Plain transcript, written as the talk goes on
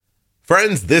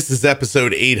Friends, this is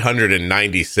episode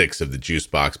 896 of the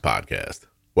Juicebox Podcast.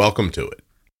 Welcome to it.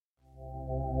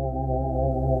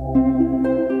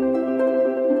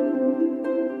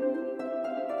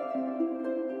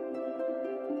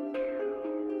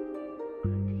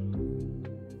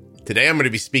 Today I'm going to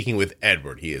be speaking with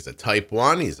Edward. He is a type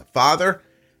 1, he's a father,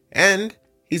 and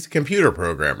he's a computer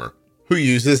programmer who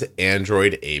uses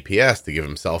Android APS to give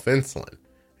himself insulin. And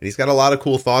he's got a lot of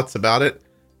cool thoughts about it.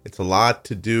 It's a lot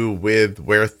to do with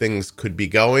where things could be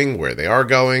going, where they are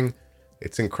going.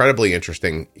 It's incredibly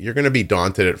interesting. You're going to be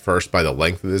daunted at first by the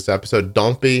length of this episode.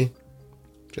 Don't be.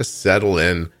 Just settle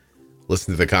in,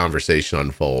 listen to the conversation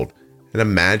unfold, and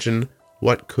imagine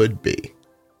what could be.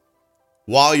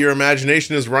 While your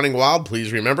imagination is running wild,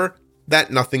 please remember that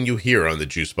nothing you hear on the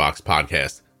Juicebox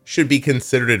Podcast should be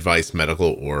considered advice,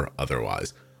 medical or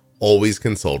otherwise. Always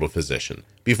consult a physician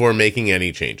before making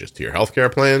any changes to your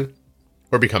healthcare plan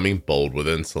or becoming bold with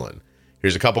insulin.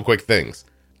 Here's a couple quick things.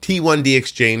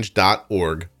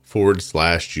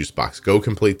 T1dexchange.org/juicebox. Go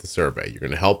complete the survey. You're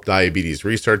going to help diabetes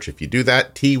research if you do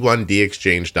that.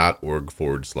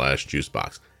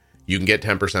 T1dexchange.org/juicebox. You can get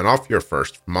 10% off your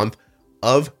first month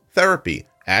of therapy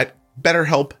at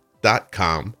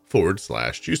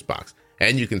betterhelp.com/juicebox.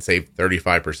 And you can save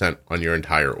 35% on your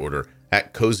entire order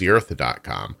at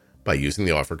cozyearth.com by using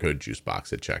the offer code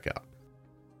juicebox at checkout.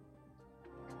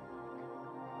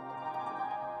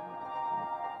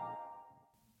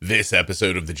 This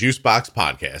episode of the Juicebox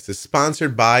Podcast is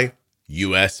sponsored by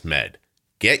US Med.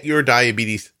 Get your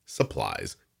diabetes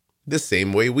supplies the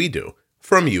same way we do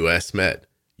from US Med.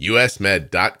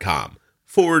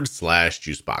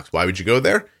 usmed.com/juicebox. Why would you go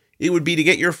there? It would be to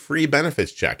get your free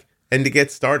benefits check and to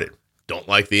get started. Don't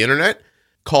like the internet?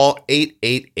 Call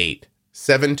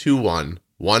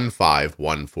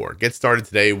 888-721-1514. Get started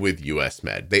today with US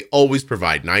Med. They always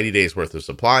provide 90 days worth of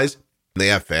supplies. And they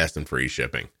have fast and free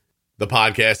shipping. The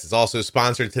podcast is also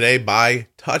sponsored today by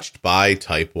Touched by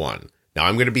Type 1. Now,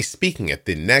 I'm going to be speaking at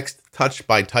the next Touched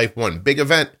by Type 1 big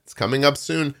event. It's coming up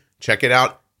soon. Check it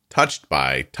out,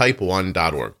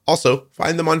 touchedbytype1.org. Also,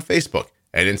 find them on Facebook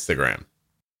and Instagram.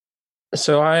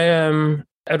 So I am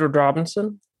Edward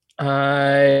Robinson.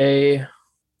 I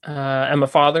am a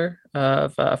father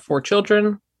of 4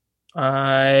 children.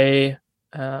 I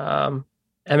am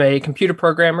a computer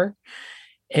programmer.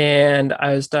 And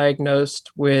I was diagnosed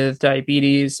with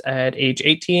diabetes at age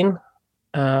 18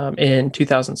 in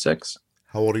 2006.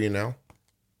 How old are you now?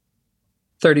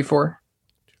 34.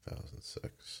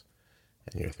 2006.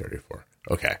 And you're 34.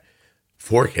 Okay.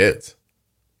 4 kids.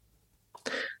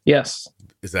 Yes.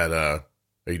 Is that, are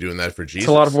you doing that for Jesus? It's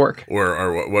a lot of work.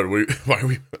 Or what are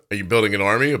you building an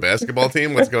army, a basketball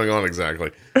team? What's going on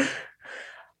exactly?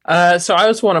 So I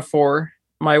was one of 4.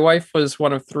 My wife was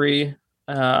one of 3.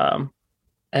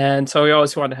 And so we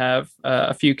always wanted to have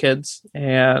a few kids,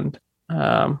 and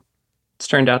it's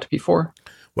turned out to be 4.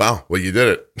 Wow. Well, you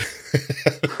did it.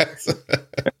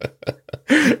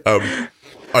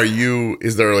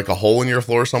 Is there like a hole in your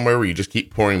floor somewhere where you just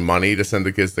keep pouring money to send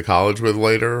the kids to college with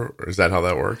later? Or is that how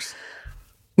that works?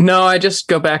 No, I just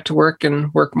go back to work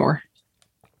and work more.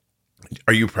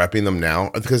 Are you prepping them now?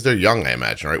 Because they're young, I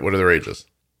imagine, right? What are their ages?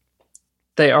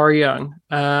 They are young.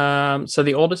 So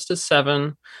the oldest is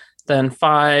 7. Then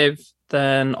 5,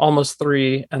 then almost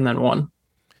 3, and then 1.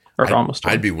 Almost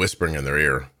 1. I'd be whispering in their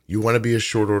ear, you want to be a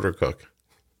short order cook?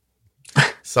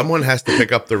 Someone has to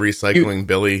pick up the recycling,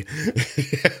 Billy.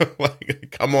 Like,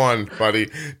 come on,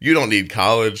 buddy. You don't need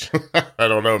college. I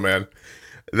don't know, man.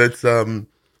 That's, have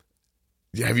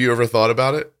you ever thought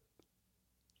about it?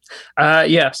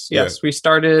 Yes. Yeah. We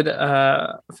started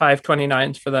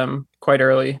 529s for them quite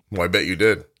early. Well, I bet you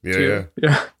did. Yeah.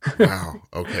 Wow.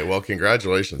 Okay. Well,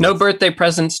 congratulations. No birthday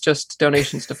presents, just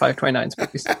donations to 529s,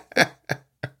 please.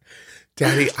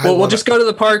 Daddy, we'll just go to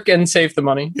the park and save the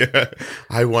money. Yeah.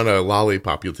 I want a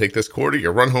lollipop. You'll take this quarter,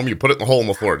 you run home, you put it in the hole in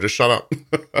the floor. Just shut up.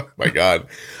 My God.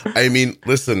 I mean,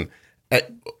 listen,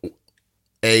 an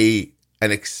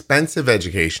expensive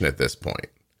education at this point,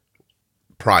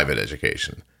 private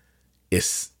education,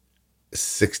 is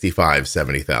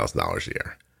 $65,000-$70,000 a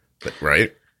year,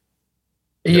 right?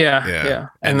 Yeah.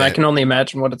 And I can only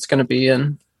imagine what it's going to be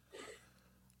in.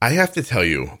 I have to tell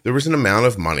you, there was an amount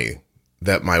of money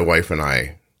that my wife and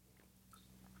I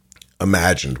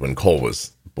imagined when Cole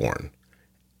was born,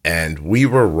 and we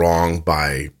were wrong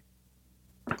by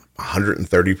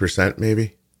 130%,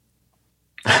 maybe.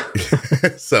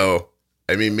 So,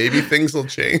 I mean, maybe things will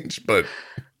change, but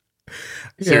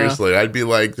seriously, I'd be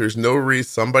like, there's no reason.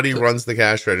 Somebody runs the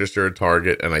cash register at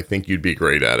Target, and I think you'd be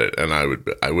great at it. And I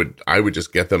would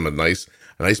just get them a nice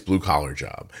blue collar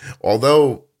job.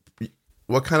 Although,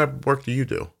 what kind of work do you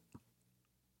do?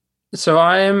 So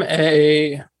I'm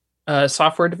a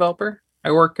software developer.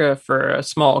 I work for a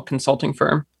small consulting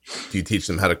firm. Do you teach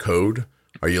them how to code?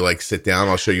 Are you like, sit down,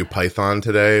 I'll show you Python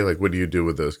today? Like, what do you do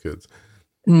with those kids?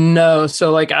 No,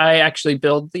 so like I actually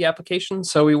build the application.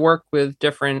 So we work with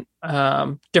different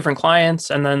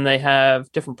clients, and then they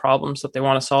have different problems that they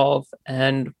want to solve,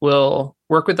 and we'll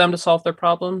work with them to solve their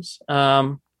problems.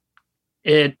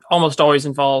 It almost always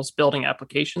involves building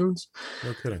applications,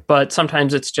 No kidding. but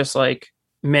sometimes it's just like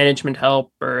management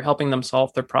help or helping them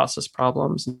solve their process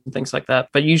problems and things like that.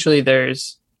 But usually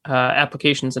there's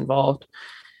applications involved.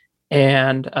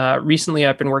 And recently,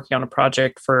 I've been working on a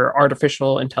project for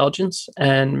artificial intelligence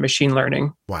and machine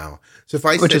learning, Wow. So if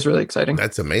I which said, is really exciting.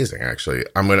 that's amazing, actually.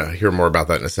 I'm going to hear more about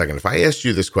that in a second. If I asked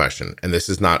you this question, and this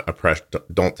is not a press,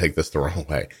 don't take this the wrong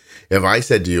way. If I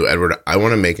said to you, Edward, I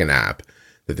want to make an app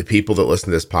that the people that listen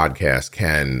to this podcast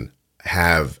can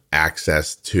have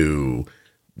access to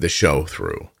the show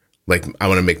through, like I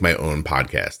want to make my own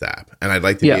podcast app, and I'd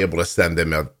like to be Yeah. able to send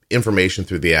them information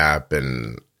through the app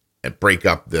and break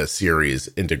up the series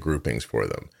into groupings for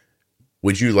them.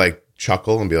 Would you like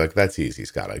chuckle and be like, that's easy,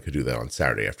 Scott, I could do that on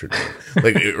Saturday afternoon?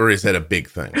 Like, or is that a big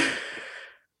thing?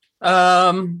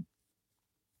 Um,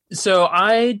 so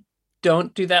I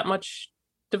don't do that much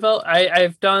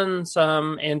I've done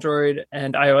some Android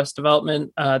and iOS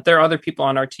development. There are other people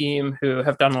on our team who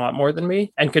have done a lot more than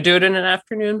me and could do it in an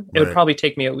afternoon. It would Right. probably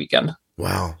take me a weekend.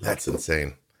 Wow, that's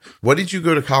insane. What did you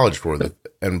go to college for,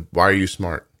 and why are you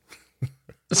smart?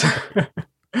 So,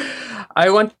 I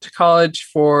went to college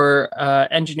for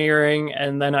engineering,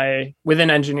 and then within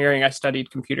engineering, I studied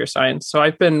computer science. So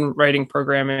I've been writing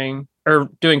programming or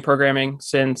doing programming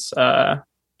since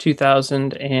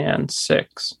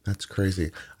 2006. That's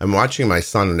crazy. I'm watching my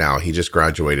son now. He just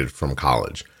graduated from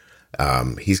college.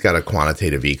 He's got a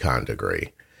quantitative econ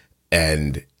degree,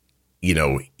 and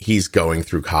he's going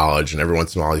through college, and every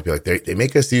once in a while he'd be like, they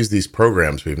make us use these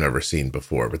programs we've never seen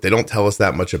before, but they don't tell us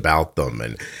that much about them.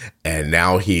 And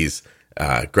now he's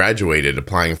graduated,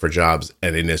 applying for jobs,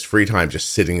 and in his free time,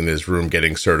 just sitting in his room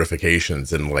getting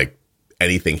certifications and like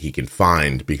anything he can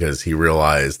find, because he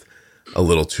realized a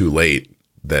little too late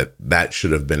that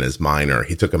should have been his minor.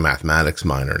 He took a mathematics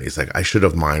minor, and he's like, I should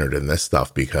have minored in this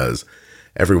stuff because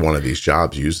every one of these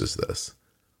jobs uses this.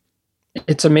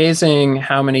 It's amazing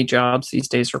how many jobs these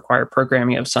days require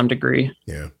programming of some degree.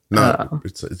 Yeah, no,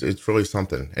 it's really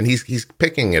something, and he's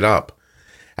picking it up.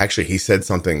 Actually, he said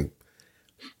something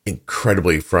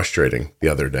incredibly frustrating the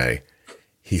other day.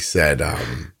 He said,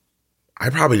 "I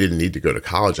probably didn't need to go to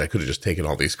college. I could have just taken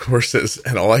all these courses,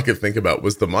 and all I could think about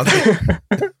was the money."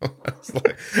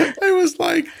 I was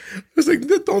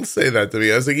like, don't say that to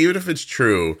me. I was like, even if it's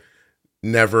true,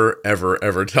 never, ever,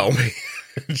 ever tell me.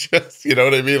 Just, you know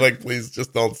what I mean? Like, please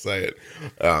just don't say it.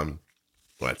 Well,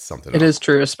 that's something It else. is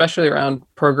true, especially around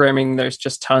programming. There's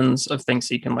just tons of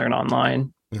things you can learn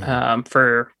online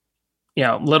for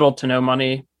little to no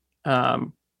money,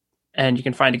 and you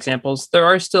can find examples. There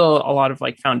are still a lot of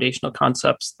like foundational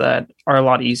concepts that are a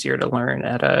lot easier to learn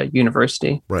at a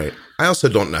university. Right. I also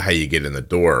don't know how you get in the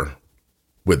door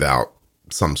without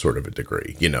some sort of a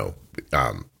degree. To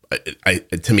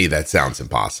me, that sounds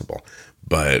impossible,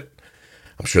 but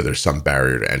I'm sure there's some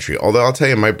barrier to entry. Although I'll tell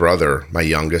you, my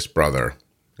youngest brother,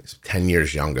 he's 10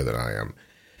 years younger than I am.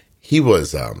 He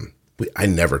was, I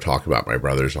never talk about my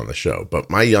brothers on the show, but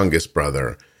my youngest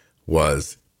brother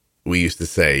was, we used to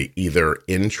say, either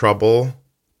in trouble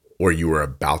or you were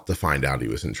about to find out he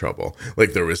was in trouble.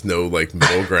 Like, there was no like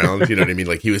middle ground. You know what I mean?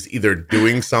 Like, he was either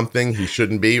doing something he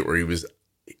shouldn't be, or he was,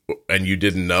 and you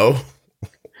didn't know,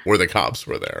 or the cops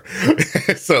were there.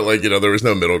 So like, there was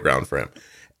no middle ground for him.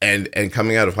 And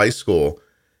coming out of high school,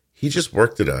 he just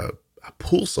worked at a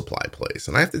pool supply place.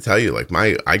 And I have to tell you, like,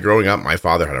 growing up, my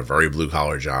father had a very blue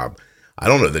collar job. I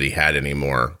don't know that he had any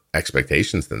more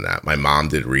expectations than that. My mom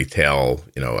did retail.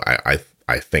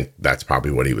 I think that's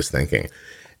probably what he was thinking.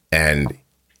 And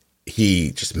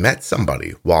he just met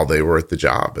somebody while they were at the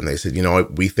job, and they said,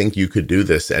 we think you could do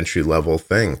this entry level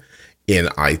thing in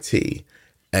IT.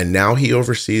 And now he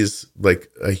oversees like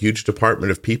a huge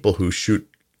department of people who shoot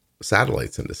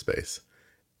satellites into space.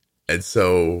 And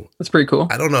so That's pretty cool.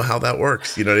 I don't know how that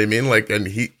works. You know what I mean? Like, and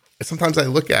sometimes I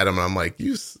look at him and I'm like,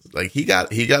 he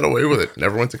got away with it.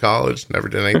 Never went to college, never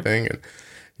did anything. And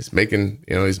he's making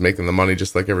the money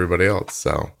just like everybody else.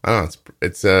 So I don't know.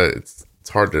 It's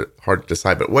hard to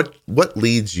decide, but what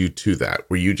leads you to that?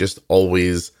 Were you just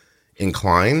always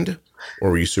inclined, or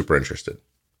were you super interested?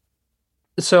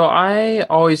 So I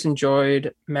always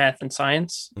enjoyed math and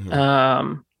science.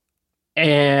 Mm-hmm.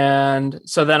 And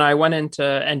so then I went into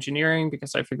engineering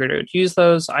because I figured I would use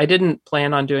those. I didn't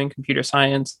plan on doing computer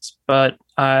science, but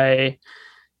I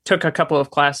took a couple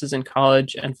of classes in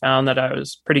college and found that I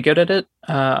was pretty good at it.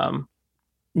 It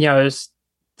was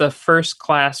the first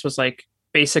class was like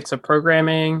basics of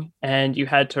programming, and you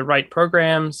had to write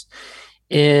programs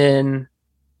in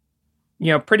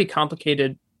pretty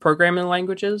complicated programming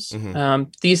languages.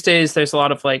 These days, there's a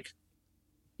lot of like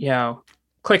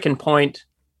click and point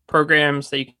programs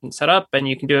that you can set up, and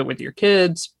you can do it with your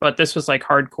kids. But this was like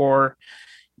hardcore.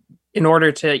 In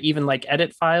order to even like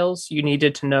edit files, you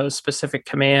needed to know specific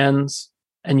commands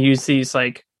and use these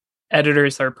like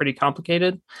editors that are pretty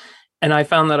complicated. And I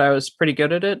found that I was pretty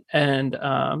good at it and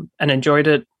enjoyed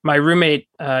it. My roommate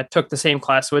took the same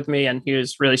class with me, and he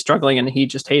was really struggling, and he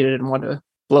just hated it and wanted to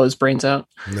blow his brains out.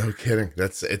 No kidding.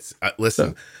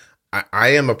 Listen, I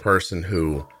am a person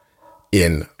who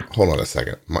hold on a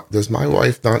second. Does my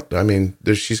wife not,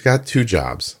 she's got 2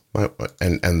 jobs,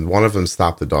 and one of them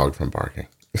stopped the dog from barking.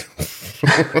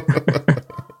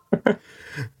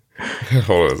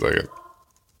 Hold on a second.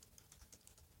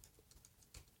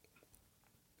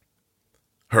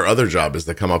 Her other job is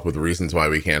to come up with reasons why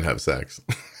we can't have sex.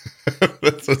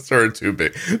 That's what's her too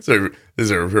big. So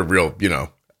these are her real,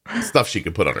 stuff she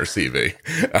could put on her CV,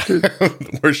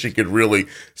 where she could really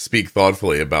speak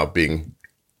thoughtfully about being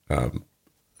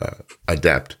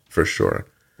adept for sure.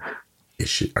 Is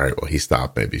she all right? Well, he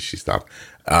stopped. Maybe she stopped.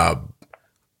 I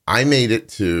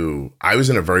was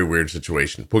in a very weird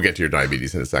situation. We'll get to your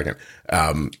diabetes in a second.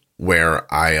 Where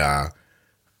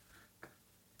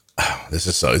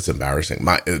it's embarrassing.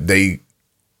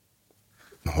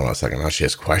 Hold on a second. Now she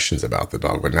has questions about the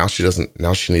dog, but now she doesn't.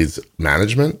 Now she needs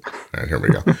management. All right, here we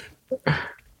go.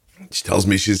 She tells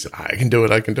me I can do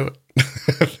it. I can do it.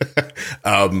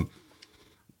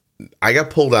 I got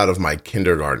pulled out of my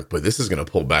kindergarten, but this is going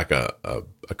to pull back a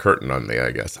curtain on me,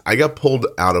 I guess. I got pulled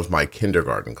out of my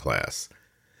kindergarten class.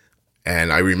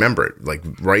 And I remember it, like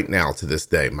right now to this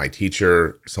day. My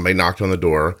teacher, somebody knocked on the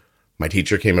door. My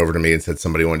teacher came over to me and said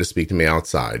somebody wanted to speak to me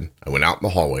outside. I went out in the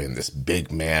hallway, and this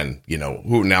big man,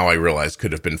 who now I realize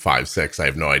could have been 5'6", I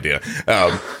have no idea,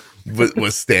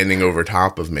 was standing over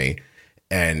top of me.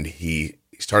 And he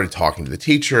started talking to the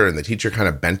teacher, and the teacher kind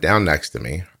of bent down next to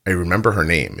me. I remember her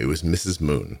name. It was Mrs.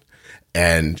 Moon.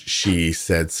 And she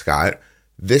said, "Scott,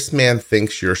 this man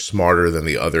thinks you're smarter than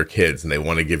the other kids, and they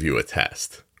want to give you a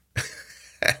test."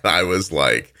 And I was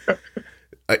like,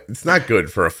 it's not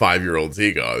good for a 5-year-old's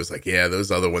ego. I was like, yeah,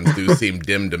 those other ones do seem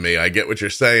dim to me. I get what you're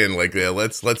saying. Like, yeah,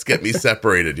 let's get me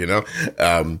separated,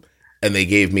 And they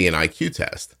gave me an IQ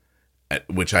test,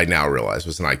 which I now realize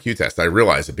was an IQ test. I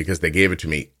realized it because they gave it to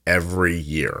me every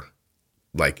year,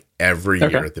 like every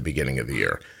year at the beginning of the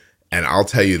year. And I'll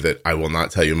tell you that I will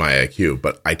not tell you my IQ,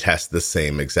 but I test the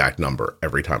same exact number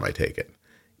every time I take it.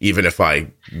 Even if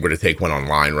I were to take one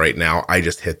online right now, I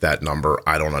just hit that number.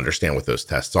 I don't understand what those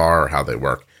tests are or how they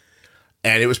work.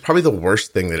 And it was probably the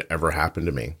worst thing that ever happened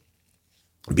to me,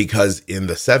 because in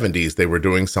the 70s, they were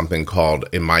doing something called,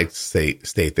 in my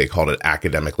state, they called it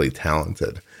academically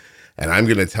talented. And I'm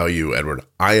going to tell you, Edward,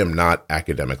 I am not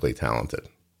academically talented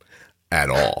at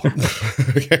all.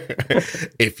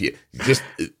 If you just,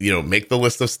 make the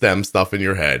list of STEM stuff in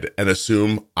your head and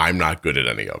assume I'm not good at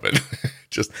any of it.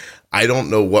 I don't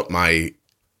know what my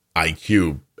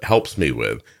IQ helps me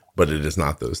with, but it is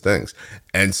not those things.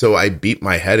 And so I beat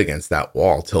my head against that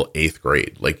wall till 8th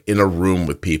grade, like in a room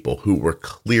with people who were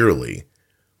clearly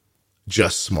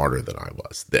just smarter than I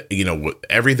was.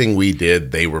 Everything we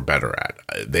did, they were better at.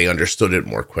 They understood it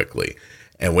more quickly.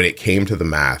 And when it came to the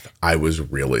math, I was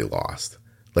really lost,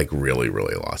 like really,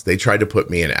 really lost. They tried to put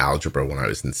me in algebra when I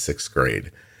was in 6th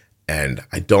grade. And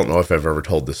I don't know if I've ever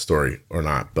told this story or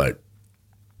not, but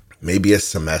maybe a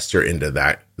semester into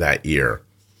that year,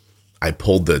 I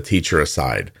pulled the teacher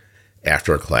aside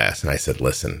after a class and I said,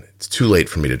 "Listen, it's too late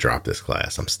for me to drop this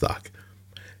class. I'm stuck.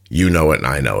 You know it and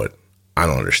I know it. I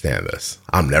don't understand this.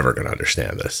 I'm never going to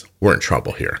understand this. We're in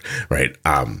trouble here, right?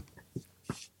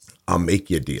 I'll make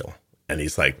you a deal." And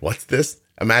he's like, "What's this?"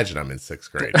 Imagine I'm in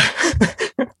 6th grade.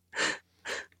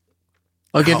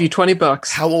 I'll give you $20.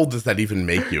 How old does that even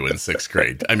make you in 6th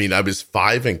grade? I mean, I was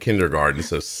 5 in kindergarten,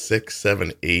 so 6,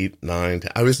 7, 8, 9,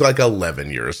 10. I was like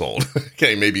 11 years old.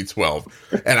 Okay, maybe 12.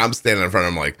 And I'm standing in front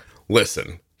of him like,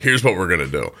 "Listen, here's what we're going to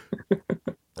do."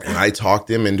 And I talked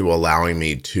him into allowing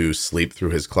me to sleep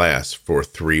through his class for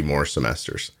 3 more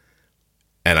semesters.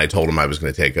 And I told him I was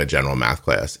going to take a general math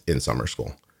class in summer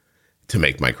school to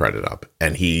make my credit up.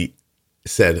 And he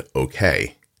said,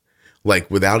 okay,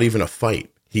 like without even a fight.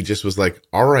 He just was like,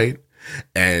 all right.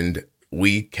 And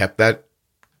we kept that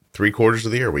 3/4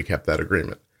 of the year. We kept that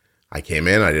agreement. I came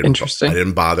in, I Interesting.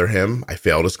 didn't bother him. I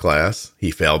failed his class. He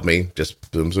failed me,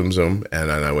 just zoom, zoom, zoom. And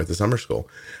then I went to summer school.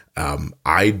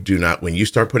 I do not, when you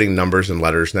start putting numbers and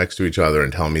letters next to each other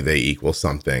and telling me they equal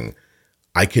something,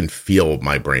 I can feel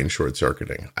my brain short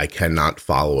circuiting. I cannot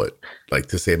follow it, like,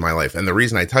 to save my life. And the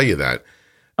reason I tell you that,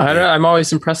 I don't know, I'm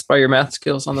always impressed by your math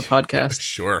skills on the podcast.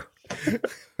 sure,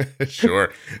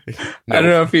 sure. I don't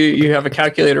know if you have a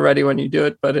calculator ready when you do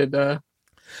it, but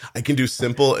I can do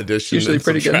simple addition usually and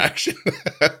pretty subtraction.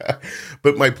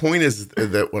 But my point is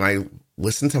that when I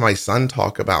listen to my son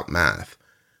talk about math,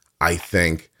 I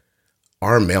think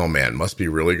our mailman must be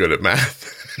really good at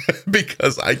math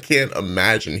because I can't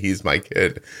imagine he's my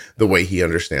kid the way he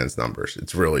understands numbers.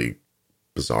 It's really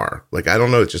bizarre. Like, I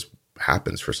don't know. It just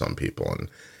happens for some people.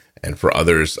 And for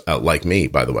others, like me,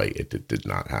 by the way, it did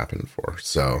not happen for.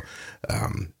 So,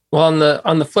 well,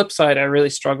 on the flip side, I really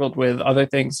struggled with other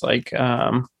things like,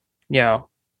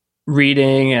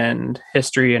 reading and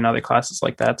history and other classes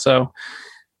like that. So,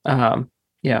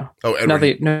 yeah. Oh,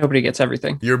 Edward, nobody gets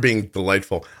everything. You're being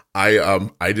delightful. I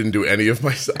didn't do any of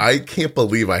my. I can't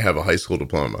believe I have a high school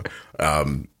diploma.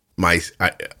 I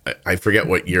forget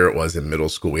what year it was in middle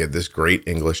school. We had this great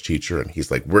English teacher, and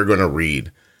he's like, "We're going to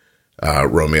read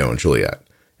Romeo and Juliet,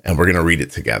 and we're going to read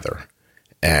it together."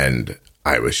 And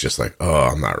I was just like,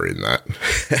 "Oh, I'm not reading that."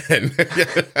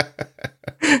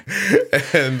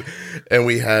 and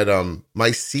we had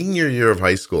my senior year of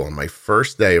high school, on my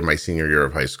first day of my senior year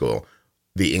of high school,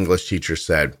 the English teacher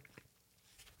said,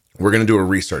 "We're going to do a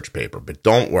research paper, but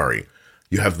don't worry,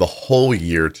 you have the whole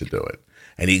year to do it."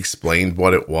 And he explained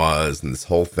what it was and this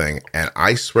whole thing. And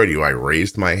I swear to you, I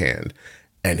raised my hand,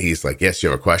 and he's like, "Yes, you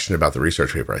have a question about the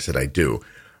research paper?" I said, "I do."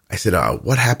 I said,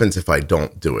 "What happens if I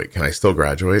don't do it? Can I still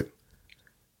graduate?"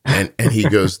 And he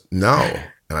goes, "No."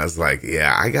 And I was like,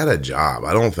 "Yeah, I got a job.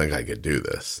 I don't think I could do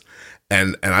this."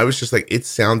 And I was just like, it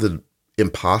sounded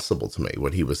impossible to me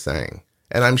what he was saying.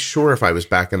 And I'm sure if I was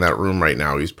back in that room right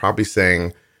now, he's probably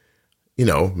saying,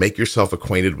 make yourself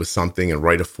acquainted with something and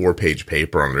write a 4-page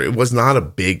paper on it. It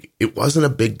wasn't a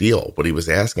big deal what he was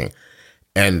asking.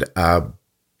 And to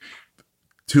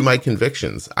my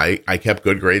convictions, I kept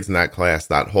good grades in that class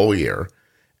that whole year.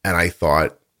 And I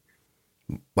thought,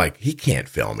 like, he can't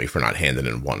fail me for not handing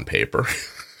in one paper.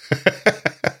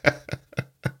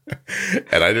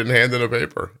 And I didn't hand in a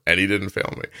paper, and he didn't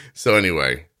fail me. So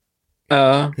anyway,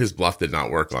 his bluff did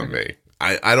not work on me.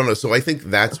 I don't know. So I think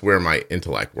that's where my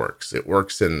intellect works. It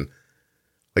works in,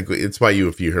 like, it's why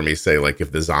if you hear me say, like,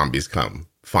 if the zombies come,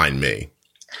 find me,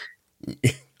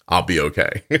 I'll be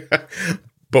okay.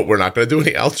 But we're not going to do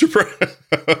any algebra.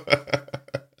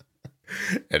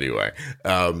 Anyway.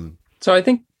 So I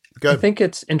think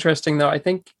it's interesting, though. I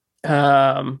think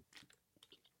a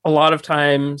lot of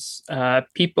times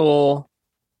people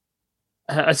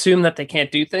assume that they can't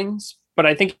do things, but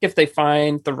I think if they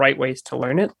find the right ways to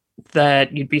learn it,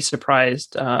 that you'd be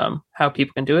surprised how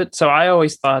people can do it. So I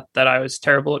always thought that I was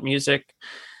terrible at music.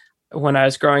 When I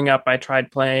was growing up, I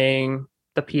tried playing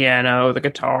the piano, the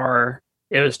guitar.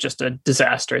 It was just a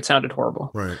disaster. It sounded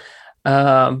horrible. Right.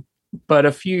 But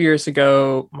a few years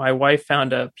ago, my wife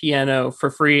found a piano for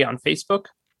free on Facebook.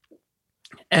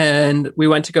 And we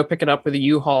went to go pick it up with a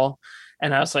U-Haul.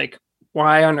 And I was like,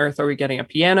 why on earth are we getting a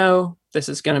piano? This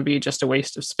is going to be just a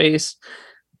waste of space.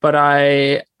 But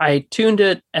I tuned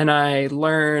it and I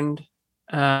learned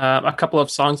a couple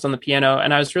of songs on the piano.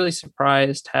 And I was really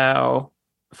surprised how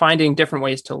finding different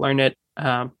ways to learn it.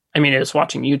 I mean, it was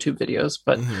watching YouTube videos,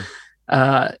 but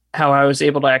how I was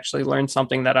able to actually learn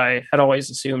something that I had always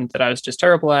assumed that I was just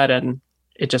terrible at, and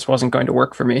it just wasn't going to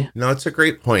work for me. No, it's a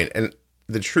great point. And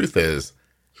the truth is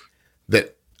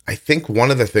that I think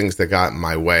one of the things that got in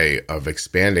my way of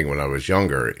expanding when I was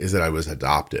younger is that I was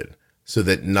adopted, so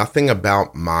that nothing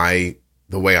about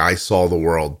the way I saw the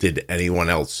world did anyone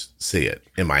else see it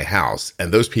in my house.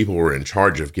 And those people were in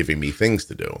charge of giving me things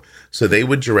to do. So they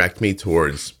would direct me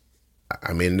towards,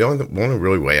 I mean, the only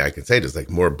really way I can say it is like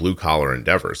more blue collar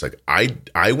endeavors. Like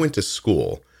I went to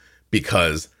school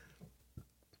because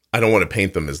I don't want to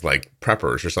paint them as like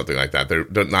preppers or something like that. They're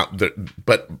not,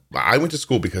 but I went to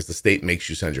school because the state makes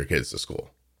you send your kids to school.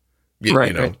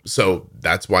 Right. So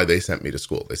that's why they sent me to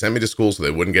school. They sent me to school so they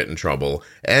wouldn't get in trouble.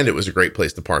 And it was a great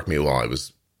place to park me while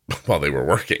they were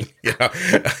working.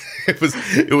 It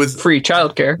was free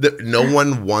childcare. No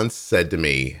one once said to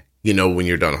me, when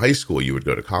you're done high school, you would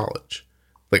go to college.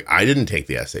 Like, I didn't take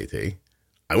the SAT.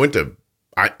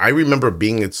 I remember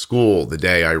being at school the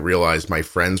day I realized my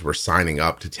friends were signing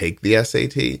up to take the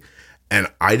SAT,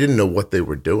 and I didn't know what they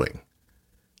were doing.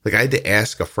 Like, I had to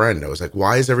ask a friend. I was like,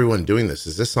 why is everyone doing this?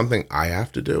 Is this something I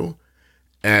have to do?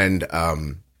 And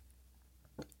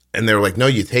and they're like, no,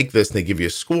 you take this and they give you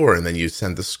a score and then you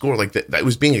send the score. Like that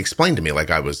was being explained to me like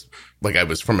I was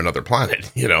from another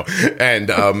planet, you know?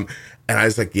 And I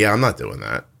was like, yeah, I'm not doing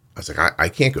that. I was like, I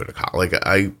can't go to college.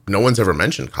 Like no one's ever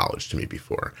mentioned college to me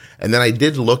before. And then I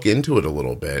did look into it a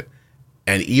little bit.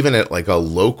 And even at like a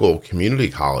local community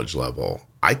college level,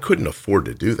 I couldn't afford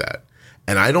to do that.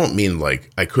 And I don't mean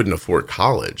like I couldn't afford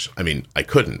college. I mean, I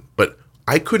couldn't, but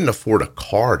I couldn't afford a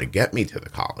car to get me to the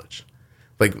college.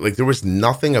 Like there was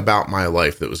nothing about my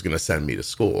life that was going to send me to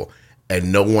school.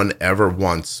 And no one ever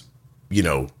once, you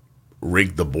know,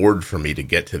 rigged the board for me to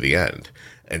get to the end.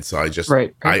 And so I just,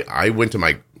 Right. I went to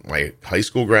my high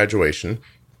school graduation.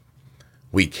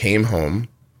 We came home.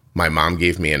 My mom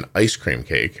gave me an ice cream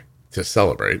cake to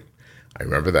celebrate. I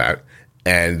remember that.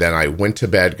 And then I went to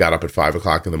bed, got up at 5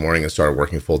 o'clock in the morning and started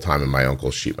working full time in my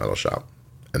uncle's sheet metal shop.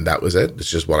 And that was it. It's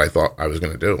just what I thought I was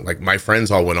going to do. Like my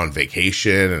friends all went on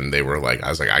vacation and they were like, I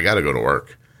was like, I got to go to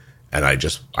work. And I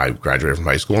graduated from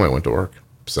high school and I went to work.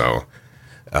 So,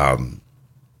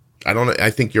 I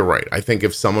think you're right. I think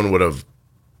if someone would have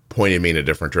pointed me in a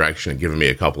different direction and given me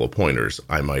a couple of pointers,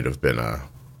 I might have been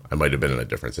in a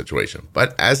different situation.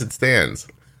 But as it stands,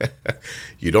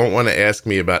 you don't want to ask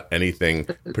me about anything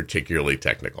particularly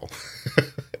technical,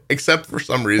 except for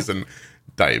some reason,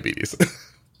 diabetes.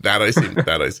 that I seem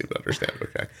to understand.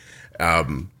 Okay. All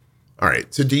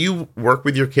right. So do you work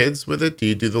with your kids with it? Do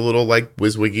you do the little like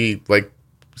WYSIWYG like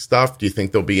stuff? Do you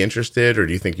think they'll be interested, or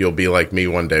do you think you'll be like me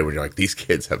one day where you're like, these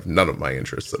kids have none of my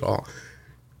interests at all?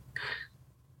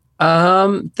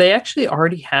 They actually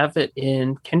already have it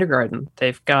in kindergarten.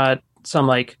 They've got some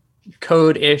like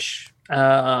code-ish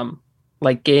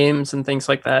like games and things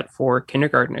like that for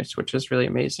kindergartners, which is really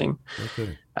amazing.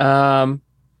 Okay.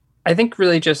 I think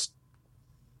really just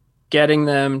getting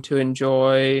them to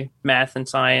enjoy math and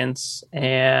science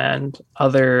and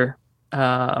other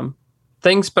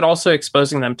things, but also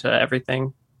exposing them to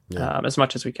everything as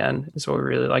much as we can is what we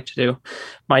really like to do.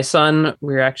 My son,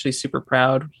 we're actually super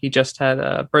proud. He just had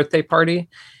a birthday party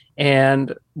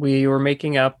and we were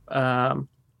making up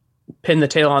pin the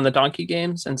tail on the donkey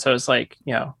games. And so it's like,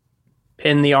 you know,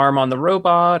 pin the arm on the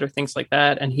robot or things like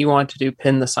that. And he wanted to do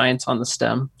pin the science on the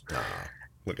STEM.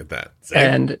 Look at that.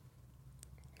 And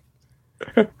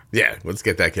yeah, let's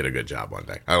get that kid a good job one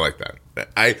day. I like that.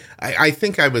 I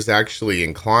think I was actually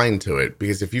inclined to it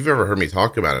because if you've ever heard me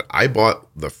talk about it, I bought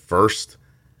the first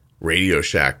Radio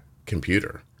Shack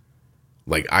computer.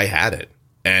 Like I had it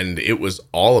and it was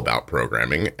all about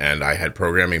programming and I had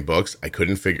programming books. I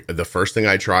couldn't figure, the first thing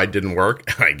I tried didn't work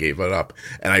and I gave it up.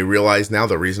 And I realized now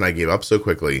the reason I gave up so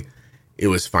quickly, it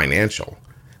was financial.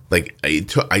 Like it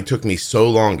took me so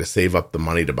long to save up the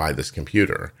money to buy this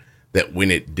computer that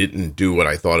when it didn't do what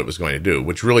I thought it was going to do,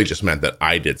 which really just meant that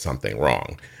I did something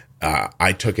wrong,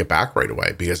 I took it back right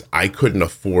away because I couldn't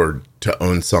afford to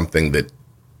own something that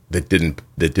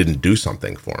didn't do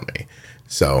something for me.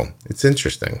 So it's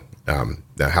interesting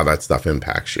how that stuff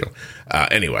impacts you.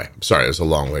 Anyway, sorry, it was a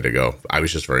long way to go. I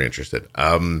was just very interested.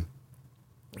 So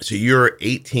you're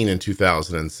 18 in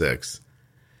 2006.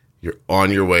 You're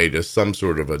on your way to some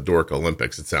sort of a dork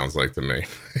Olympics, it sounds like to me.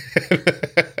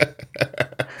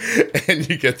 And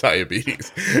you get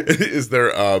diabetes. Is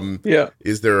there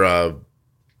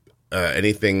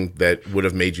anything that would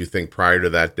have made you think prior to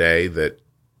that day that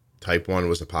type 1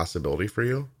 was a possibility for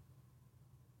you?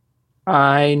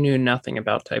 I knew nothing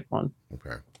about type 1.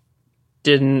 Okay.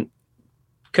 Couldn't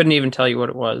even tell you what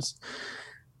it was.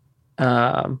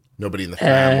 Nobody in the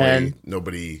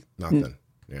family, nothing.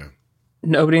 Yeah.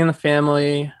 Nobody in the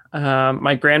family.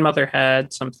 My grandmother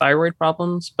had some thyroid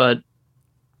problems, but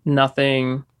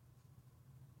nothing.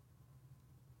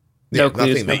 Yeah,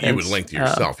 nothing that you would link to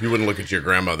yourself. You wouldn't look at your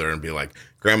grandmother and be like,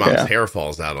 "Grandma's hair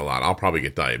falls out a lot. I'll probably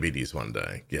get diabetes one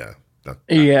day." Yeah.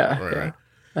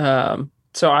 Right.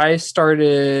 So I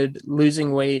started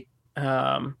losing weight.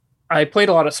 I played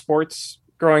a lot of sports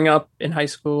growing up in high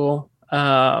school.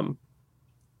 Played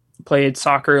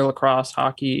soccer, lacrosse,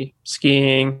 hockey,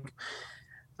 skiing,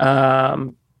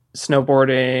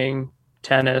 snowboarding,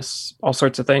 tennis, all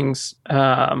sorts of things.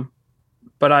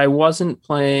 But I wasn't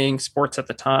playing sports at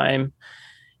the time.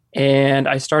 And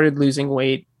I started losing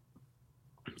weight.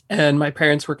 And my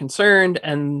parents were concerned.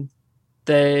 And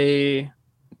they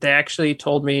actually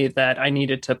told me that I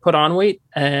needed to put on weight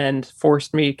and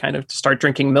forced me kind of to start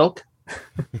drinking milk,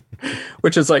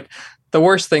 which is like the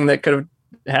worst thing that could have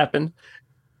happened.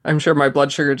 I'm sure my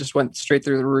blood sugar just went straight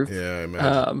through the roof. Yeah, I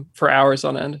imagine. For hours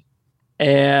on end.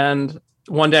 And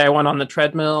one day I went on the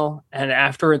treadmill and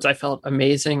afterwards I felt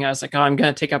amazing. I was like, oh, I'm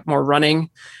going to take up more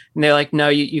running. And they're like, no,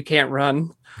 you can't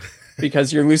run.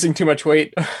 because you're losing too much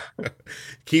weight.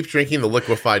 Keep drinking the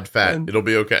liquefied fat. And- It'll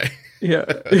be okay. Yeah.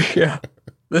 Yeah.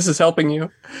 This is helping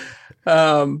you.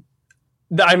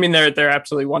 I mean, they're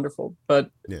absolutely wonderful,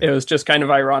 but Yeah. it was just kind of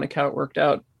ironic how it worked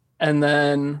out. And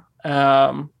then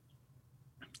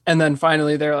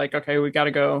finally they're like, okay, we got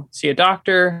to go see a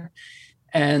doctor.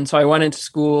 And so I went into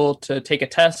school to take a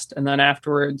test, and then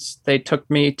afterwards they took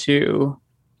me to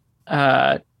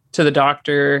the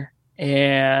doctor,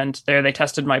 and there they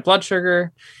tested my blood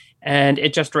sugar, and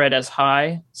it just read as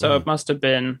high. So it must have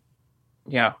been,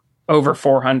 over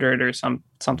 400 or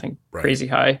something Right. crazy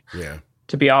high Yeah.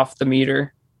 to be off the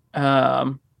meter.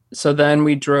 So then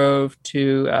we drove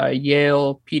to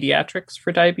Yale Pediatrics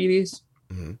for diabetes.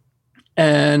 Mhm.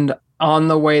 And on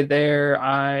the way there,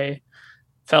 I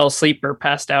fell asleep or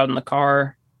passed out in the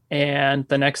car. And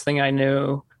the next thing I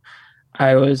knew,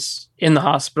 I was in the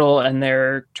hospital and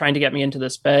they're trying to get me into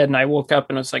this bed. And I woke up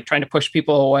and was like trying to push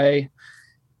people away.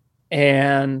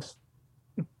 And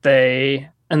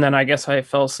then I guess I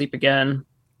fell asleep again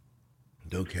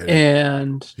No kidding.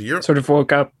 and So you're, sort of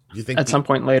woke up you think at some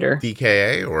point later.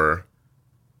 DKA, or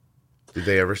did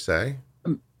they ever say?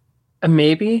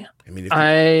 Maybe. I mean, if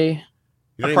A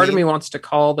what part I of me mean? wants to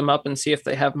call them up and see if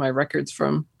they have my records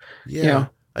from Yeah.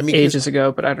 I mean, ages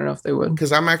ago, but I don't know if they would.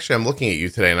 because I'm looking at you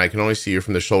today, and I can only see you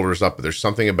from the shoulders up. But there's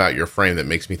something about your frame that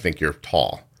makes me think you're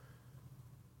tall.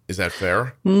 Is that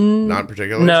fair? Not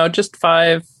particularly. No, just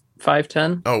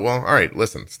 5'10". Oh, well, all right.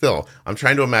 Listen, still, I'm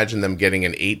trying to imagine them getting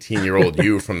an 18-year-old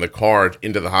you from the car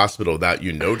into the hospital without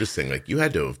you noticing. Like, you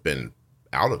had to have been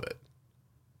out of it.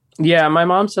 Yeah, my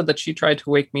mom said that she tried to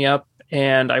wake me up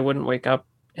and I wouldn't wake up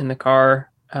in the car.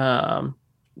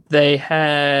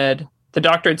 The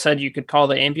doctor had said you could call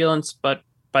the ambulance, but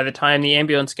by the time the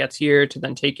ambulance gets here to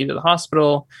then take you to the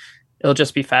hospital, it'll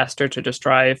just be faster to just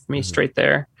drive me straight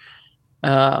there.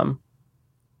 So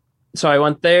I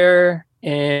went there,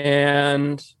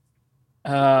 and so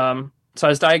I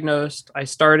was diagnosed. I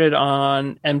started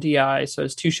on MDI, so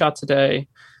it's 2 shots a day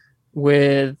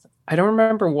with, I don't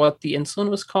remember what the insulin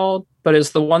was called, but it's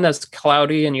the one that's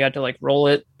cloudy and you had to like roll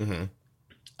it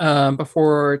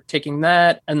before taking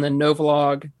that, and then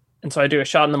Novolog. And so I do a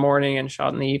shot in the morning and a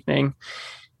shot in the evening.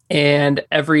 And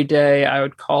every day I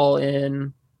would call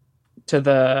in to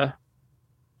the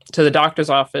doctor's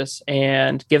office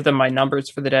and give them my numbers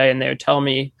for the day, and they would tell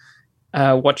me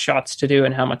what shots to do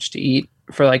and how much to eat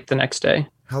for like the next day.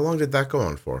 How long did that go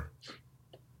on for?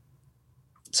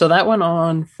 So that went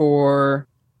on for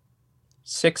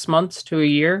 6 months to a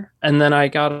year, and then I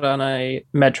got on a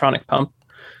Medtronic pump.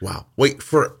 Wow. Wait,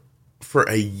 for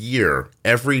a year,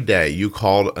 every day you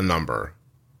called a number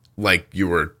like you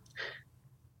were...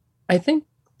 I think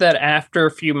that after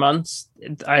a few months,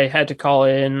 I had to call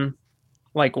in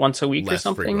like once a week or less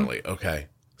something. frequently. Okay.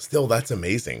 Still, that's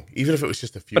amazing. Even if it was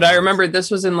just a few But I months. remember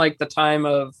this was in like the time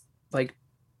of like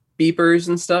beepers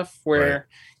and stuff, where Right.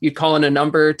 you'd call in a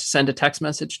number to send a text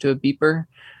message to a beeper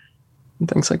and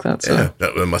things like that. So Yeah,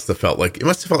 it must have felt like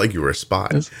you were a spy.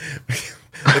 Yes.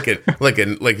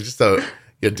 like just a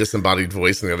disembodied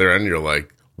voice on the other end. You're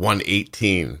like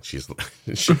 118. She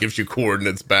gives you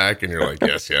coordinates back, and you're like,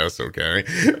 yes, okay.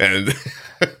 And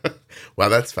wow,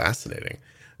 that's fascinating.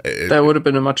 that would have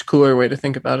been a much cooler way to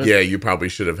think about it. Yeah, you probably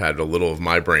should have had a little of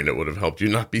my brain. It would have helped you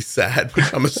not be sad,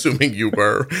 which I'm assuming you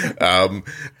were.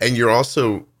 And you're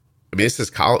also, I mean, this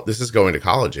is going to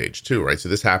college age too, right? So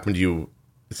this happened to you.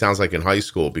 It sounds like in high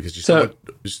school, because you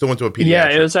still went to a pediatric. Yeah,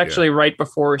 it was actually right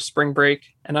before spring break,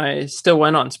 and I still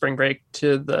went on spring break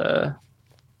to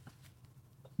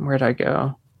where'd I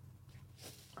go?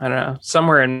 I don't know,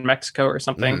 somewhere in Mexico or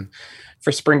something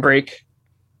for spring break,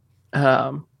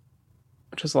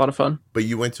 which was a lot of fun. But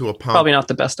you went to a pump. Probably not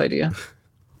the best idea.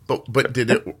 But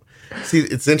did it? See,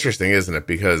 it's interesting, isn't it?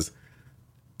 Because,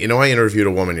 I interviewed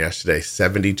a woman yesterday,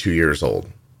 72 years old.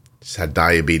 She's had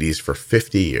diabetes for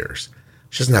 50 years.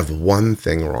 She doesn't have one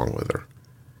thing wrong with her.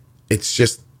 It's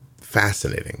just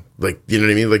fascinating. Like, you know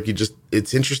what I mean? Like,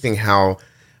 it's interesting how,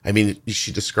 I mean,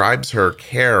 she describes her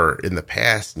care in the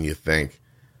past, and you think,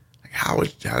 like, how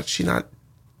did she not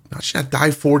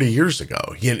die 40 years ago?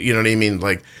 You know what I mean?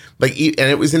 Like, and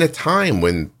it was in a time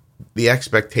when the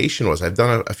expectation was, I've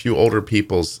done a few older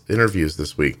people's interviews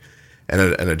this week, and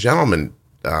a gentleman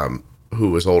who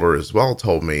was older as well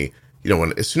told me,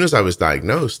 as soon as I was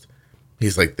diagnosed,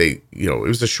 he's like, it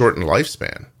was a shortened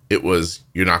lifespan. It was,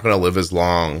 you're not going to live as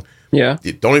long. Yeah.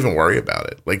 Don't even worry about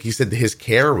it. Like he said, his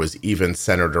care was even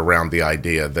centered around the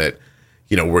idea that,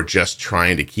 we're just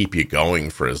trying to keep you going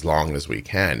for as long as we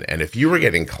can. And if you were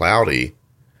getting cloudy,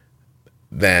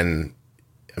 then,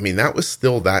 I mean, that was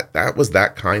still that was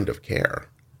that kind of care.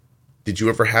 Did you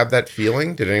ever have that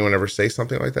feeling? Did anyone ever say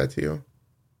something like that to you?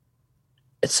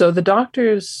 So the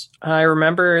doctors, I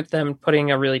remember them putting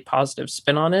a really positive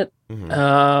spin on it.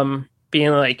 Hmm.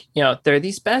 Being like, there are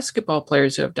these basketball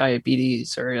players who have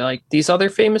diabetes, or like these other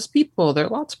famous people. There are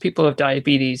lots of people who have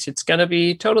diabetes. It's going to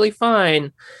be totally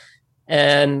fine.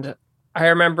 And I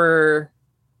remember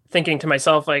thinking to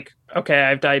myself, like, okay, I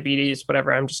have diabetes,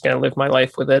 whatever. I'm just going to live my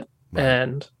life with it Right.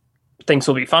 and things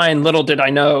will be fine. Little did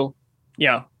I know,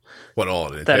 What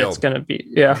all it that it's entailed. going to be,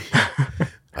 yeah.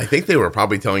 I think they were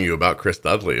probably telling you about Chris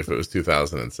Dudley if it was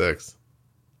 2006.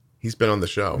 He's been on the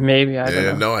show. Maybe, I don't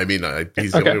know. No, I mean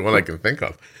he's the Okay. only one I can think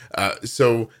of.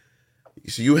 So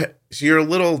you're a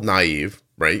little naive,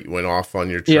 right? You went off on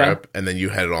your Yeah. trip, and then you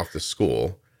headed off to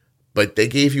school. But they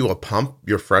gave you a pump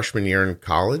your freshman year in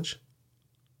college.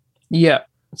 Yeah.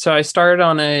 So I started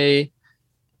on I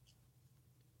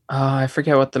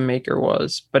forget what the maker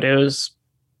was, but it was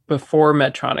before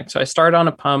Medtronic. So I started on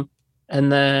a pump,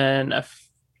 and then a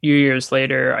few years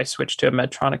later, I switched to a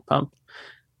Medtronic pump,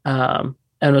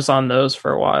 and was on those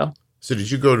for a while. So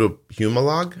did you go to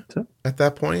Humalog So at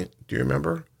that point? Do you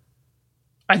remember?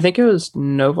 I think it was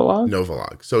Novolog.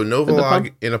 Novolog. So the Novolog pump?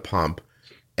 in a pump,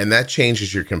 and that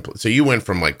changes your complete. So you went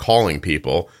from like calling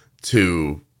people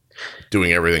to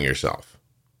doing everything yourself.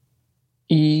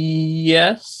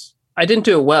 Yes. I didn't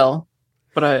do it well,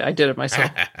 but I did it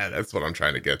myself. That's what I'm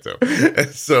trying to get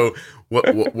to. So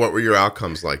what were your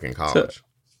outcomes like in college?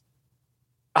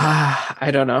 I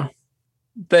don't know.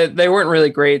 They weren't really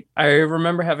great. I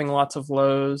remember having lots of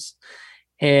lows,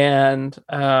 and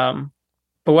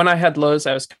but when I had lows,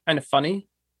 I was kind of funny.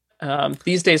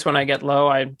 These days, when I get low,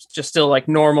 I'm just still like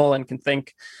normal and can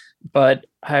think, but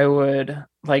I would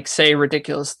like say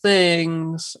ridiculous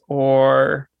things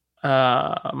or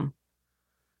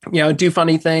do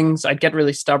funny things. I'd get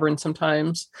really stubborn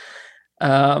sometimes.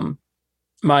 Um,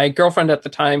 my girlfriend at the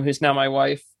time, who's now my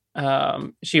wife,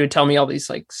 she would tell me all these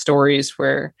like stories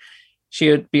where she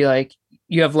would be like,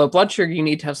 "You have low blood sugar, you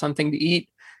need to have something to eat."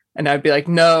 And I'd be like,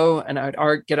 "No." And I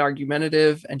would get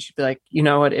argumentative. And she'd be like, "You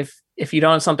know what? If you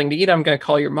don't have something to eat, I'm going to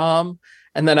call your mom."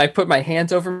 And then I put my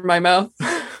hands over my mouth.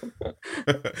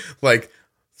 Like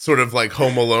sort of like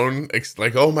Home Alone,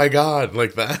 like oh my god,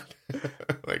 like that.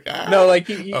 Like No, like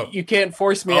Oh. you can't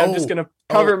force me. I'm just Oh. going to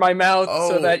cover Oh. my mouth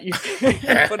so Oh. that you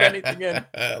can't put anything in.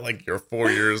 Like you're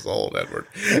 4 years old, Edward.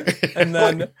 And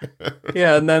then,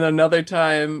 yeah, and then another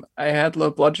time I had low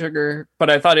blood sugar, but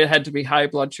I thought it had to be high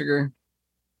blood sugar.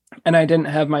 And I didn't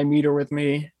have my meter with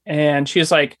me. And she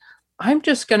was like, "I'm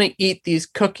just going to eat these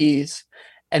cookies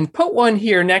and put one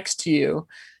here next to you."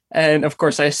 And of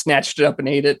course, I snatched it up and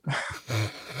ate it.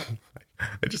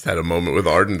 I just had a moment with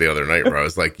Arden the other night where I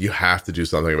was like, "You have to do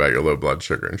something about your low blood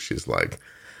sugar," and she's like,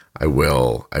 I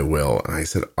will. And I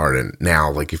said, "Arden,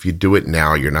 now, like if you do it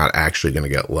now, you're not actually going to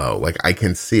get low. Like I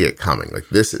can see it coming. Like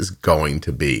this is going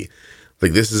to be,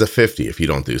 like this is a 50 if you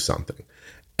don't do something."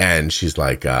 And she's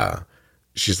like, "I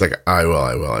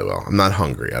will. I'm not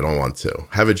hungry. I don't want to.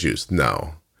 Have a juice.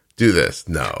 No. Do this.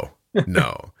 No.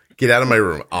 Get out of my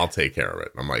room. I'll take care of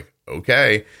it." I'm like,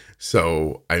 okay.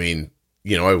 So, I mean,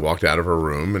 I walked out of her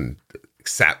room and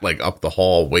sat like up the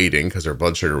hall waiting because her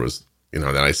blood sugar was, then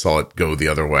I saw it go the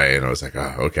other way and I was like,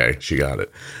 oh, okay, she got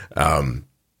it.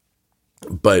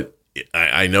 But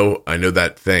I know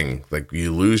that thing, like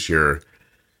you lose your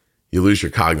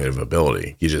cognitive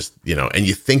ability. You just, and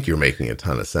you think you're making a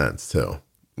ton of sense too,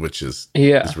 which is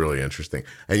really interesting.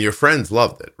 And your friends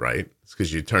loved it, right? It's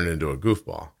because you turned into a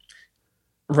goofball.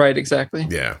 Right, exactly.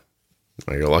 Yeah.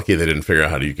 Well, you're lucky they didn't figure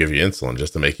out how to give you insulin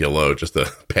just to make you low, just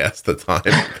to pass the time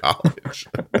in college.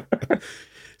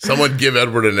 Someone give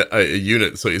Edward a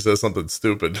unit so he says something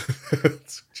stupid.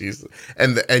 Jesus.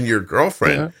 And your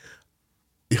girlfriend,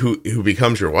 who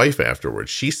becomes your wife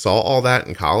afterwards, she saw all that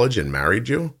in college and married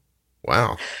you?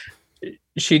 Wow.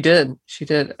 She did.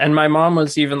 And my mom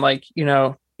was even like,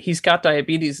 he's got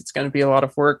diabetes. It's going to be a lot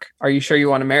of work. Are you sure you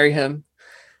want to marry him?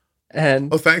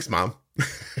 And oh, thanks, Mom.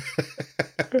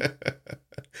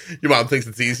 Your mom thinks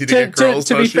it's easy to get girls.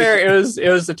 To be fair,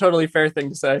 it was a totally fair thing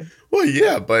to say. Well,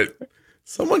 yeah, but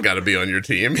someone got to be on your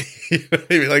team.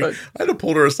 Like, I had to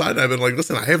pull her aside and I've been like,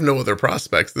 "Listen, I have no other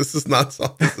prospects. This isn't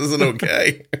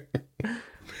okay."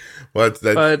 That's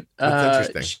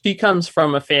interesting. She comes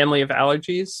from a family of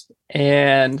allergies,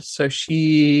 and so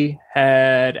she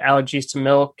had allergies to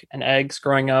milk and eggs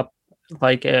growing up.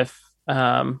 Like if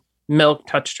milk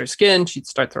touched her skin, she'd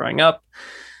start throwing up.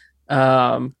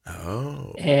 And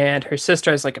her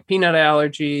sister has like a peanut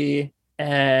allergy,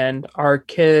 and our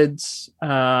kids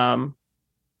have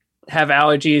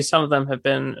allergies. Some of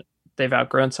them they've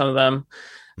outgrown some of them.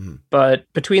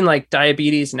 But between like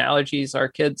diabetes and allergies, our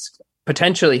kids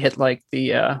potentially hit like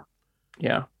yeah,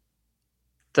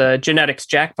 the genetics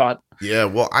jackpot. Yeah,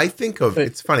 well, I think of But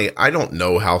it's funny. I don't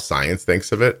know how science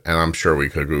thinks of it, and I'm sure we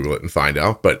could Google it and find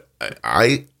out. But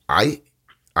I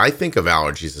think of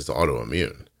allergies as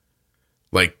autoimmune.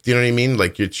 Like, do you know what I mean?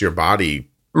 Like, it's your body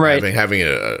right. having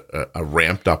a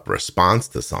ramped up response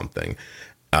to something.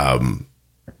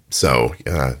 So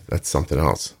yeah, that's something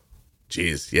else.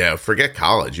 Jeez, yeah. Forget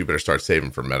college. You better start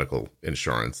saving for medical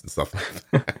insurance and stuff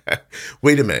like that.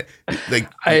 Wait a minute. Like,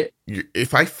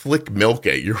 if I flick milk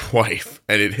at your wife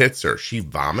and it hits her, she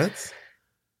vomits.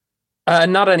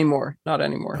 Not anymore. Not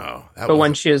anymore. Oh, but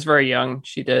when she was very young,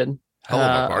 she did. Hell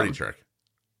of a party trick.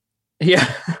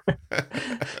 Yeah.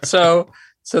 so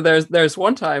there's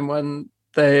one time when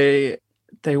they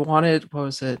wanted, what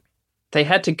was it? They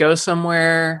had to go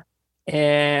somewhere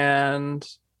and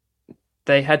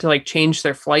they had to like change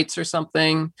their flights or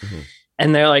something. Mm-hmm.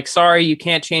 And they're like, sorry, you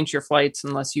can't change your flights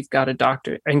unless you've got a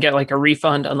doctor and get like a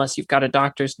refund unless you've got a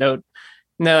doctor's note.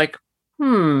 And they're like,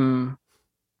 And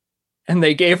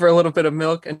they gave her a little bit of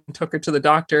milk and took her to the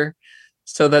doctor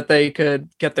so that they could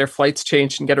get their flights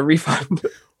changed and get a refund.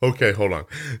 Okay, hold on.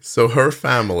 So her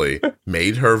family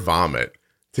made her vomit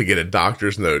to get a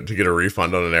doctor's note to get a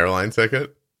refund on an airline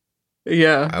ticket.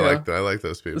 Yeah, I like that. I like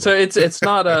those people. So it's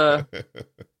not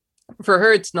for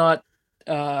her. It's not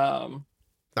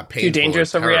not too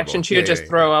dangerous of a reaction. She would just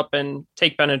throw up and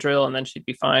take Benadryl, and then she'd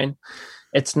be fine.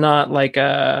 It's not like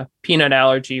a peanut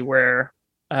allergy where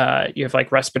you have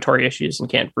like respiratory issues and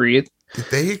can't breathe. Did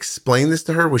they explain this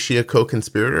to her? Was she a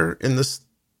co-conspirator in this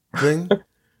thing?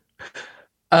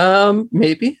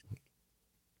 Maybe.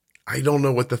 I don't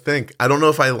know what to think. I don't know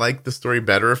if I like the story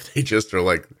better if they just are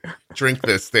like, drink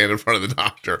this, stand in front of the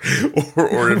doctor,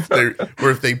 or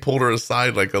if they pulled her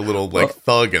aside like a little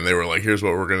thug and they were like, here's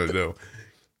what we're gonna do.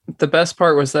 The best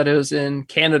part was that it was in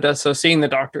Canada, so seeing the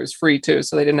doctor is free too,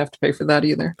 so they didn't have to pay for that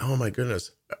either. Oh my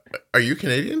goodness. Are you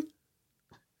Canadian?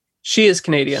 She is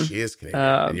Canadian. She is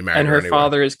Canadian. And her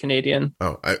father is Canadian.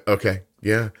 Oh, okay.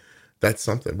 Yeah. That's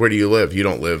something. Where do you live? You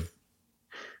don't live?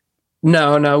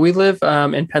 No. We live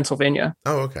in Pennsylvania.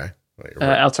 Oh, okay. Right.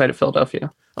 Outside of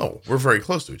Philadelphia. Oh, we're very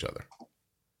close to each other.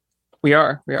 We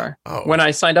are. Oh. When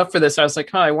I signed up for this, I was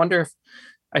like, I wonder if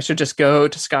I should just go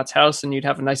to Scott's house and you'd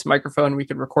have a nice microphone and we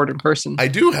could record in person. I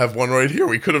do have one right here.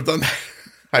 We could have done that.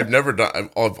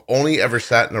 I've only ever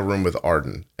sat in a room with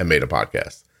Arden and made a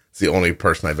podcast. It's the only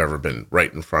person I've ever been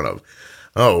right in front of.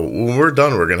 Oh, when we're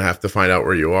done, we're going to have to find out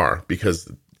where you are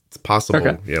because it's possible.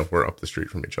 Okay. You know, we're up the street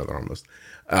from each other almost.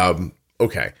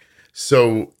 Okay.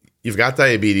 So you've got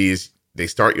diabetes. They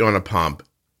start you on a pump.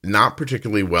 Not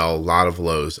particularly well, a lot of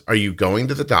lows. Are you going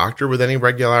to the doctor with any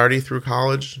regularity through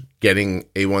college, getting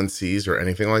A1Cs or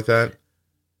anything like that?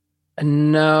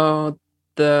 No,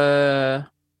 the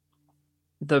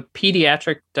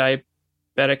pediatric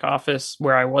diabetic office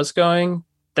where I was going,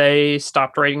 they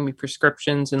stopped writing me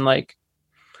prescriptions in like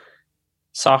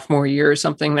sophomore year or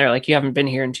something. They're like, you haven't been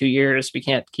here in 2 years. We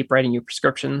can't keep writing you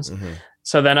prescriptions. Mm-hmm.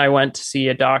 So then I went to see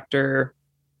a doctor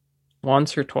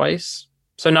once or twice.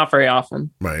 So not very often.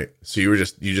 Right. So you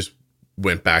just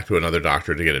went back to another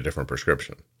doctor to get a different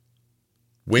prescription.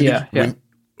 When do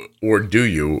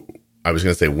you, I was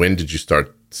going to say, when did you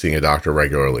start seeing a doctor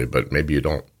regularly, but maybe you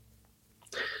don't.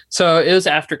 So it was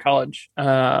after college.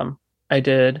 I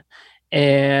did.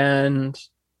 And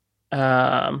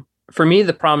for me,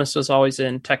 the promise was always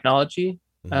in technology.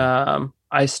 Mm-hmm.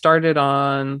 I started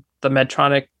on the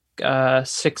Medtronic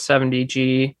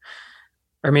 670G,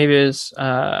 or maybe it was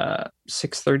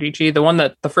 630G,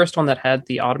 the first one that had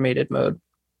the automated mode.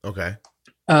 Okay.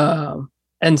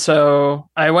 And so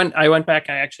I went back.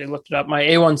 I actually looked it up. My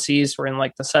A1Cs were in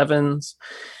like the 7s,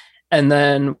 and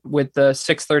then with the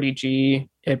 630G,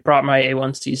 it brought my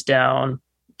A1Cs down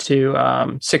to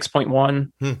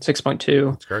 6.1,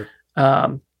 6.2. That's great.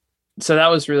 So that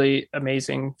was really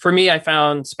amazing for me. I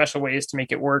found special ways to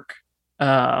make it work,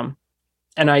 and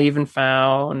I even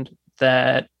found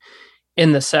that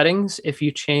in the settings, if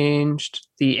you changed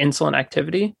the insulin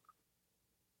activity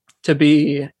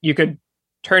you could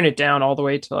turn it down all the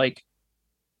way to like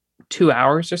 2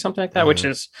 hours or something like that, which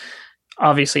is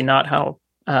obviously not how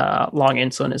long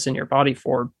insulin is in your body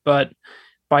for. But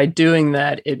by doing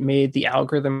that, it made the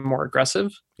algorithm more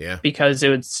aggressive. Yeah. Because it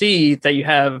would see that you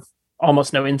have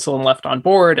almost no insulin left on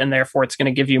board, and therefore it's going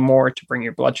to give you more to bring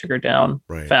your blood sugar down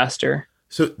faster.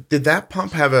 So did that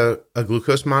pump have a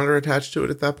glucose monitor attached to it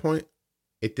at that point?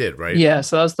 It did, right? Yeah,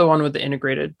 so that was the one with the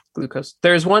integrated glucose.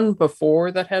 There's one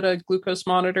before that had a glucose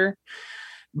monitor,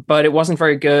 but it wasn't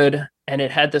very good. And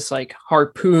it had this like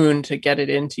harpoon to get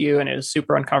it into you, and it was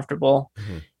super uncomfortable.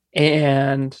 Mm-hmm.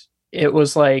 And it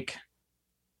was like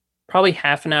probably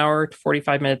half an hour to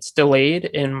 45 minutes delayed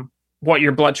in what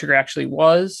your blood sugar actually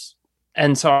was.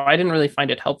 And so I didn't really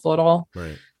find it helpful at all.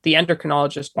 Right. The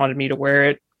endocrinologist wanted me to wear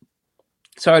it.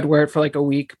 So I'd wear it for like a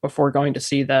week before going to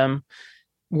see them,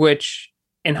 which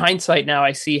in hindsight now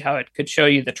I see how it could show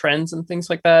you the trends and things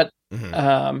like that,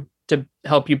 to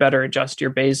help you better adjust your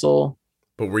basal.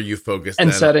 But were you focused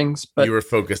and settings? But you were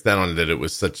focused then on that it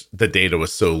was the data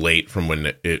was so late from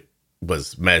when it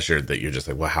was measured that you're just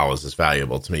like, well, how is this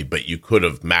valuable to me? But you could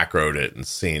have macroed it and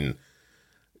seen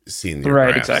the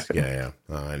right, graphs. exactly. Yeah.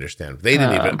 I understand. They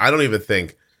didn't even. I don't even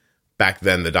think back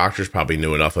then the doctors probably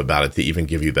knew enough about it to even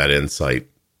give you that insight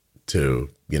to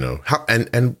how.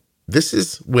 And this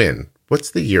is when.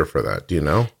 What's the year for that? Do you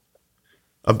know?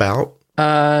 About.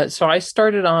 So I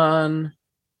started on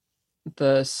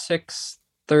the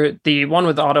the one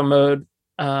with auto mode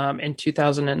in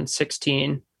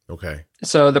 2016. Okay.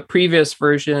 So the previous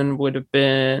version would have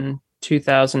been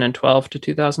 2012 to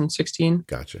 2016.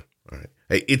 Gotcha. All right.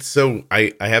 It's so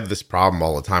I have this problem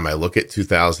all the time. I look at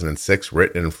 2006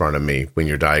 written in front of me when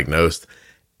you're diagnosed,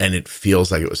 and it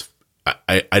feels like it was.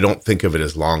 I don't think of it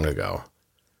as long ago.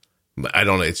 I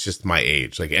don't know. It's just my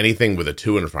age. Like anything with a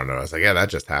 2 in front of it, I was like, yeah, that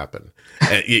just happened.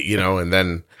 And, and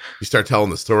then you start telling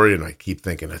the story, and I keep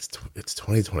thinking it's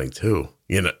 2022.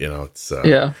 It's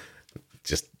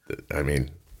just. I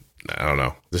mean, I don't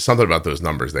know. There's something about those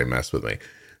numbers, they mess with me.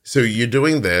 So you're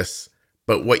doing this,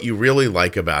 but what you really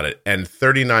like about it, and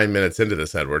 39 minutes into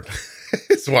this, Edward,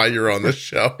 is why you're on this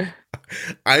show.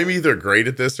 I'm either great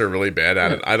at this or really bad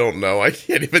at it. I don't know. I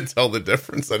can't even tell the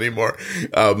difference anymore.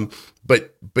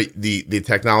 But the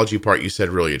technology part you said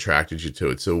really attracted you to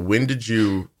it. So when did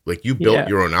you built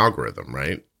your own algorithm,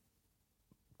 right?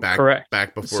 Correct.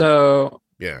 Back before. So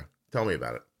yeah, tell me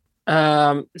about it.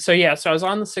 So I was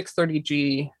on the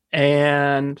 630G,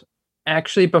 and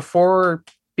actually before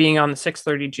being on the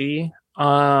 630G,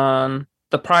 on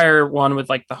the prior one with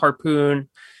like the Harpoon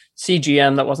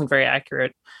CGM that wasn't very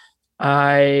accurate,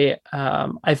 I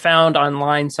found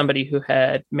online somebody who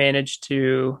had managed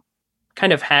to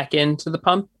kind of hack into the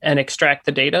pump and extract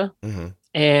the data. Mm-hmm.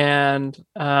 And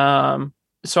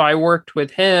so I worked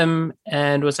with him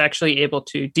and was actually able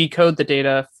to decode the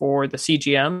data for the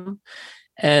CGM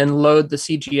and load the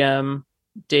CGM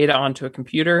data onto a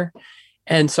computer.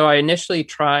 And so I initially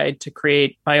tried to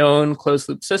create my own closed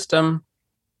loop system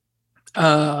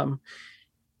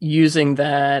using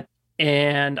that.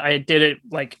 And I did it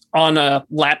like on a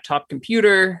laptop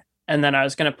computer. And then I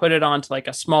was going to put it onto like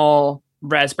a small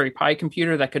Raspberry Pi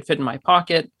computer that could fit in my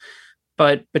pocket.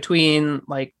 But between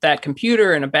like that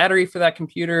computer and a battery for that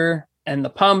computer and the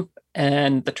pump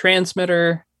and the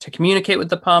transmitter to communicate with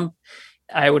the pump,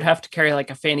 I would have to carry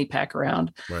like a fanny pack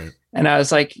around. Right. And I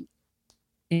was like,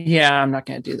 yeah, I'm not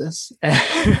going to do this.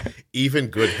 Even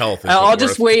good health. I'll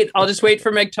just wait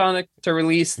for Medtronic to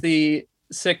release the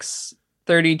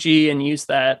 630G and use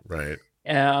that. Right.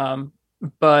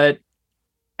 But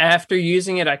after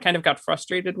using it, I kind of got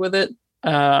frustrated with it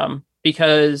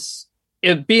because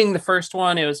it being the first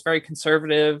one, it was very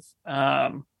conservative.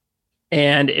 And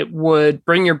it would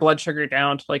bring your blood sugar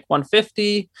down to like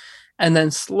 150 and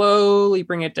then slowly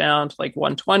bring it down to like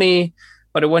 120,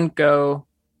 but it wouldn't go.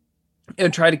 It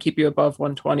would try to keep you above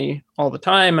 120 all the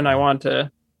time. And I wanted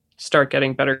to start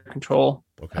getting better control.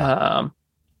 Okay.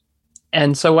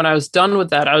 And so when I was done with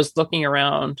that, I was looking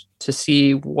around to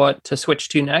see what to switch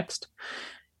to next.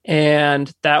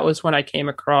 And that was when I came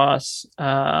across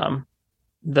the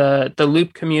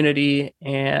Loop community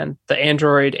and the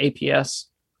Android APS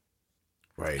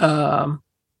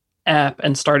app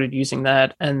and started using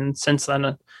that. And since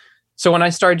then, so when I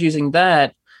started using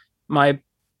that, my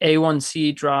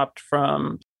A1C dropped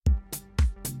from.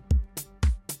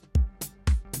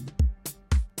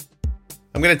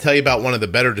 I'm going to tell you about one of the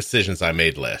better decisions I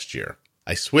made last year.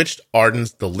 I switched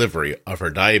Arden's delivery of her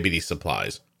diabetes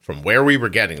supplies from where we were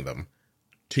getting them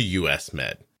to US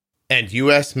Med. And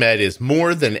US Med is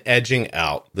more than edging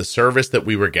out the service that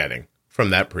we were getting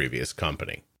from that previous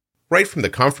company. Right from the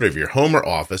comfort of your home or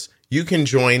office, you can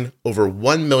join over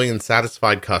 1 million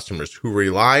satisfied customers who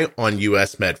rely on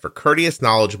US Med for courteous,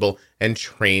 knowledgeable, and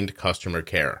trained customer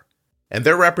care. And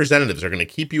their representatives are going to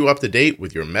keep you up to date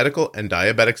with your medical and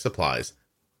diabetic supplies,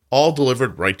 all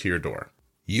delivered right to your door.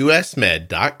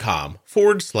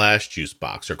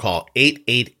 usmed.com/juicebox or call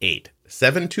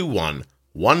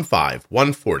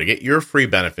 888-721-1514 to get your free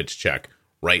benefits check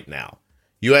right now.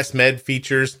 US Med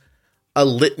features a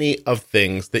litany of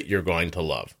things that you're going to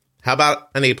love. How about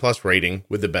an A+ rating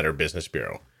with the Better Business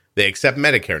Bureau? They accept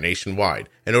Medicare nationwide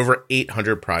and over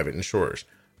 800 private insurers.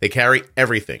 They carry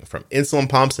everything from insulin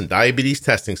pumps and diabetes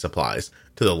testing supplies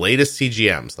to the latest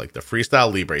CGMs like the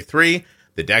Freestyle Libre 3,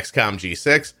 the Dexcom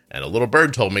G6, and a little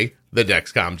bird told me the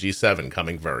Dexcom G7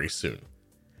 coming very soon.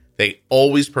 They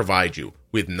always provide you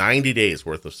with 90 days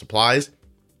worth of supplies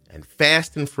and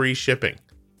fast and free shipping.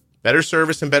 Better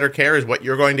service and better care is what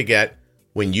you're going to get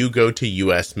when you go to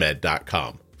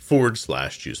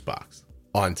usmed.com/juicebox.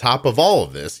 On top of all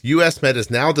of this, US Med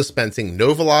is now dispensing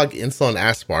Novolog Insulin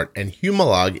Aspart and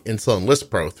Humalog Insulin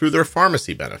Lispro through their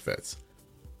pharmacy benefits.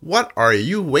 What are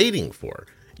you waiting for?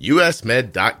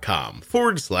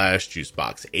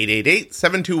 usmed.com/juicebox,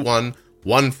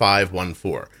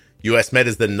 888-721-1514. US Med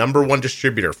is the #1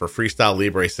 distributor for Freestyle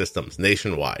Libre systems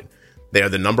nationwide. They are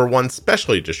the #1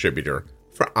 specialty distributor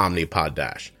for Omnipod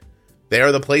Dash. They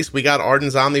are the place we got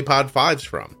Arden's Omnipod 5s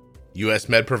from. US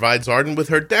Med provides Arden with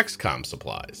her Dexcom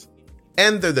supplies.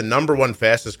 And they're the #1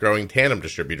 fastest growing Tandem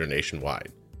distributor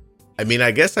nationwide. I mean,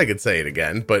 I guess I could say it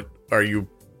again, but are you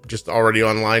just already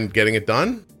online getting it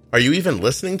done? Are you even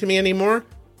listening to me anymore?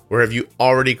 Or have you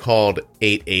already called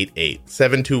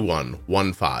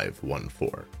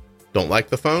 888-721-1514? Don't like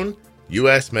the phone?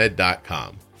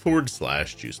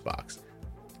 usmed.com/juicebox.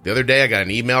 The other day I got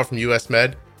an email from US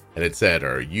Med and it said,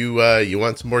 you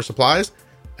want some more supplies?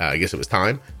 I guess it was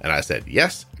time. And I said,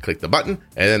 yes. I clicked the button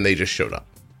and then they just showed up.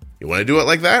 You want to do it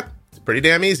like that? It's pretty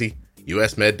damn easy.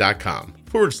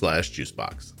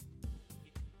 usmed.com/juicebox.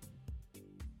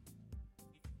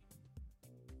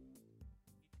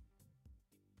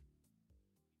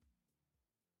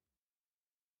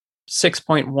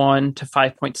 .1 to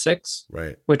 5.6,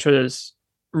 right, which was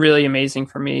really amazing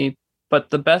for me. But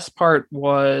the best part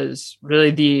was really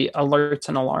the alerts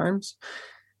and alarms.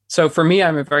 So for me,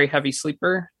 I'm a very heavy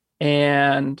sleeper,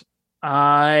 and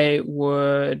I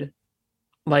would,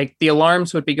 like, the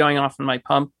alarms would be going off on my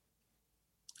pump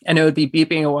and it would be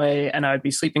beeping away and I would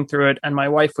be sleeping through it. And my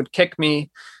wife would kick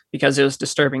me because it was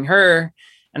disturbing her.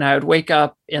 And I would wake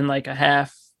up in like a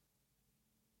half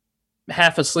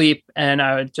asleep, and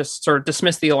I would just sort of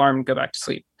dismiss the alarm and go back to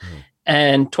sleep.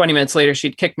 And 20 minutes later,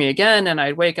 she'd kick me again, and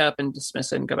I'd wake up and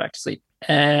dismiss it and go back to sleep.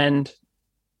 And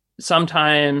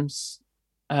sometimes,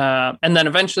 and then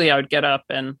eventually I would get up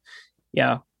and,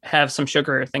 have some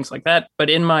sugar or things like that. But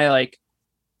in my like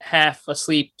half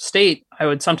asleep state, I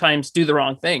would sometimes do the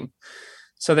wrong thing.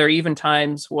 So there are even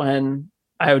times when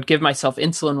I would give myself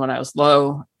insulin when I was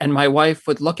low, and my wife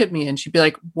would look at me and she'd be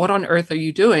like, "What on earth are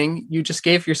you doing? You just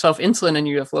gave yourself insulin and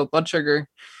you have low blood sugar."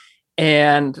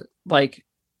 And like,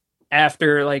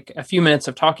 after like a few minutes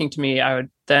of talking to me, I would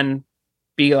then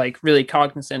be like really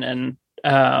cognizant and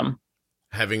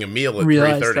having a meal at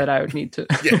realize 3:30. that I would need to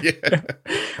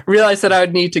realize that I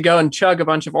would need to go and chug a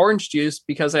bunch of orange juice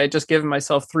because I had just given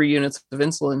myself 3 units of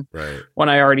insulin when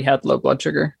I already had low blood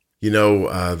sugar.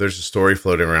 There's a story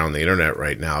floating around the internet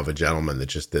right now of a gentleman that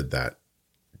just did that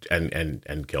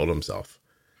and killed himself.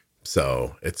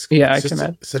 So it's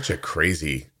just such a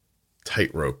crazy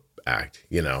tightrope act,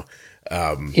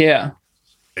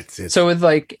 It's so with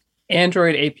like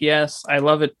Android APS, I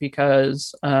love it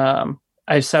because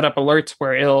I've set up alerts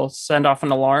where it'll send off an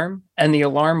alarm, and the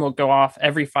alarm will go off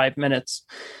every 5 minutes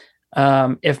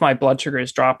if my blood sugar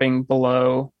is dropping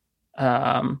below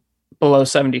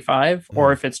 75,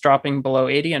 or if it's dropping below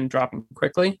 80 and dropping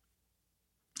quickly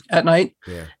at night.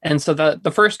 And so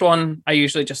the first one I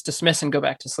usually just dismiss and go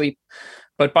back to sleep,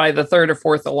 but by the third or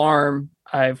fourth alarm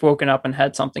I've woken up and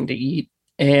had something to eat,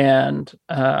 and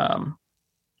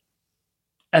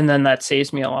then that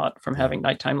saves me a lot from having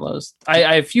nighttime lows.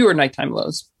 I have fewer nighttime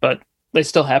lows, but they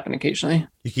still happen occasionally.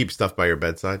 You keep stuff by your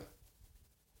bedside?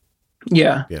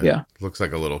 Yeah. Looks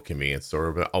like a little convenience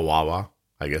store, but a Wawa,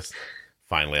 I guess.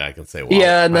 Finally, I can say Wawa.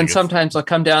 Yeah, and then sometimes I'll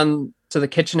come down to the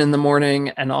kitchen in the morning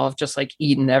and I'll have just like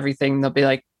eaten everything. There'll be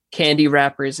like candy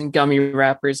wrappers and gummy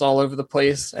wrappers all over the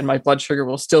place, and my blood sugar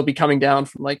will still be coming down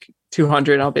from like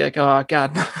 200. I'll be like, oh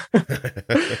God,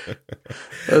 that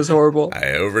was horrible.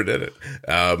 I overdid it.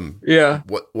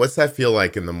 What's that feel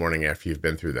like in the morning after you've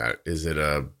been through that? Is it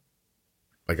I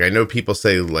know people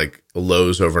say like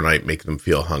lows overnight make them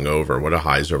feel hungover. What do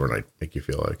highs overnight make you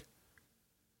feel like?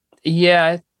 Yeah,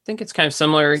 I think it's kind of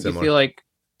similar. You feel like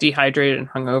dehydrated and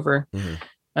hungover.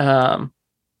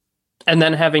 And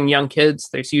then having young kids,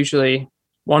 there's usually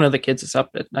one of the kids is up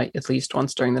at night at least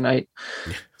once during the night.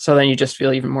 So then you just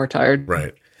feel even more tired.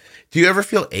 Right. Do you ever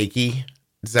feel achy?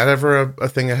 Is that ever a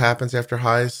thing that happens after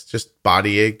highs? Just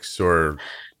body aches or?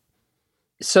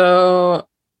 So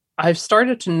I've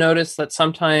started to notice that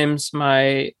sometimes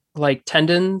my like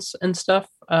tendons and stuff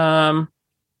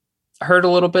hurt a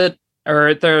little bit,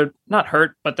 or they're not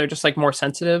hurt, but they're just like more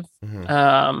sensitive.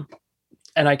 And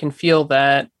I can feel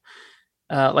that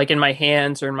like in my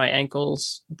hands or in my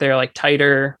ankles, they're like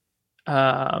tighter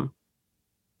um,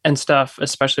 and stuff,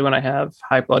 especially when I have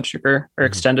high blood sugar or Mhm.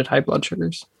 extended high blood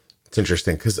sugars. It's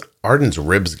interesting because Arden's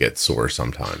ribs get sore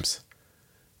sometimes.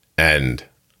 And,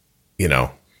 you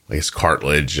know, I guess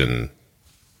cartilage and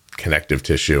connective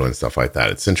tissue and stuff like that.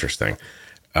 It's interesting.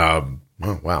 Oh,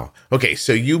 wow. Okay,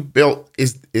 so you built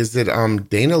is it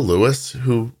Dana Lewis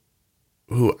who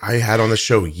I had on the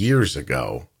show years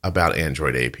ago about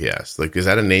Android APS? Like, is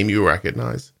that a name you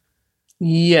recognize?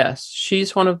 Yes,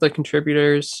 she's one of the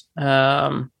contributors.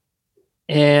 And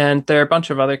there are a bunch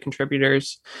of other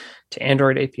contributors to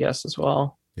Android APS as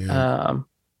well. Yeah.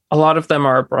 A lot of them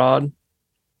are abroad.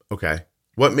 Okay.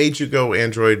 What made you go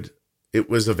Android? It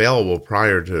was available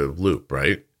prior to Loop,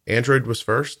 right? Android was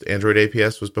first. Android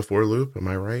APS was before Loop. Am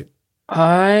I right?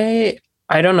 I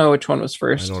don't know which one was I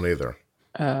first. don't either.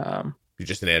 Um, You're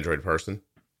just an Android person.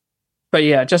 but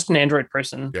yeah, just an Android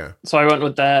person. Yeah. So I went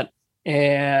with that.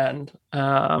 And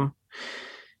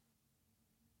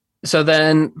so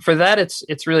then for that,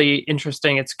 it's really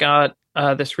interesting. It's got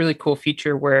this really cool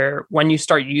feature where when you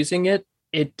start using it,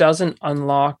 it doesn't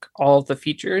unlock all of the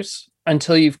features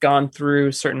until you've gone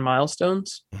through certain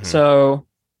milestones. Mhm. So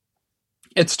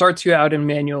it starts you out in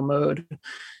manual mode,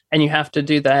 and you have to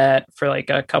do that for like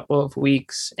a couple of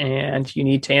weeks, and you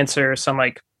need to answer some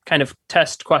like kind of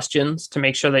test questions to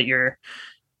make sure that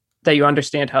you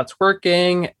understand how it's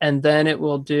working. And then it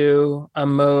will do a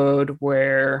mode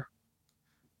where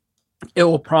it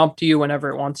will prompt you whenever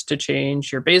it wants to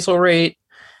change your basal rate,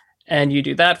 and you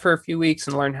do that for a few weeks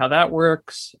and learn how that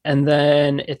works, and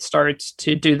then it starts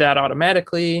to do that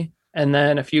automatically. And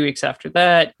then a few weeks after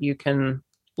that, you can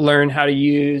learn how to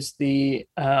use the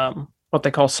what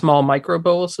they call small micro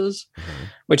boluses, Mhm.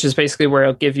 which is basically where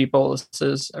it'll give you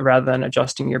boluses rather than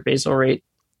adjusting your basal rate.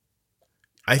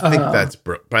 I think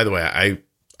by the way,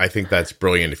 I think that's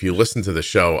brilliant. If you listen to the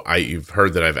show, you've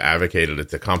heard that I've advocated it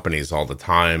to companies all the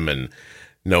time, and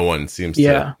no one seems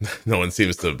Yeah. to no one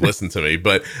seems to listen to me.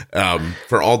 But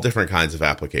for all different kinds of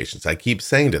applications, I keep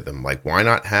saying to them, like, why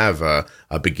not have a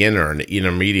beginner, an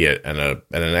intermediate, and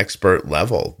an expert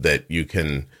level that you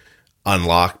can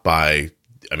unlock by.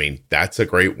 I mean, that's a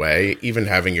great way. Even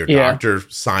having your Yeah. doctor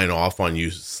sign off on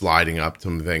you sliding up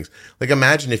some things. Like,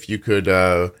 imagine if you could.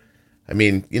 I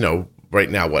mean, you know, right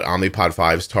now, what Omnipod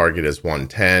 5's target is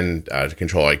 110. To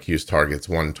Control IQ's target's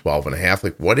 112 and a half.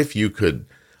 Like, what if you could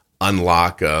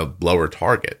unlock a lower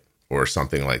target or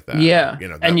something like that? Yeah. You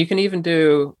know, And you can even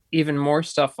do even more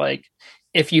stuff like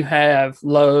if you have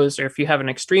lows or if you have an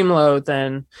extreme low,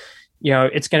 then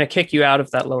it's going to kick you out of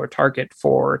that lower target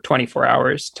for 24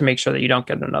 hours to make sure that you don't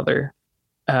get another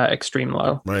extreme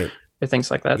low right. or things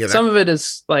like that. Yeah, Some of it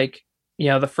is like,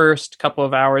 the first couple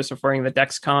of hours of wearing the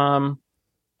Dexcom.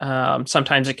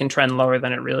 Sometimes it can trend lower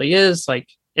than it really is. Like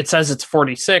it says it's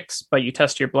 46, but you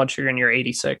test your blood sugar and you're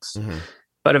 86. Mhm.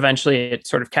 But eventually it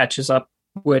sort of catches up,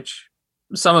 which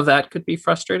some of that could be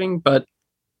frustrating, but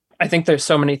I think there's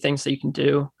so many things that you can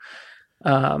do.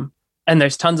 And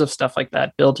there's tons of stuff like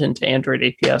that built into Android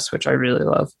APS, which I really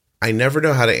love. I never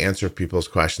know how to answer people's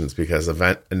questions because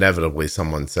inevitably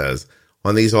someone says,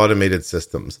 on these automated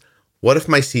systems, what if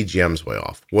my CGM's way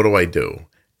off? What do I do?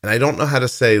 And I don't know how to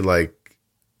say, like,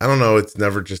 I don't know. It's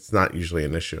not usually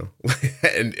an issue.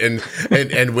 and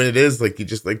when it is, like, you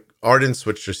just like Arden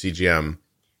switched her CGM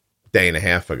day and a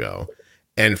half ago.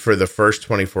 And for the first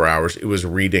 24 hours, it was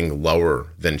reading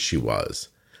lower than she was,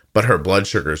 but her blood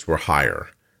sugars were higher.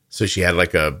 So she had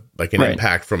like an right.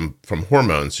 impact from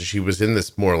hormones. So she was in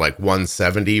this more like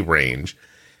 170 range.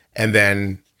 And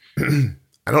then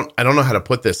I don't know how to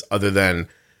put this other than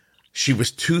she was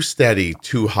too steady,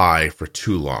 too high for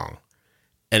too long.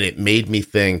 And it made me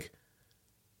think,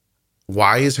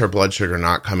 why is her blood sugar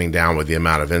not coming down with the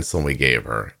amount of insulin we gave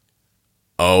her?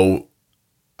 Oh,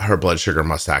 her blood sugar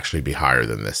must actually be higher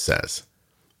than this says.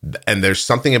 And there's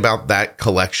something about that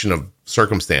collection of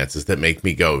circumstances that make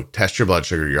me go, test your blood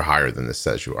sugar, you're higher than this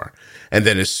says you are. And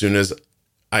then as soon as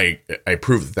I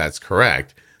prove that that's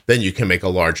correct, then you can make a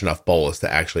large enough bolus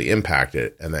to actually impact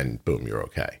it, and then boom, you're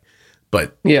okay.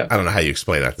 But yeah, I don't know how you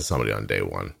explain that to somebody on day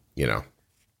one,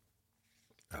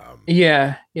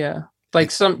 Yeah.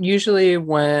 Like usually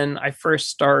when I first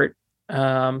start,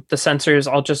 the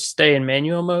sensors, I'll just stay in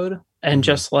manual mode and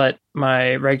just let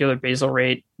my regular basal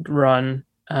rate run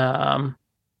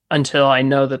until I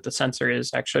know that the sensor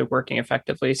is actually working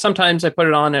effectively. Sometimes I put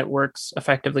it on, it works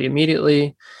effectively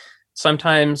immediately.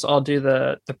 Sometimes I'll do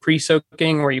the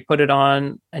pre-soaking where you put it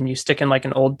on and you stick in like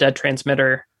an old dead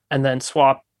transmitter and then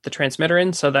swap the transmitter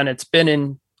in. So then it's been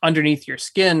in underneath your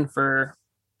skin for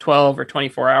 12 or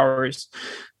 24 hours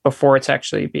before it's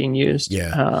actually being used.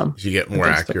 Yeah, you get more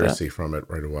accuracy from it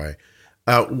right away.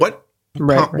 What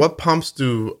Right. what pumps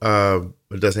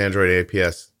does Android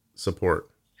APS support?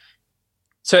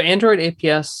 So Android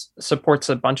APS supports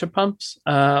a bunch of pumps,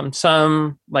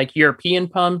 some like European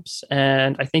pumps,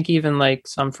 and I think even like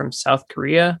some from South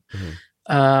Korea,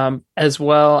 as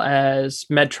well as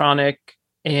Medtronic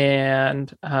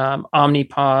and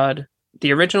Omnipod,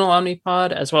 the original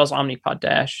Omnipod, as well as Omnipod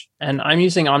Dash. And I'm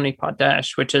using Omnipod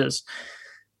Dash, which is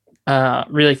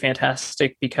really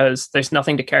fantastic because there's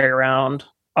nothing to carry around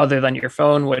other than your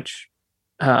phone, which,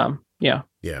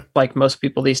 yeah, like most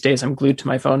people these days, I'm glued to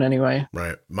my phone anyway.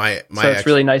 Right. So it's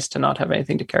really nice to not have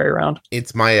anything to carry around.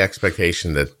 It's my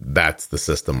expectation that that's the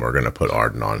system we're going to put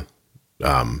Arden on.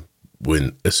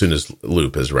 As soon as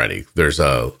Loop is ready, there's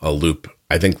a Loop.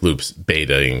 I think Loop's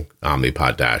betaing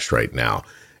Omnipod Dash right now,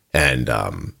 and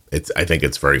I think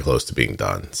it's very close to being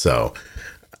done. So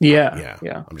yeah.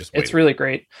 I'm just waiting. It's really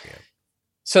great. Yeah.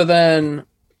 So then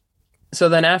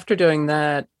after doing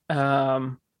that,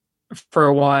 for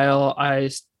a while,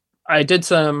 I did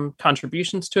some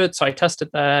contributions to it. So I tested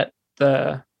that.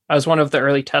 I was one of the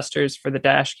early testers for the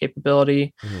Dash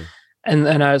capability. And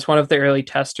then I was one of the early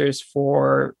testers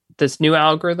for this new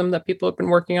algorithm that people have been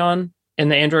working on in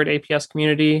the Android APS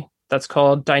community that's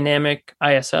called Dynamic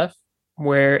ISF,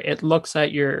 where it looks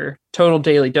at your total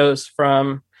daily dose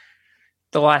from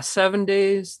the last 7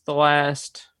 days, the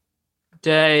last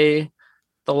day,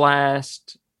 the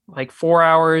last like 4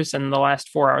 hours, and the last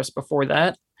 4 hours before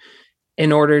that,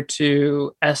 in order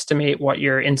to estimate what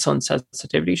your insulin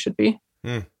sensitivity should be,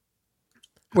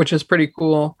 which is pretty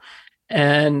cool.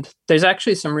 And there's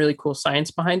actually some really cool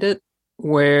science behind it,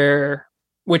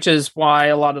 which is why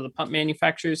a lot of the pump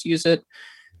manufacturers use it,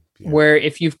 where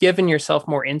if you've given yourself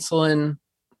more insulin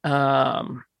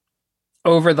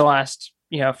over the last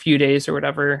few days or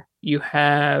whatever, you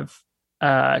have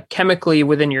chemically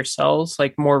within your cells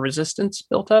like more resistance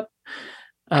built up.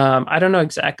 I don't know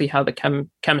exactly how the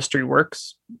chemistry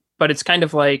works, but it's kind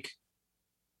of like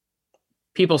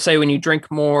people say when you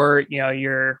drink more,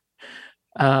 you're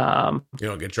you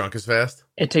don't get drunk as fast.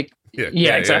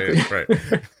 Yeah, exactly. Yeah, right.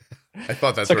 I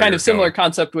thought that's so kind of similar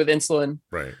concept with insulin,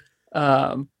 right?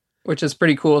 Which is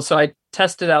pretty cool. So I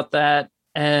tested out that,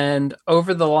 and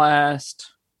over the last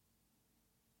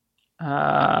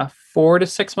 4 to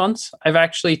 6 months, I've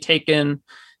actually taken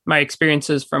my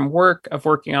experiences from work of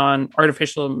working on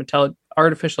artificial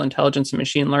intelligence and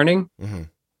machine learning,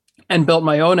 and built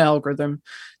my own algorithm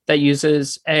that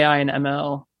uses AI and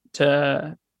ML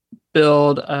to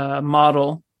build a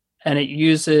model, and it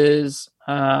uses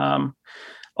a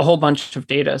whole bunch of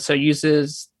data. So it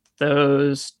uses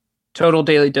those total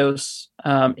daily dose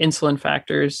insulin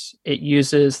factors. It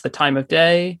uses the time of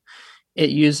day.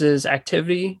 It uses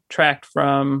activity tracked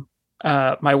from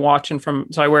my watch, and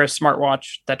so I wear a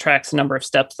smartwatch that tracks the number of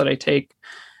steps that I take,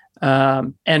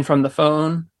 and from the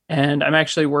phone. And I'm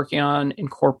actually working on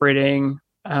incorporating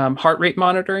heart rate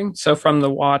monitoring. So from the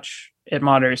watch, it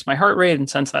monitors my heart rate and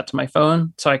sends that to my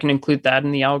phone, so I can include that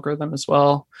in the algorithm as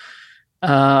well.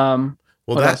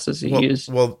 What else does it use?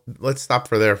 Well, let's stop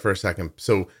there for a second.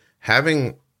 So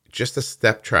having just a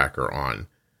step tracker on,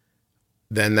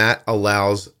 then that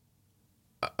allows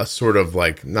a sort of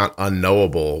like not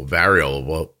unknowable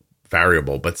variable,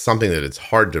 but something that it's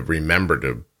hard to remember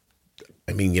to.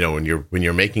 I mean, when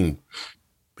you're making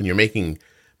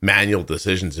manual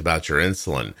decisions about your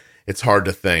insulin, it's hard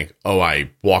to think, oh,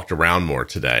 I walked around more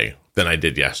today than I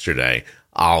did yesterday.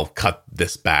 I'll cut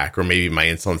this back, or maybe my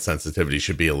insulin sensitivity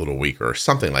should be a little weaker, or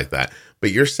something like that.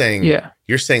 But you're saying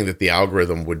that the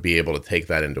algorithm would be able to take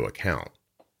that into account.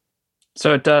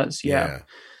 So it does, yeah.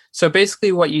 So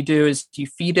basically what you do is you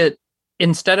feed it,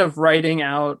 instead of writing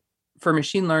out, for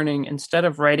machine learning, instead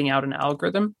of writing out an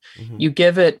algorithm, you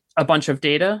give it a bunch of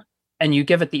data and you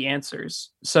give it the answers.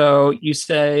 So you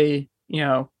say,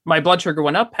 my blood sugar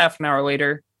went up half an hour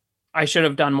later. I should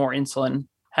have done more insulin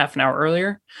half an hour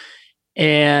earlier.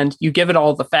 And you give it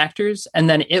all the factors, and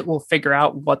then it will figure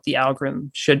out what the algorithm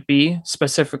should be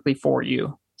specifically for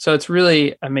you. So it's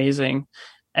really amazing.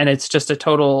 And it's just a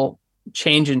total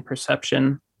change in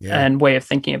perception and way of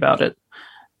thinking about it.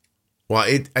 Well,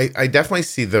 I definitely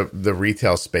see the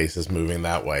retail space is moving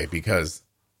that way, because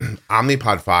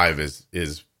Omnipod 5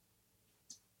 is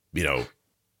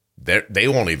they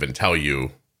won't even tell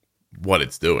you what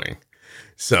it's doing.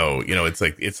 So, it's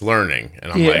like it's learning,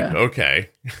 and I'm like, okay,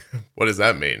 what does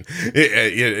that mean?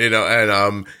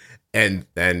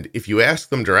 And if you ask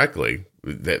them directly,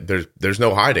 there's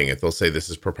no hiding it. They'll say this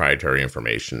is proprietary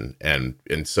information, and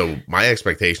so my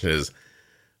expectation is,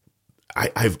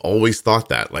 I've always thought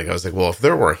that. Like, I was like, well, if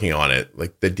they're working on it,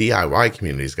 like the DIY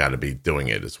community's got to be doing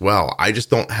it as well. I just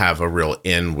don't have a real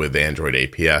in with Android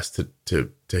APS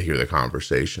to hear the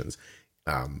conversations.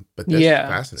 But that's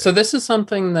fascinating. So this is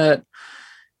something that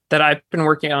I've been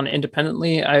working on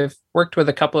independently. I've worked with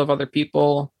a couple of other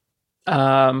people,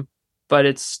 but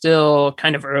it's still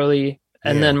kind of early.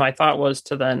 And then my thought was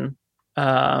to then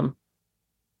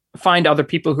find other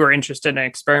people who are interested in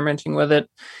experimenting with it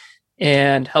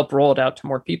and help roll it out to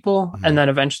more people, and then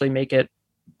eventually make it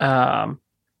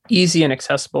easy and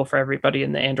accessible for everybody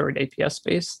in the Android APS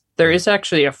space. There is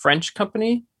actually a French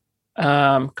company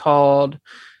called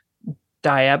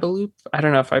Diaboloop. I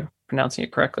don't know if I'm pronouncing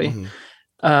it correctly,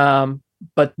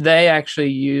 but they actually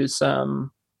use AI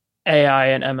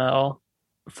and ML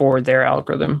for their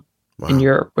algorithm in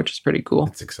Europe, which is pretty cool.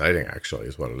 It's exciting, actually,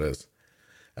 is what it is.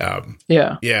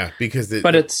 Yeah, because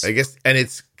it's, I guess, and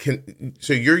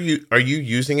so are you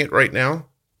using it right now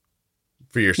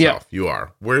for yourself? You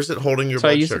are. Where is it holding your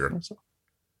blood sugar?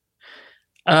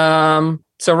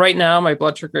 So right now my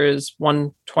blood sugar is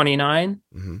 129.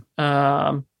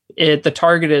 The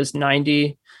target is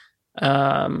 90,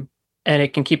 and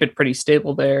it can keep it pretty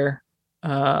stable there.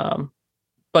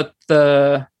 But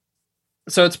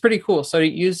so it's pretty cool. So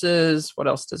it uses, what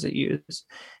else does it use?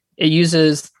 It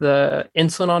uses the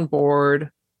insulin on board,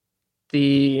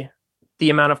 the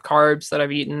amount of carbs that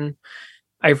I've eaten.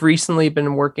 I've recently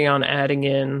been working on adding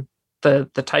in the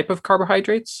type of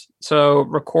carbohydrates. So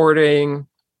recording,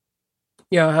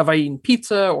 have I eaten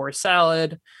pizza or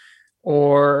salad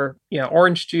or,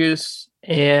 orange juice,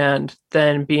 and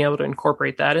then being able to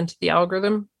incorporate that into the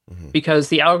algorithm, because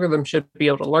the algorithm should be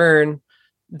able to learn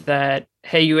that,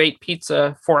 hey, you ate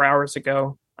pizza 4 hours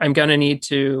ago. I'm going to need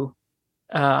to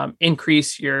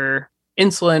increase your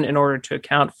insulin in order to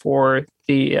account for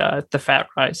the fat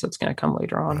rise that's going to come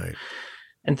later on,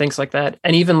 and things like that.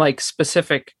 And even like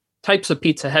specific types of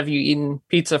pizza. Have you eaten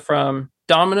pizza from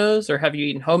Domino's or have you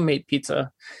eaten homemade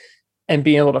pizza? And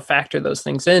being able to factor those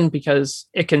things in, because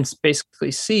it can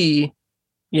basically see,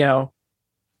 in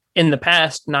the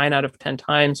past 9 out of 10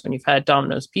 times when you've had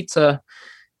Domino's pizza,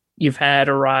 you've had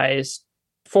a rise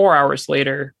 4 hours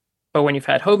later. But when you've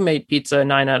had homemade pizza,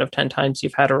 9 out of 10 times,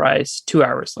 you've had a rise 2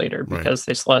 hours later, because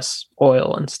there's less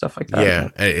oil and stuff like that. Yeah,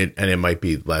 and it might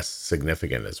be less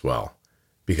significant as well,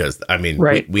 because I mean,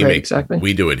 we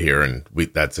do it here, and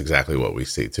that's exactly what we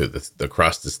see too. The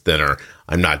crust is thinner.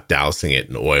 I'm not dousing it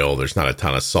in oil. There's not a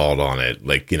ton of salt on it.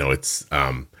 Like, it's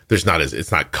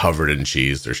it's not covered in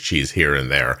cheese. There's cheese here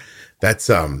and there. That's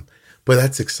but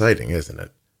that's exciting, isn't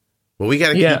it? Well, we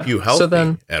got to keep you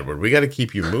healthy, Edward. We got to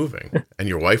keep you moving, and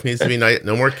your wife needs to be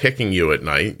no more kicking you at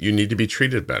night. You need to be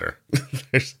treated better.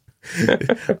 Is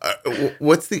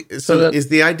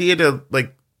the idea to,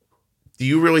 like, do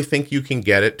you really think you can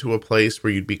get it to a place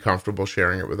where you'd be comfortable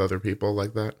sharing it with other people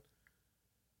like that?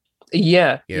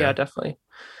 Yeah, definitely.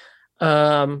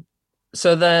 So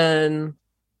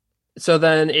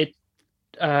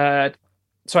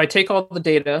I take all the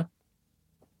data,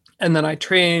 and then I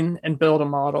train and build a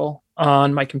model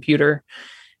on my computer,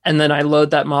 and then I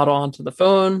load that model onto the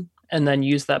phone and then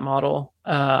use that model.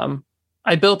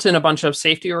 I built in a bunch of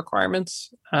safety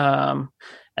requirements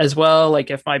as well.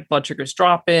 Like, if my blood sugar is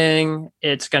dropping,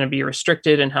 it's going to be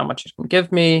restricted in how much it can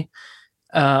give me.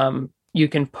 You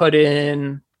can put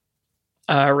in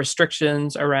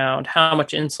restrictions around how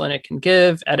much insulin it can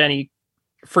give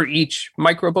for each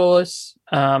microbolus.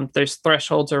 There's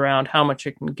thresholds around how much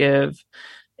it can give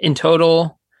in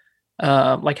total,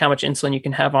 like how much insulin you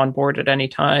can have on board at any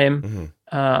time.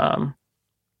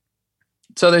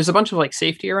 So there's a bunch of like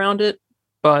safety around it,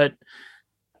 but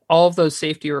all of those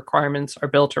safety requirements are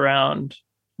built around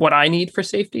what I need for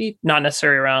safety, not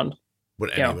necessarily around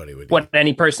what anybody would need. What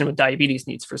any person with diabetes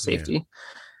needs for safety.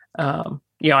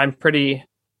 I'm pretty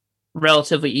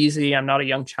relatively easy. I'm not a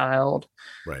young child.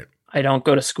 Right. I don't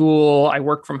go to school. I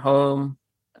work from home.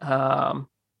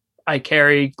 I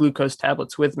carry glucose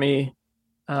tablets with me,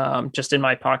 just in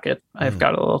my pocket. I've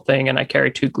got a little thing, and I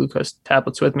carry 2 glucose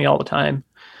tablets with me all the time.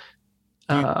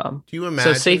 Do you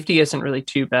imagine? So safety isn't really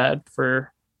too bad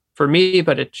for me,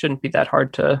 but it shouldn't be that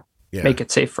hard to make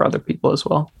it safe for other people as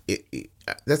well.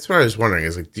 That's what I was wondering.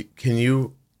 Is like, can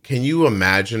you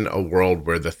imagine a world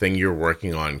where the thing you're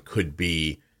working on could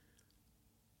be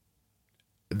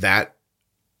that?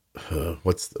 How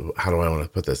do I want to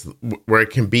put this? Where it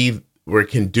can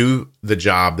do the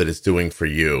job that it's doing for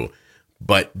you,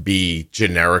 but be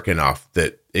generic enough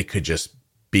that it could just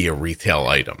be a retail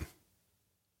item.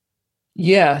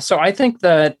 Yeah. So I think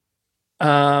that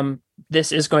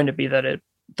this is going to be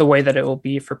the way that it will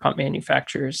be for pump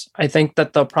manufacturers. I think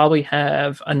that they'll probably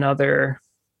have another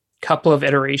couple of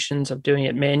iterations of doing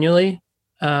it manually,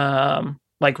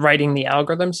 like writing the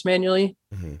algorithms manually.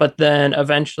 Mhm. But then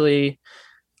eventually,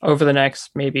 over the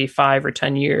next maybe 5 or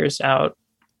 10 years out,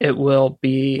 it will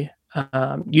be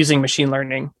using machine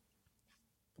learning.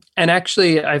 And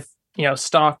actually, I've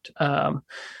stalked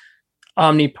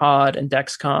Omnipod and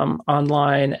Dexcom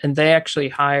online, and they actually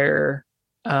hire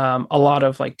a lot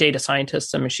of like data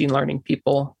scientists and machine learning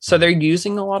people. So they're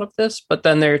using a lot of this, but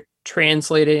then they're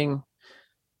translating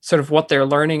sort of what they're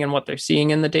learning and what they're seeing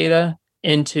in the data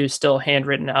into still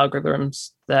handwritten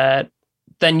algorithms that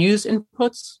then use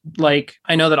inputs. Like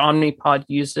I know that Omnipod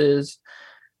uses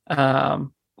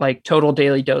like total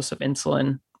daily dose of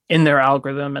insulin in their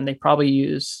algorithm, and they probably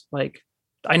use like,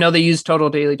 I know they use total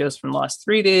daily dose from the last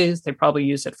 3 days. They probably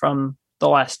use it from the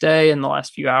last day and the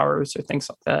last few hours or things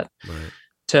like that Right.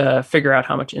 to figure out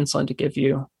how much insulin to give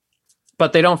you.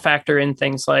 But they don't factor in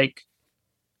things like,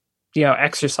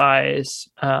 exercise,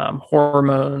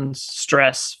 hormones,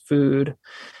 stress, food,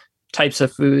 types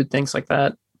of food, things like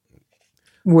that,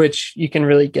 which you can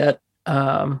really get.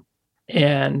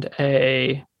 And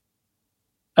a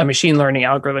machine learning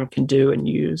algorithm can do and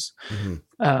use.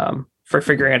 Mhm. For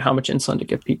figuring out how much insulin to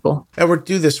give people. Edward,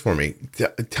 do this for me.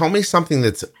 Tell me something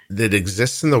that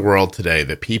exists in the world today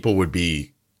that people would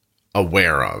be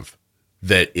aware of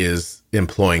that is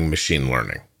employing machine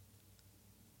learning.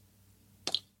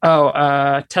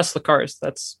 Tesla cars.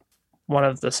 That's one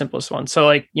of the simplest ones. So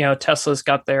like, Tesla's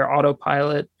got their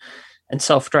autopilot and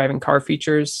self-driving car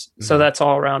features. So that's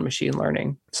all around machine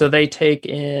learning. So they take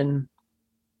in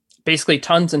basically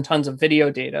tons and tons of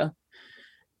video data.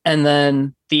 And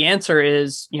then the answer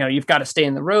is, you've got to stay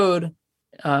in the road.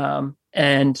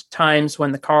 And times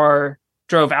when the car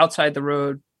drove outside the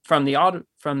road from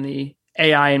the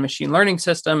AI and machine learning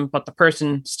system, but the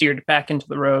person steered it back into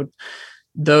the road.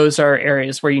 Those are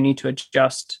areas where you need to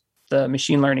adjust the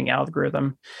machine learning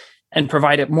algorithm and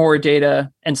provide it more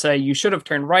data and say, you should have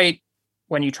turned right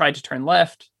when you tried to turn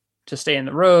left to stay in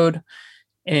the road.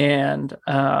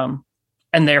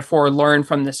 And therefore learn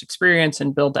from this experience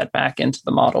and build that back into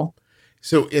the model.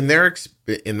 So in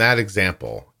that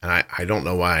example, and I don't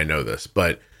know why I know this,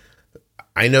 but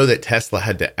I know that Tesla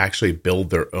had to actually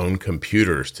build their own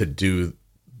computers to do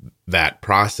that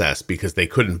process because they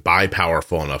couldn't buy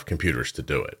powerful enough computers to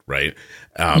do it, right?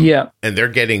 Yeah. And they're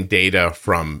getting data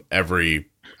from every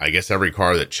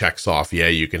car that checks off, yeah,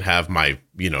 you can have my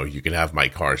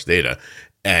car's data.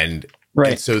 And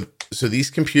right. And so these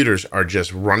computers are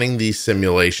just running these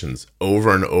simulations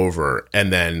over and over.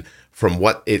 And then from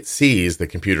what it sees, the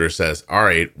computer says, all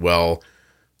right, well,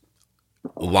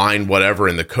 line whatever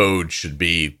in the code should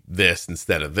be this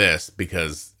instead of this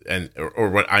because, or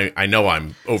what I know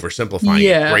I'm oversimplifying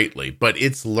it greatly, but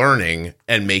it's learning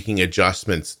and making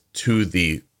adjustments to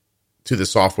the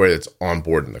software that's on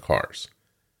board in the cars.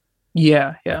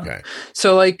 Yeah. Yeah. Okay.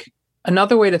 So like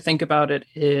another way to think about it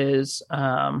is,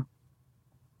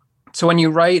 so when you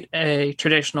write a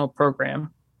traditional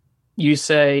program, you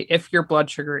say, if your blood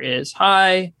sugar is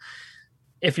high,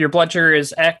 if your blood sugar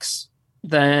is X,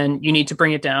 then you need to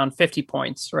bring it down 50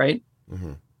 points, right?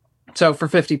 Mm-hmm. So for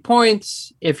 50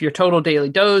 points, if your total daily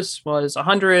dose was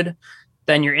 100,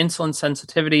 then your insulin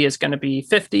sensitivity is going to be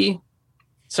 50.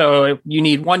 So you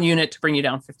need 1 unit to bring you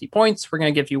down 50 points. We're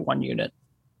going to give you 1 unit,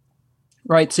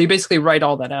 right? So you basically write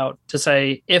all that out to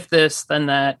say, if this, then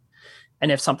that.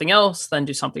 And if something else, then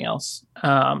do something else.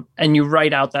 And you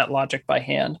write out that logic by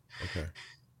hand. Okay.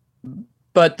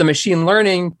 But the machine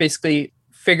learning basically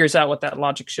figures out what that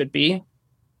logic should be.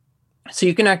 So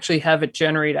you can actually have it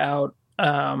generate out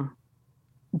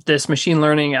this machine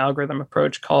learning algorithm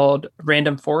approach called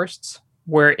random forests,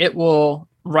 where it will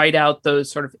write out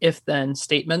those sort of if-then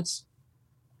statements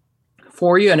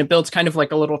for you. And it builds kind of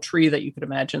like a little tree that you could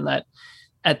imagine that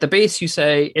at the base, you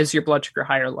say, is your blood sugar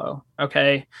high or low?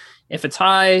 Okay. If it's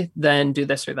high, then do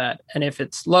this or that. And if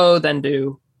it's low, then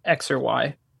do X or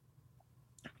Y.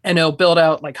 And it'll build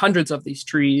out like hundreds of these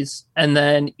trees. And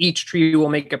then each tree will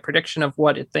make a prediction of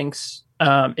what it thinks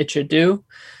it should do.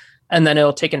 And then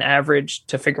it'll take an average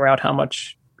to figure out how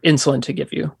much insulin to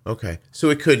give you. Okay. So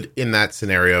it could, in that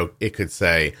scenario, it could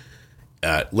say,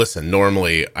 listen,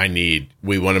 normally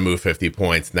we want to move 50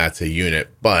 points and that's a unit,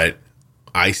 but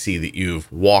I see that you've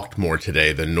walked more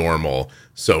today than normal,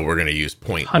 so we're going to use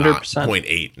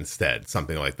 0.8 instead,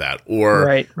 something like that. Or,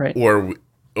 right. Or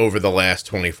over the last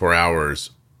 24 hours,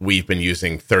 we've been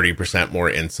using 30%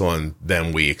 more insulin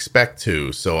than we expect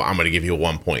to, so I'm going to give you a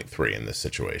 1.3 in this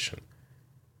situation.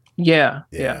 Yeah.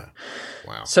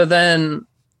 Wow. So then,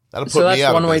 that's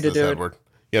one way to do Edward.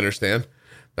 You understand?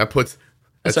 That's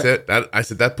it.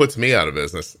 That puts me out of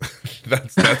business.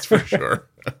 That's for sure.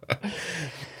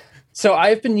 So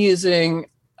I've been using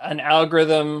an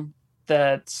algorithm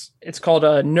it's called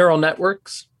neural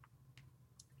networks.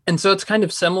 And so it's kind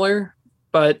of similar,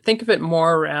 but think of it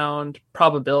more around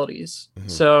probabilities. Mm-hmm.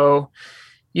 So,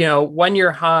 when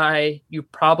you're high, you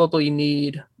probably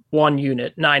need 1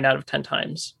 unit 9 out of 10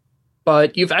 times,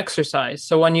 but you've exercised.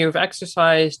 So when you've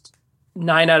exercised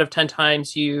 9 out of 10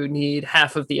 times, you need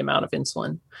half of the amount of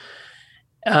insulin.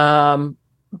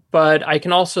 But I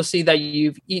can also see that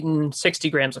you've eaten 60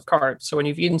 grams of carbs. So when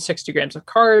you've eaten 60 grams of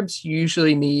carbs, you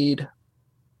usually need,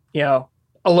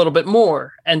 a little bit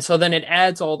more. And so then it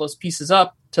adds all those pieces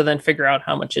up to then figure out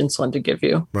how much insulin to give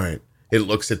you. Right. It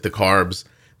looks at the carbs,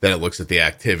 then it looks at the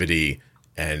activity,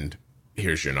 and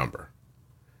here's your number.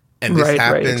 And this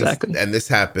happens. Right, exactly. And this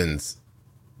happens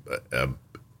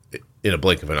in a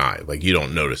blink of an eye. Like, you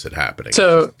don't notice it happening.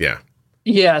 So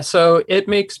yeah. So it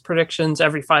makes predictions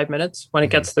every 5 minutes when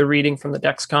it gets the reading from the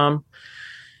Dexcom.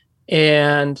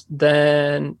 And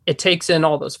then it takes in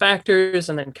all those factors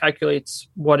and then calculates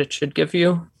what it should give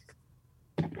you.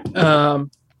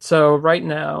 So right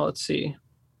now, let's see.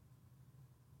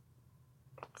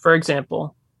 For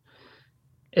example,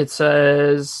 it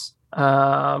says,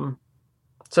 so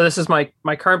this is my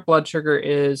current blood sugar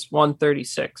is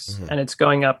 136 and it's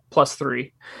going up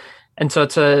 +3. And so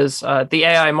it says the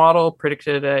AI model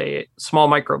predicted a small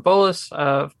microbolus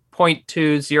of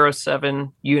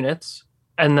 0.207 units.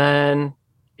 And then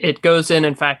it goes in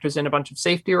and factors in a bunch of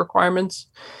safety requirements.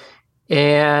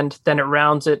 And then it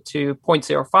rounds it to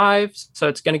 0.05. So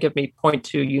it's going to give me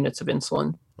 0.2 units of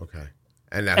insulin. Okay.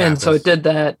 And so it did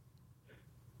that.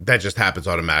 That just happens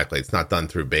automatically. It's not done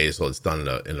through basal. It's done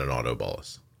in an auto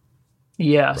bolus.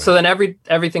 Yeah. Right. So then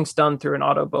everything's done through an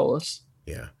auto bolus.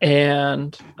 Yeah.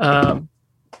 And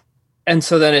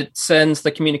so then it sends the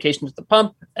communication to the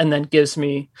pump and then gives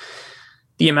me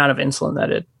the amount of insulin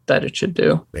that it should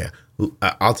do. Yeah.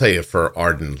 I'll tell you, for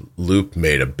Arden, Loop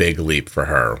made a big leap for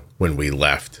her when we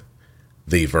left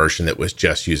the version that was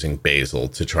just using basal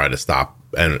to try to stop,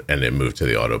 and it moved to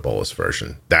the auto bolus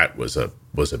version. That was a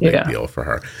big deal for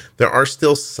her. There are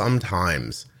still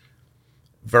sometimes,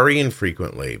 very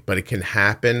infrequently, but it can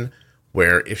happen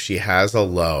where if she has a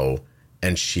low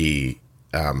and she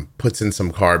puts in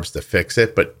some carbs to fix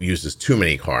it, but uses too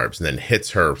many carbs and then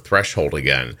hits her threshold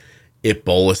again, it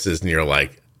boluses and you're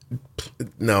like,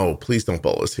 no, please don't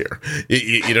bolus here.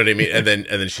 You know what I mean? And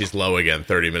then she's low again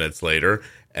 30 minutes later.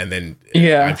 And then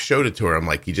I've showed it to her. I'm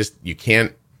like, you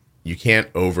can't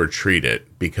over treat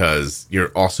it, because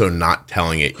you're also not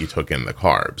telling it you took in the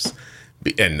carbs.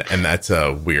 And that's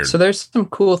a weird. So there's some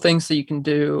cool things that you can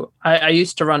do. I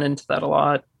used to run into that a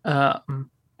lot.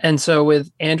 And so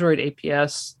with Android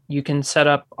APS, you can set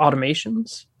up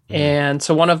automations. And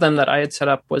so one of them that I had set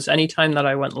up was anytime that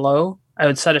I went low, I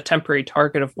would set a temporary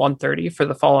target of 130 for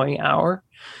the following hour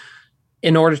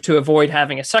in order to avoid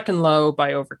having a second low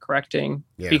by overcorrecting,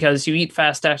 because you eat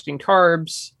fast acting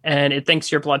carbs and it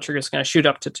thinks your blood sugar is going to shoot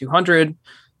up to 200,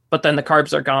 but then the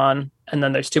carbs are gone and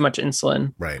then there's too much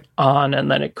insulin on, and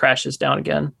then it crashes down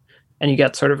again and you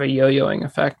get sort of a yo-yoing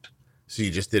effect. So you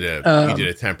just did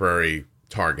a temporary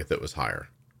target that was higher.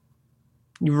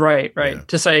 Right. Yeah.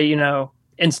 To say,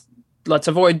 let's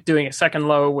avoid doing a second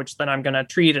low, which then I'm going to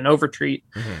treat and overtreat.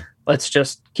 Let's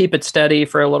just keep it steady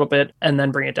for a little bit and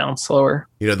then bring it down slower.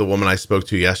 The woman I spoke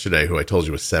to yesterday, who I told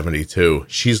you was 72,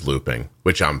 she's looping,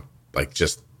 which I'm like,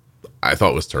 I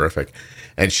thought was terrific.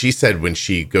 And she said when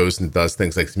she goes and does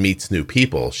things like meets new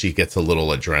people, she gets a little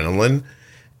adrenaline.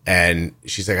 And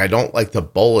she's like, I don't like the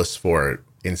bolus for it.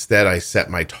 Instead, I set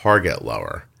my target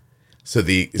lower. So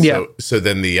so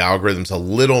then the algorithm's a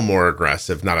little more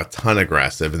aggressive, not a ton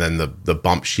aggressive, and then the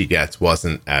bump she gets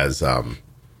wasn't as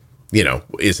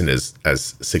isn't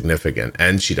as significant,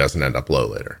 and she doesn't end up low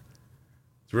later.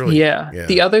 It's really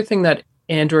The other thing that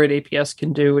Android APS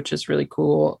can do, which is really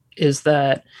cool, is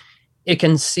that it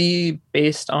can see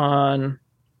based on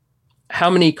how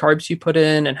many carbs you put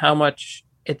in and how much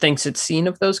it thinks it's seen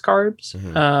of those carbs.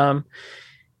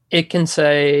 It can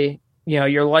say,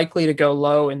 you're likely to go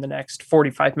low in the next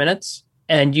 45 minutes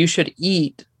and you should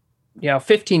eat,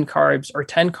 15 carbs or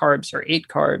 10 carbs or 8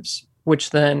 carbs,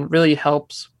 which then really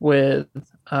helps with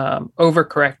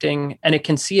overcorrecting. And it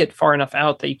can see it far enough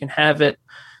out that you can have it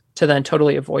to then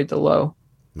totally avoid the low.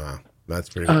 Wow. That's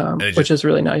pretty good. Which is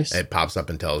really nice. It pops up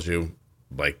and tells you,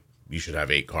 like, you should have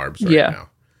 8 carbs now.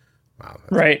 Wow.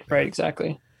 Right,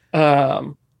 exactly.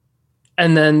 And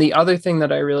then the other thing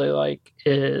that I really like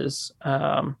is,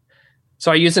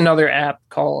 so I use another app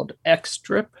called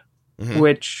XStrip,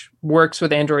 which works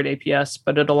with Android APS,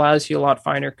 but it allows you a lot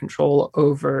finer control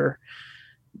over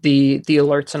the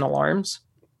alerts and alarms.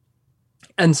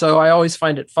 And so I always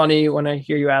find it funny when I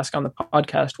hear you ask on the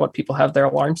podcast what people have their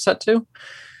alarm set to,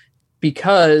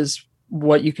 because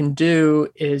what you can do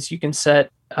is you can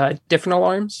set different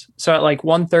alarms. So at like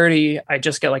 1:30, I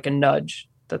just get like a nudge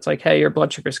that's like, hey, your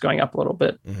blood sugar is going up a little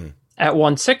bit. Mm-hmm. At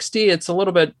 160, it's a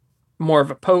little bit more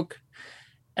of a poke.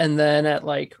 And then at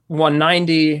like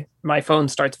 190, my phone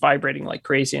starts vibrating like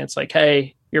crazy. And it's like,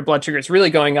 hey, your blood sugar is really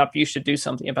going up. You should do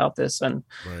something about this. And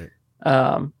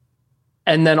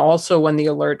and then also when the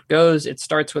alert goes, it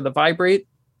starts with a vibrate.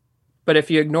 But if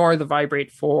you ignore the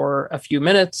vibrate for a few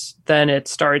minutes, then it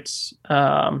starts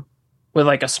with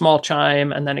like a small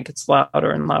chime, and then it gets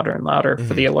louder and louder and louder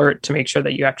for the alert to make sure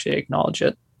that you actually acknowledge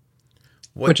it,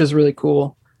 which is really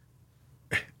cool.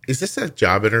 Is this a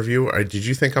job interview, or did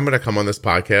you think I'm going to come on this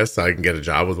podcast so I can get a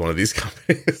job with one of these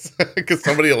companies? Because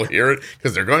somebody will hear it,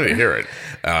 because they're going to hear it.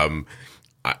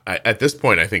 At this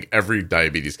point, I think every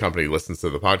diabetes company listens to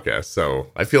the podcast.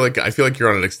 So I feel like you're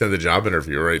on an extended job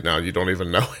interview right now. You don't even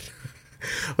know it.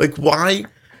 Like, why?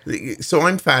 So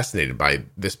I'm fascinated by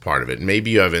this part of it.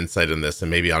 Maybe you have insight in this, and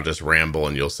maybe I'll just ramble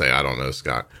and you'll say, I don't know,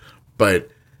 Scott. But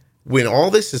when all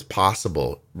this is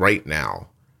possible right now,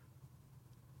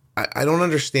 I don't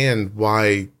understand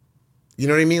why. You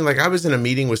know what I mean? Like, I was in a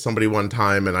meeting with somebody one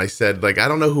time and I said, like, I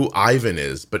don't know who Ivan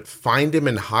is, but find him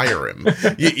and hire him.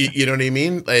 you know what I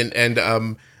mean?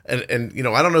 And you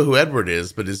know, I don't know who Edward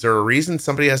is, but is there a reason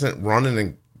somebody hasn't run in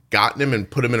and gotten him and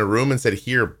put him in a room and said,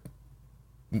 here,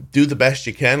 do the best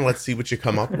you can. Let's see what you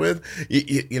come up with.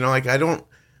 You know, like, I don't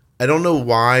know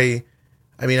why.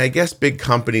 I mean, I guess big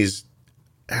companies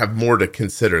have more to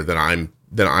consider than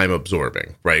I'm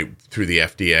absorbing, right? Through the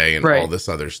FDA and all this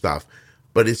other stuff.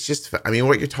 But it's just, I mean,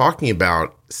 what you're talking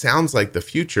about sounds like the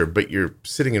future, but you're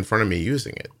sitting in front of me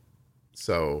using it.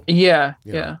 So yeah.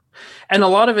 And a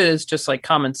lot of it is just like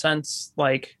common sense.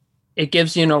 Like, it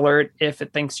gives you an alert if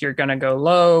it thinks you're going to go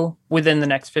low within the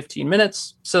next 15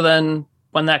 minutes. So then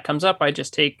when that comes up, I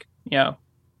just take,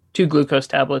 2 glucose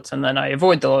tablets, and then I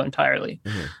avoid the low entirely,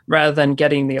 rather than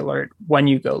getting the alert when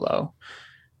you go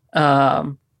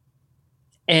low.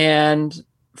 And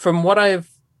from what I've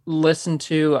listened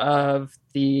to of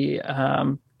the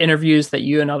interviews that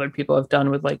you and other people have done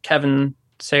with like Kevin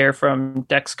Sayer from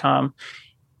Dexcom,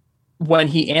 when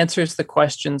he answers the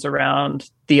questions around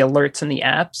the alerts and the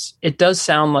apps, it does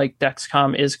sound like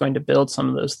Dexcom is going to build some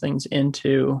of those things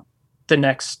into the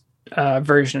next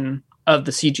version of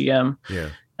the CGM. Yeah.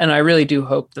 And I really do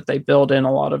hope that they build in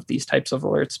a lot of these types of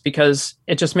alerts, because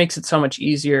it just makes it so much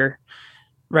easier,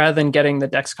 rather than getting the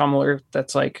Dexcom alert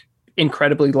that's like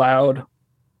incredibly loud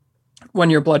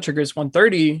when your blood sugar is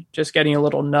 130. Just getting a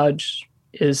little nudge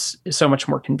is so much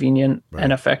more convenient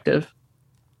and effective.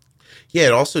 Yeah,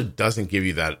 it also doesn't give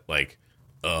you that like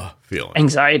feeling,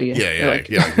 anxiety. Yeah.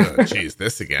 Geez,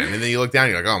 this again, and then you look down,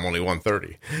 you're like, oh, I'm only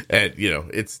 130, and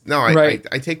it's no.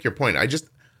 I take your point.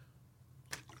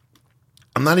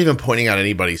 I'm not even pointing out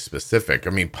anybody specific. I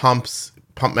mean, pump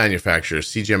manufacturers,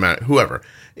 CGM, whoever.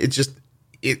 It's just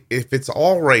if it's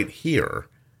all right here,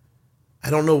 I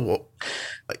don't know what.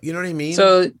 You know what I mean?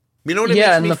 So you know what?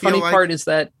 And the funny part is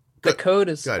that the code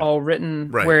is all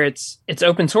written where it's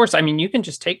open source. I mean, you can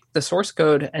just take the source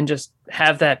code and just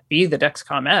have that be the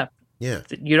Dexcom app. Yeah,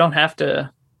 you don't have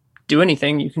to do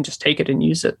anything. You can just take it and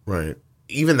use it. Right.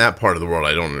 Even that part of the world,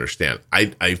 I don't understand.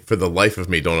 I for the life of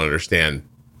me don't understand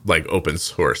like open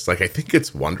source. Like, I think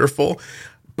it's wonderful,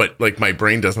 but like my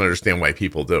brain doesn't understand why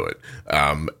people do it.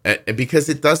 And because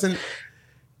it doesn't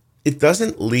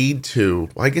lead to,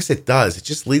 well, I guess it does. It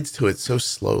just leads to it so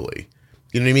slowly.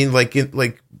 You know what I mean?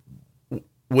 Like,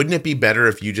 wouldn't it be better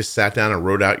if you just sat down and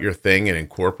wrote out your thing and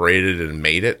incorporated it and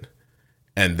made it?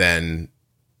 And then,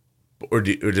 or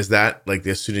does that, like,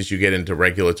 as soon as you get into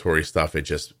regulatory stuff, it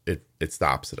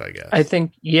stops it, I guess. I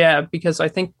think, because I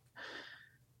think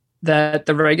that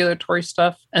the regulatory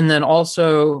stuff, and then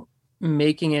also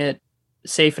making it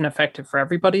safe and effective for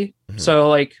everybody. Mm-hmm. So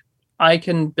like, I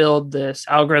can build this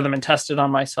algorithm and test it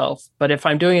on myself, but if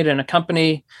I'm doing it in a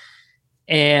company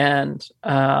and,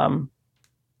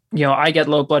 I get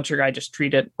low blood sugar, I just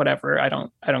treat it, whatever. I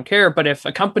don't care. But if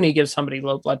a company gives somebody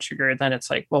low blood sugar, then it's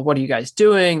like, well, what are you guys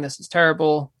doing? This is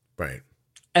terrible. Right.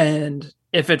 And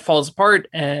if it falls apart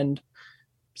and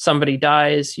somebody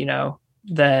dies,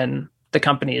 then the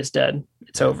company is dead.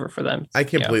 It's over for them. I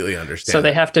completely understand. So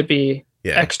they have to be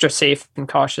extra safe and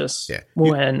cautious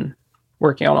when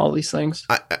working on all these things.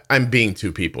 I'm being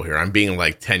two people here. I'm being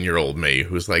like 10-year-old me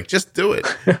who's like, just do it.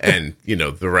 And,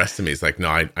 the rest of me is like, no,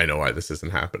 I know why this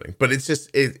isn't happening. But it's just,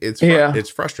 it's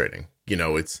frustrating.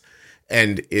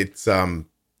 And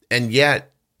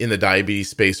yet in the diabetes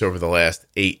space over the last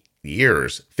 8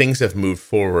 years, things have moved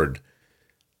forward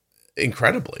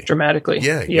incredibly. dramatically.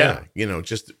 Yeah. You know,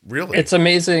 just really. It's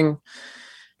amazing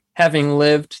having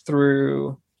lived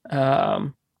through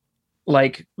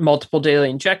like multiple daily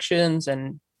injections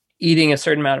and eating a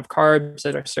certain amount of carbs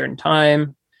at a certain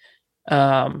time,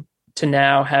 to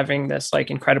now having this like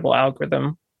incredible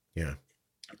algorithm. Yeah.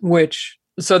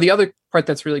 So the other part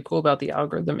that's really cool about the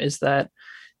algorithm is that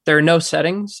there are no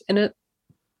settings in it.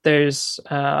 There's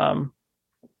no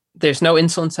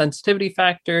insulin sensitivity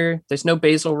factor. There's no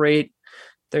basal rate.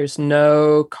 There's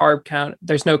no carb count.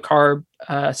 There's no carb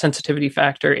sensitivity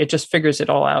factor. It just figures it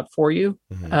all out for you.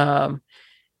 Mm-hmm.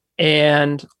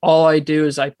 And all I do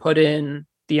is I put in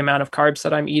the amount of carbs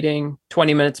that I'm eating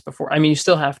 20 minutes before. I mean, you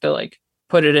still have to like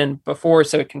put it in before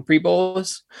so it can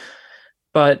pre-bolus,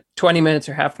 but 20 minutes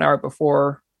or half an hour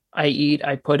before I eat,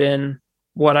 I put in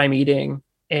what I'm eating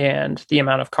and the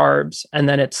amount of carbs, and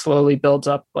then it slowly builds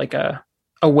up like a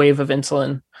wave of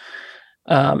insulin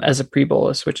as a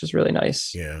pre-bolus, which is really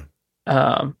nice. Yeah.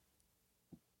 And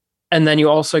then you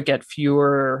also get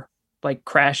fewer like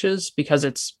crashes because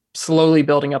it's slowly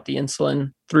building up the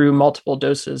insulin through multiple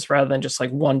doses rather than just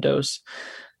like one dose.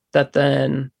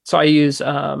 So I use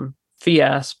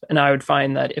Fiasp, and I would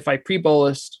find that if I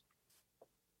pre-bolused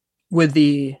with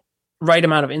the right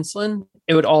amount of insulin,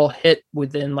 it would all hit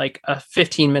within like a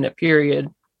 15-minute period,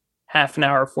 half an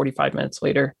hour, 45 minutes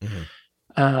later.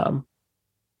 Mm-hmm.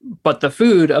 But the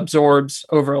food absorbs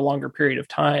over a longer period of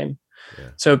time. Yeah.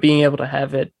 So being able to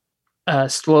have it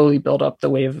slowly build up the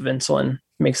wave of insulin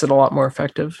makes it a lot more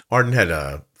effective. Arden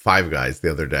had Five Guys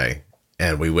the other day,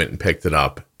 and we went and picked it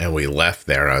up, and we left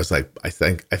there. I was like, I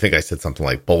think I said something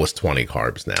like bolus 20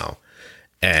 carbs now.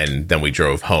 And then we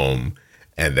drove home,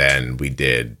 and then we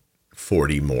did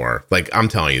 40 more. Like, I'm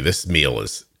telling you, this meal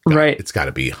is right. It's got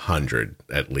to be 100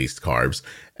 at least carbs.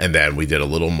 And then we did a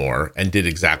little more and did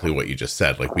exactly what you just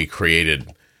said. Like, we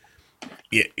created,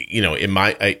 you know,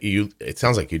 it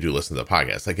sounds like you do listen to the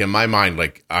podcast. Like, in my mind,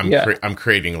 like I'm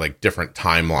creating like different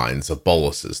timelines of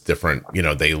boluses, different, you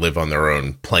know, they live on their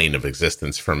own plane of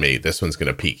existence for me. This one's going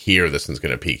to peak here. This one's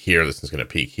going to peak here. This one's going to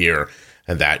peak here.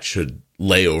 And that should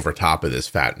lay over top of this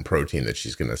fat and protein that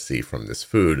she's going to see from this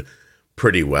food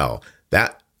pretty well.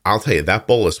 That, I'll tell you, that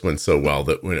bolus went so well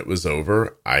that when it was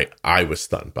over, I was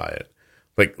stunned by it.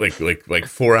 Like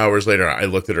 4 hours later, I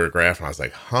looked at her graph and I was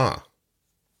like, huh.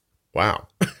 Wow.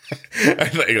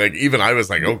 like even I was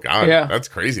like, oh God, that's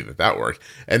crazy that worked.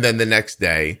 And then the next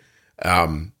day,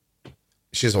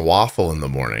 she has a waffle in the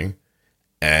morning,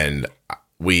 and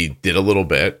we did a little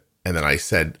bit. And then I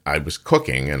said, I was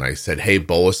cooking, and I said, hey,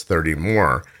 bolus 30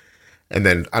 more. And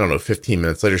then, I don't know, 15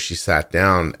 minutes later, she sat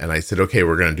down, and I said, okay,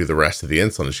 we're going to do the rest of the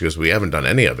insulin. And she goes, we haven't done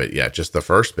any of it yet, just the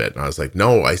first bit. And I was like,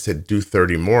 no, I said, do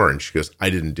 30 more. And she goes, I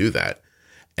didn't do that.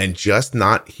 And just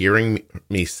not hearing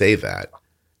me say that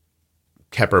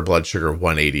kept her blood sugar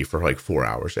 180 for like 4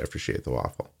 hours after she ate the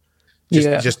waffle.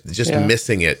 Just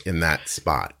missing it in that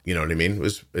spot. You know what I mean?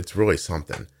 It's really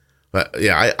something. But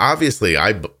yeah,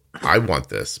 I want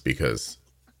this because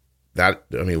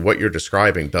what you're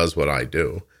describing does what I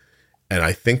do. And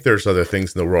I think there's other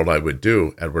things in the world I would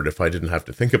do, Edward, if I didn't have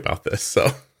to think about this. So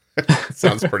it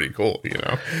sounds pretty cool, you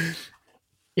know?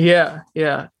 Yeah.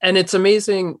 Yeah. And it's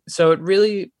amazing. So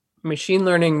machine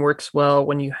learning works well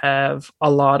when you have a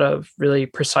lot of really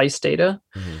precise data.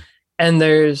 Mm-hmm. And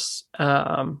there's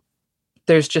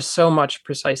just so much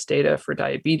precise data for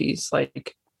diabetes.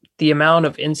 Like the amount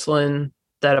of insulin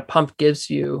that a pump gives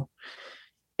you,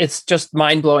 it's just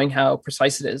mind blowing how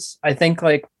precise it is. I think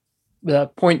like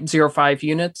the 0.05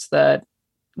 units that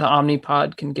the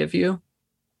Omnipod can give you,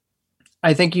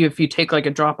 I think if you take like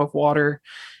a drop of water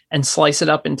and slice it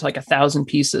up into like 1,000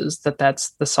 pieces,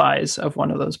 that's the size of one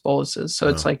of those boluses. So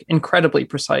It's like incredibly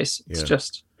precise. It's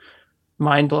just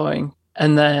mind blowing.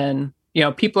 And then, you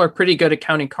know, people are pretty good at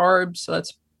counting carbs. So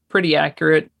that's pretty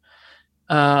accurate.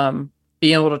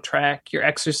 Being able to track your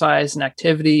exercise and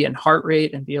activity and heart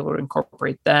rate and be able to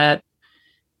incorporate that.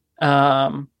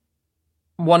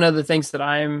 One of the things that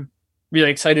I'm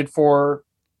really excited for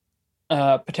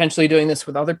potentially doing this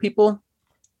with other people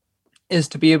is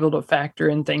to be able to factor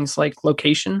in things like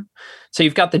location. So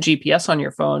you've got the GPS on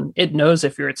your phone. It knows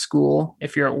if you're at school,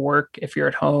 if you're at work, if you're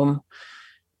at home.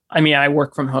 I mean, I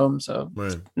work from home, so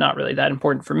It's not really that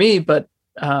important for me, but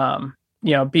you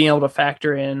know, being able to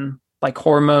factor in like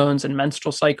hormones and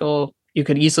menstrual cycle, you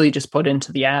could easily just put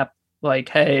into the app, like,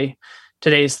 hey,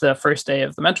 today's the first day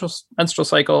of the menstrual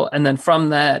cycle. And then from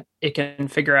that, it can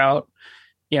figure out,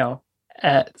 you know,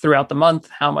 throughout the month,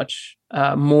 how much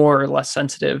more or less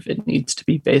sensitive it needs to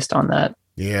be based on that.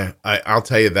 Yeah, I'll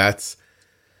tell you, that's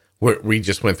what we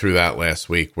just went through that last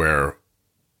week where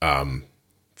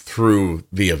through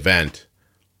the event,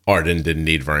 Arden didn't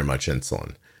need very much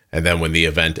insulin. And then when the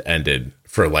event ended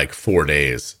for like 4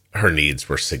 days, her needs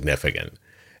were significant.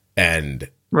 And,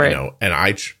 Right.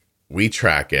 we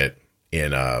track it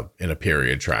in a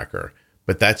period tracker,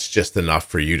 but that's just enough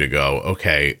for you to go,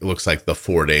 okay, it looks like the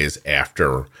 4 days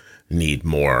after need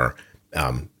more.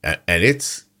 And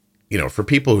it's, for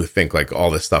people who think like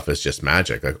all this stuff is just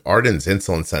magic, like Arden's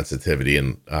insulin sensitivity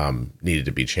and needed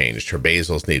to be changed. Her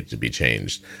basals needed to be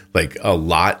changed. Like a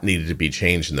lot needed to be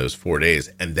changed in those 4 days.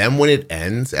 And then when it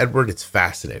ends, Edward, it's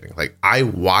fascinating. Like I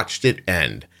watched it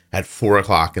end at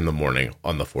 4:00 in the morning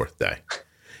on the 4th day.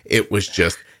 It was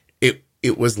just,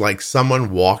 it was like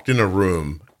someone walked in a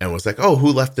room and was like, oh,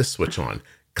 who left this switch on?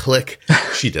 Click.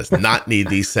 She does not need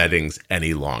these settings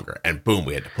any longer. And boom,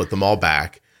 we had to put them all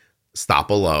back, stop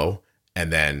a low,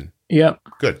 and then Yep.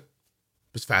 good. It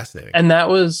was fascinating. And that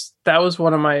was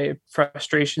one of my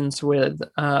frustrations with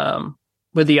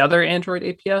the other Android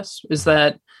APS is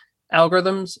that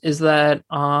algorithms is that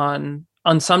on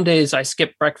some days I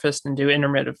skip breakfast and do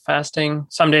intermittent fasting.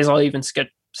 Some days I'll even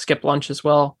skip lunch as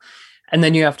well. And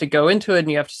then you have to go into it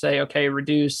and you have to say, okay,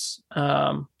 reduce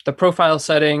the profile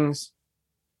settings,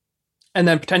 and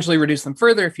then potentially reduce them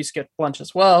further if you skip lunch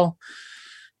as well.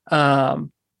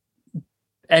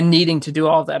 And needing to do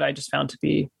all of that, I just found to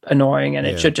be annoying, and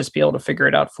it should just be able to figure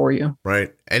it out for you.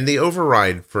 Right. And the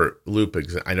override for Loop,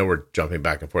 I know we're jumping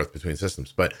back and forth between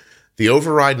systems, but the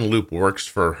override in Loop works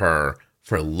for her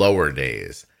for lower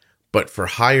days, but for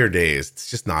higher days, it's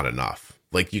just not enough.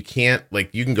 Like you can't,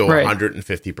 like you can go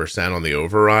 150% on the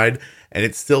override and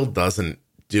it still doesn't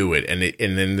do it.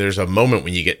 And then there's a moment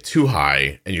when you get too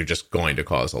high and you're just going to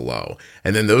cause a low.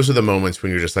 And then those are the moments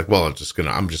when you're just like, well, I'm just going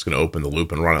to open the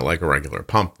loop and run it like a regular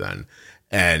pump then.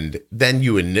 And then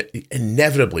you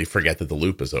inevitably forget that the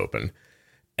loop is open.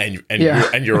 And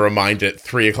you're reminded at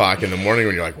 3:00 in the morning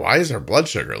when you're like, why is our blood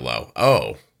sugar low?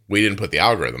 Oh, we didn't put the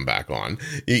algorithm back on,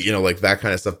 like that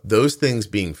kind of stuff. Those things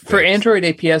being fixed. For Android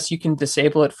APS, you can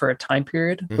disable it for a time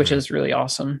period, which is really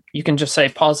awesome. You can just say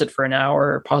pause it for an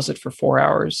hour or pause it for 4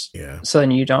 hours. Yeah. So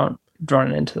then you don't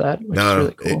run into that, which is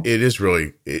really cool. It is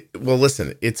really, well,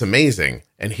 listen, it's amazing.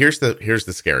 And here's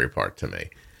the scary part to me,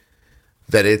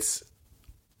 that it's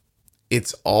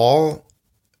all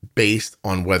based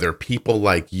on whether people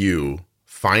like you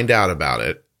find out about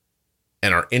it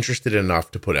and are interested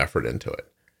enough to put effort into it.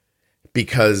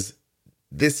 Because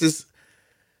this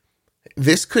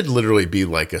could literally be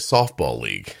like a softball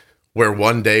league where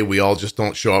one day we all just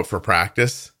don't show up for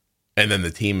practice and then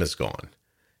the team is gone.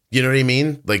 You know what I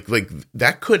mean? Like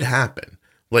that could happen.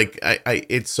 Like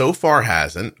it so far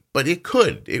hasn't, but it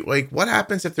could. What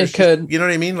happens if there's it could. You know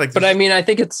what I mean? Like, but I mean, I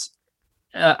think it's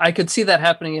I could see that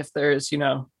happening if there's,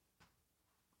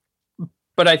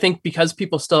 but I think because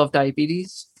people still have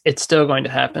diabetes, it's still going to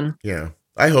happen. Yeah.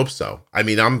 I hope so. I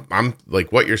mean, I'm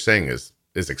like, what you're saying is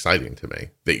exciting to me.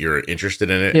 That you're interested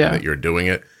in it, and that you're doing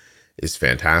it is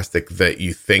fantastic. That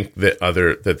you think that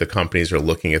the companies are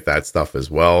looking at that stuff as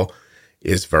well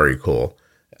is very cool.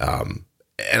 And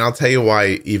I'll tell you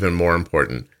why, even more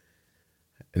important,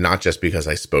 not just because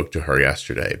I spoke to her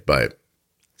yesterday, but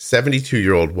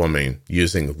 72-year-old woman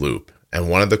using Loop. And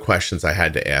one of the questions I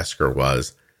had to ask her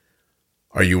was,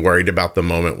 are you worried about the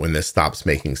moment when this stops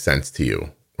making sense to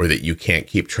you? Or that you can't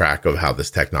keep track of how this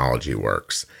technology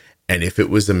works. And if it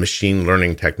was a machine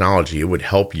learning technology, it would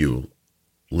help you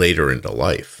later into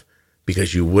life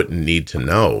because you wouldn't need to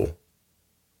know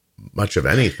much of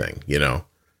anything,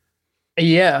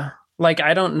 Yeah. Like,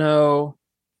 I don't know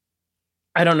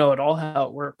at all how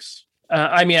it works.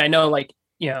 I mean, I know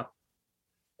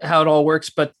how it all works,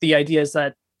 but the idea is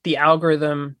that the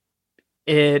algorithm,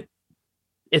 it's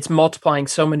multiplying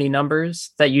so many numbers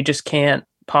that you just can't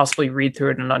possibly read through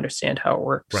it and understand how it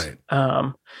works. Right.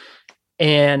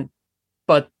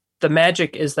 But the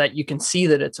magic is that you can see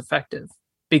that it's effective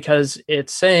because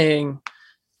it's saying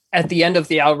at the end of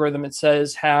the algorithm, it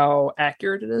says how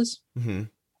accurate it is. Mm-hmm.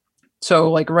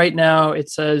 So like right now it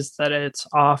says that it's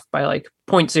off by like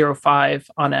 0.05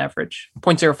 on average,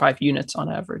 0.05 units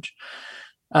on average.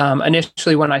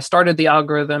 Initially when I started the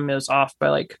algorithm, it was off by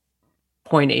like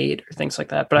 0.8 or things like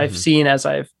that. But I've seen as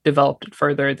I've developed it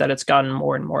further that it's gotten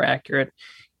more and more accurate,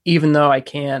 even though I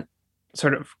can't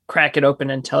sort of crack it open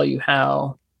and tell you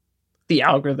how the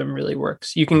algorithm really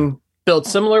works. You can build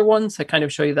similar ones that kind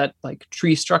of show you that like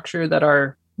tree structure that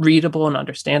are readable and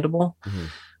understandable,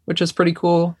 which is pretty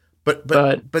cool. But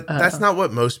that's not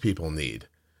what most people need.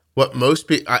 What most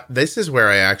people, this is where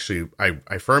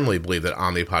I firmly believe that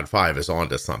Omnipod 5 is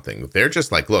onto something. They're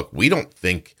just like, look, we don't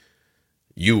think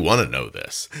you want to know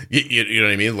this. You know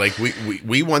what I mean? Like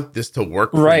we want this to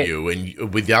work for you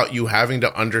and without you having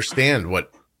to understand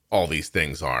what all these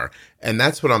things are. And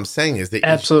that's what I'm saying is that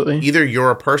Absolutely. either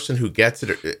you're a person who gets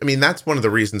it. I mean, that's one of the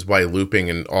reasons why looping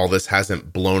and all this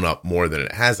hasn't blown up more than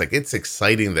it has. Like, it's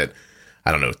exciting that,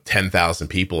 I don't know, 10,000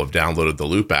 people have downloaded the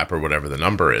Loop app or whatever the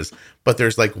number is, but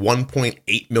there's like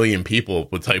 1.8 million people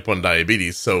with type 1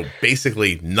 diabetes. So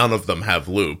basically none of them have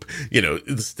Loop. You know,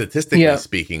 statistically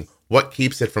speaking, what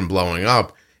keeps it from blowing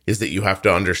up is that you have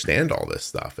to understand all this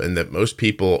stuff, and that most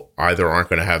people either aren't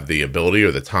going to have the ability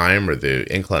or the time or the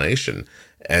inclination.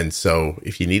 And so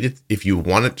if you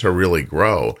want it to really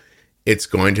grow, it's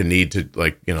going to need to,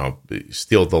 like, you know,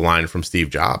 steal the line from Steve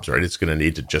Jobs, right? It's going to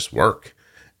need to just work.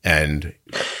 And,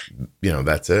 you know,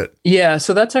 that's it. Yeah.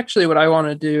 So that's actually what I want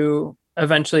to do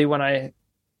eventually when I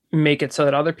make it so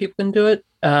that other people can do it.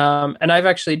 And I've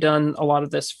actually done a lot of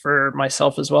this for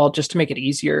myself as well, just to make it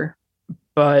easier,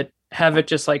 but have it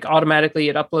just like automatically,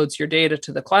 it uploads your data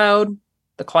to the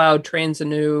cloud trains a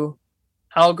new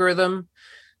algorithm.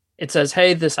 It says,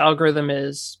 hey, this algorithm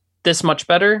is this much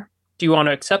better. Do you want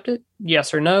to accept it?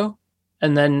 Yes or no?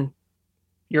 And then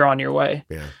you're on your way.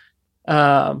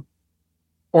 Yeah.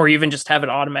 Or even just have it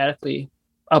automatically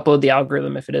upload the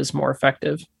algorithm if it is more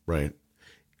effective. Right.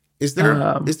 Is there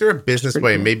a business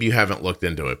way, cool. Maybe you haven't looked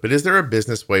into it, but is there a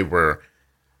business way where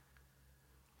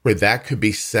that could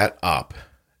be set up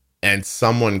and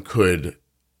someone could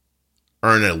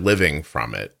earn a living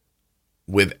from it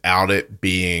without it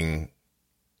being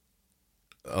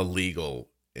a legal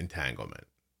entanglement?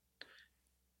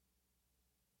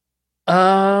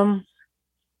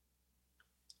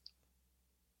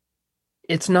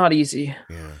 It's not easy.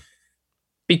 Yeah.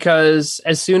 Because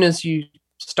as soon as you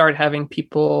start having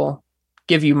people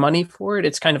give you money for it,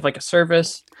 it's kind of like a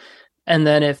service. And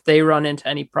then if they run into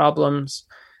any problems,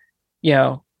 you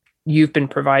know, you've been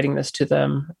providing this to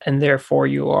them, and therefore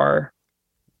you are,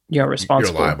 you know,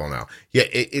 responsible. You're liable now. Yeah.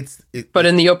 But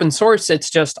in the open source, it's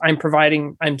just,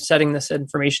 I'm setting this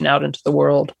information out into the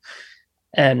world,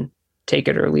 and take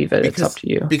it or leave it. It's up to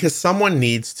you. Because someone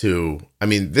needs to, I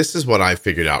mean, this is what I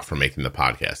figured out from making the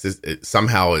podcast. It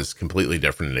somehow is completely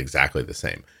different and exactly the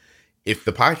same. If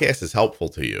the podcast is helpful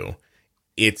to you,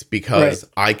 it's because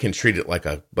I can treat it like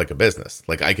a business.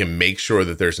 Like, I can make sure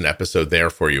that there's an episode there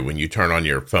for you when you turn on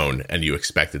your phone and you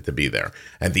expect it to be there.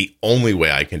 And the only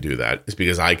way I can do that is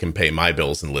because I can pay my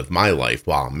bills and live my life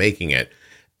while I'm making it.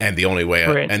 And the only way,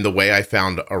 and the way I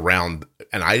found around,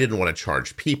 and I didn't want to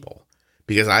charge people,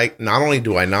 because not only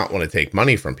do I not want to take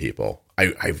money from people,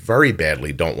 I very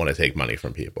badly don't want to take money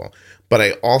from people, but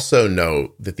I also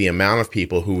know that the amount of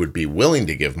people who would be willing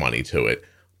to give money to it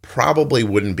probably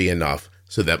wouldn't be enough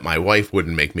so that my wife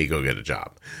wouldn't make me go get a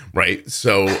job, right?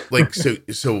 So like,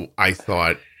 so I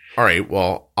thought, all right,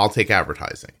 well, I'll take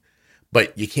advertising.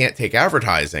 But you can't take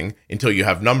advertising until you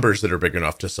have numbers that are big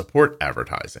enough to support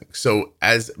advertising. So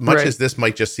as much as this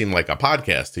might just seem like a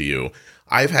podcast to you,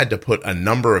 I've had to put a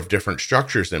number of different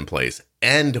structures in place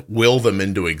and will them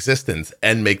into existence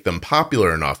and make them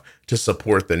popular enough to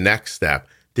support the next step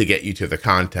to get you to the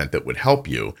content that would help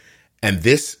you. And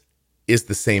this is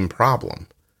the same problem.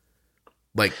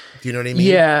 Like, do you know what I mean?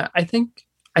 Yeah, I think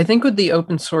with the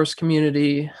open source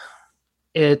community,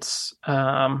 it's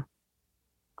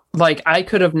like, I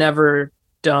could have never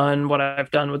done what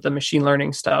I've done with the machine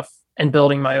learning stuff and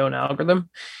building my own algorithm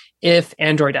if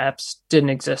Android apps didn't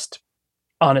exist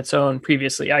on its own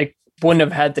previously. I wouldn't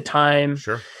have had the time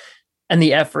and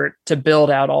the effort to build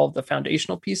out all of the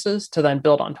foundational pieces to then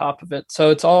build on top of it.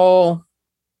 So it's all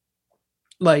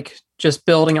like just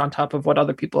building on top of what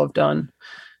other people have done.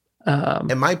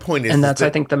 And my point is, and that's,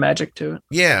 I think, the magic to it.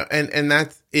 Yeah. And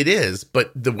that's, it is,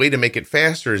 but the way to make it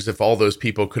faster is if all those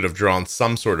people could have drawn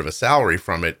some sort of a salary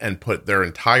from it and put their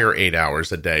entire 8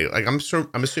 hours a day. Like, I'm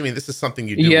assuming this is something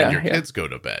you do when your kids go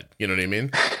to bed. You know what I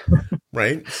mean?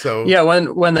 Right. So yeah,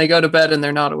 when they go to bed and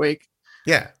they're not awake.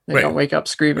 Yeah. They don't wake up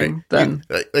screaming. Then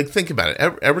like, think about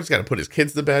it. Edward's got to put his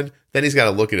kids to bed. Then he's got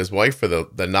to look at his wife for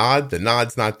the nod. The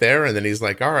nod's not there. And then he's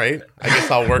like, all right, I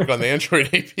guess I'll work on the Android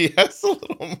APS a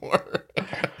little more.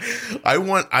 I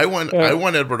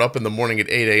want Edward up in the morning at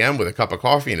 8 a.m. with a cup of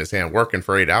coffee in his hand, working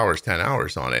for 8 hours, 10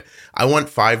 hours on it. I want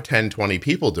 5, 10, 20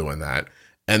 people doing that.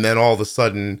 And then all of a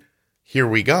sudden, here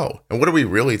we go. And what are we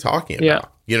really talking about? Yeah.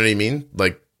 You know what I mean?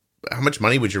 Like, how much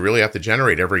money would you really have to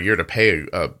generate every year to pay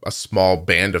a small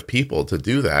band of people to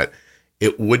do that?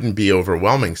 It wouldn't be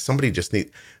overwhelming. Somebody just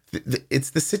it's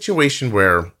the situation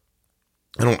where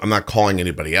I'm not calling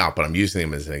anybody out, but I'm using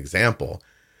them as an example.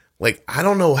 Like, I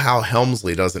don't know how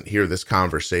Helmsley doesn't hear this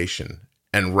conversation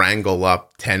and wrangle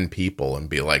up 10 people and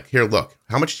be like, here, look,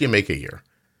 how much do you make a year?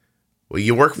 Well,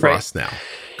 you work for us now.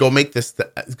 Go make this,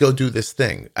 go do this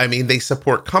thing. I mean, they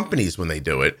support companies when they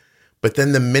do it, But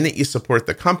then the minute you support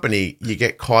the company, you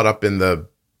get caught up in the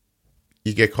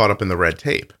red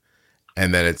tape,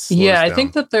 and then it's I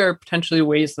think that there are potentially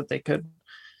ways that they could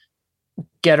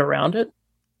get around it.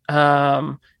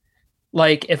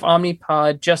 Like if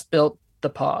Omnipod just built the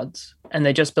pods and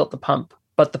they just built the pump,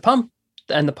 but the pump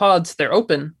and the pods, they're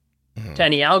open to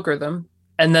any algorithm,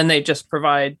 and then they just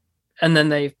provide, and then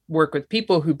they work with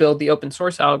people who build the open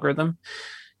source algorithm,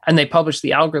 and they publish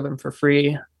the algorithm for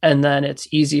free, and then it's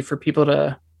easy for people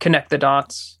to connect the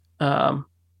dots.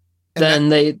 Then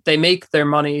they make their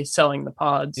money selling the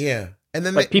pods. Yeah. And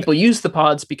then people use the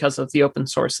pods because of the open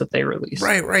source that they release.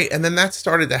 Right. And then that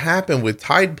started to happen with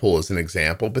Tidepool as an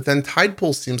example. But then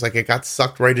Tidepool seems like it got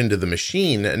sucked right into the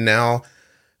machine. And now,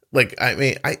 like, I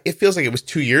mean, it feels like it was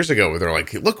 2 years ago where they're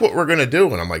like, look what we're going to do.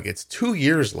 And I'm like, it's 2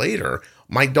 years later.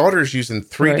 My daughter's using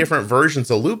three different versions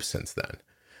of Loop since then.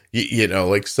 You know,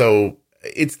 like, so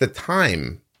it's the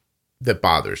time that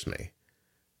bothers me.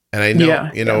 And I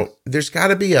know, there's got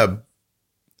to be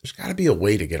a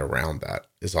way to get around that,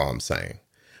 is all I'm saying.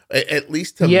 At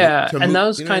least to and that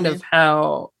was kind of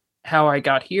how I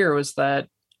got here, was that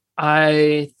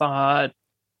I thought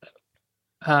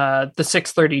the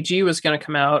 630G was going to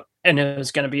come out and it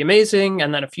was going to be amazing,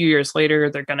 and then a few years later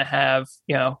they're going to have,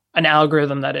 you know, an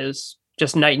algorithm that is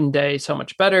just night and day so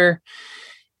much better.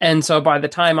 And so by the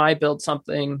time I build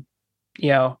something, you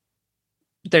know,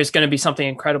 there's going to be something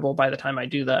incredible by the time I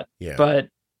do that. Yeah. But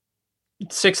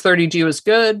 630G was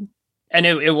good, and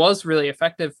it was really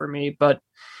effective for me, but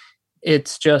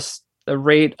it's just the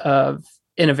rate of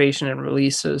innovation and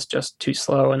release is just too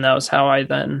slow. And that was how I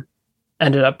then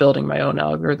ended up building my own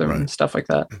algorithm and stuff like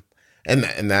that.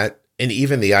 And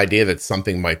even the idea that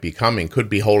something might be coming could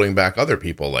be holding back other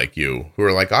people like you who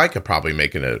are like, I could probably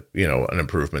make an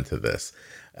improvement to this.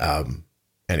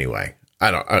 Anyway,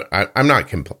 I'm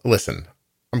not, listen,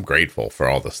 I'm grateful for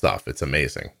all the stuff. It's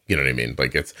amazing. You know what I mean?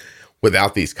 Like, it's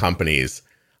without these companies,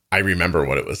 I remember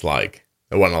what it was like.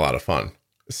 It wasn't a lot of fun.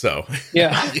 So,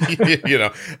 yeah, you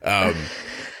know,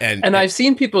 and I've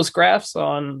seen people's graphs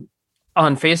on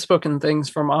Facebook and things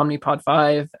from Omnipod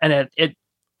 5, and it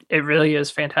really is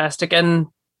fantastic. And,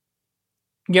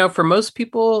 you know, for most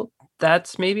people,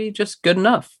 that's maybe just good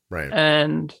enough. Right.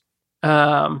 And,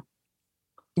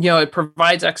 you know, it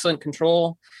provides excellent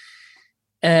control,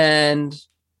 and,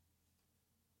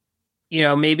 you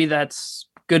know, maybe that's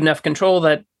good enough control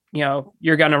that, you know,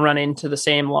 you're going to run into the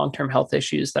same long-term health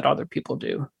issues that other people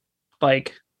do.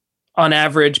 Like, on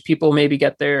average, people maybe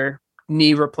get their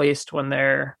knee replaced when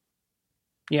they're,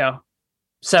 you know,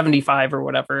 75 or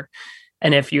whatever.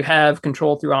 And if you have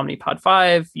control through Omnipod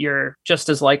 5, you're just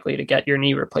as likely to get your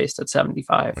knee replaced at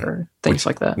 75 or things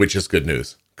like that. Which is good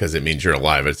news, because it means you're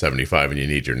alive at 75 and you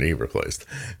need your knee replaced.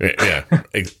 Yeah.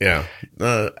 Yeah.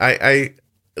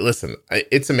 Listen,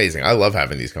 it's amazing. I love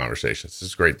having these conversations.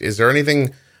 It's great. Is there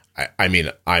anything, I mean,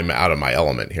 I'm out of my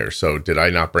element here. So did I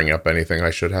not bring up anything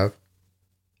I should have?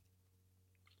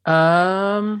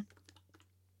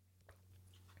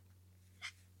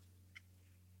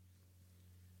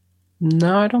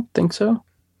 No, I don't think so.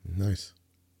 Nice.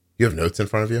 You have notes in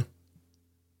front of you?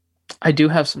 I do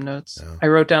have some notes. Oh. I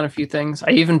wrote down a few things.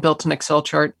 I even built an Excel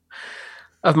chart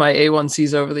of my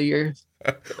A1Cs over the years.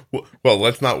 Well,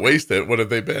 let's not waste it. What have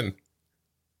they been?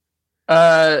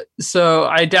 So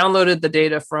I downloaded the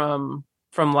data from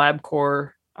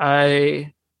LabCorp.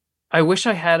 I wish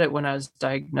I had it when I was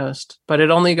diagnosed, but it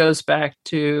only goes back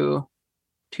to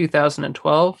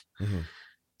 2012. Mm-hmm.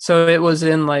 So it was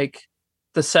in like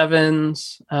the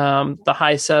sevens, the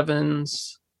high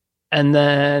sevens. And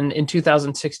then in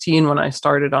 2016, when I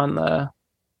started on the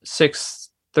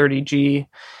 630G,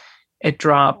 it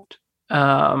dropped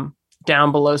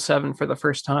down below 7 for the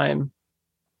first time.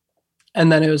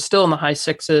 And then it was still in the high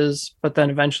 6s, but then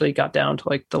eventually got down to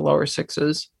like the lower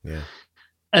 6s. Yeah.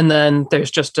 And then there's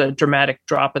just a dramatic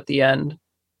drop at the end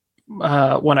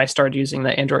when I started using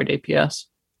the Android APS.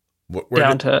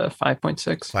 Down to 5.6.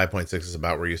 5.6 is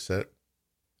about where you sit?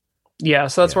 Yeah,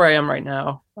 so that's where I am right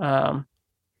now.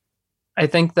 I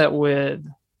think that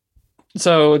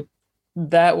so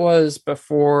that was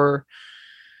before,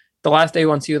 the last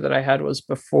A1C that I had was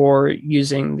before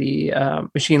using the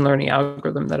machine learning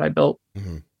algorithm that I built.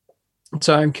 Mm-hmm.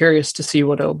 So I'm curious to see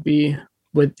what it'll be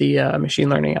with the machine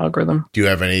learning algorithm. Do you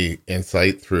have any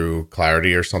insight through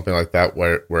Clarity or something like that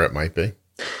where it might be?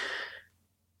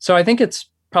 So I think it's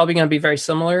probably going to be very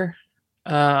similar.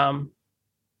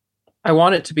 I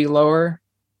want it to be lower.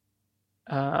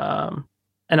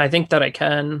 And I think that I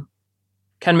can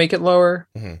make it lower.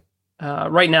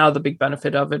 Mm-hmm. Right now, the big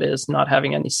benefit of it is not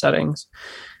having any settings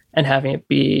and having it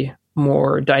be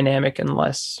more dynamic and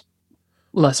less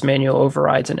less manual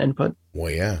overrides and input.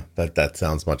 Well, yeah, that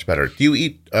sounds much better. Do you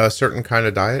eat a certain kind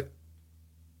of diet?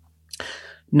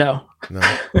 No. No.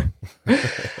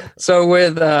 So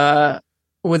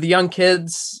with young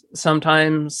kids,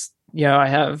 sometimes, I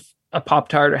have a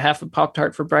Pop-Tart or half a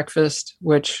Pop-Tart for breakfast,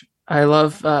 which I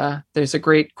love. There's a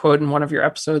great quote in one of your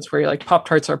episodes where you're like,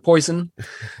 Pop-Tarts are poison,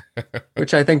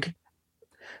 which I think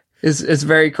is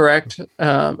very correct,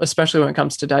 especially when it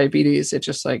comes to diabetes. It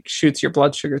just like shoots your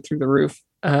blood sugar through the roof.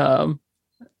 And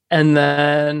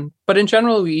then, but in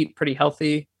general, we eat pretty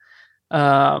healthy.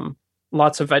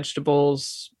 Lots of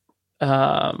vegetables.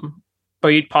 But I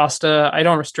eat pasta. I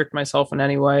don't restrict myself in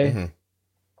any way. Mm-hmm.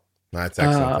 That's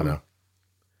excellent to know.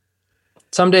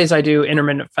 Some days I do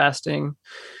intermittent fasting.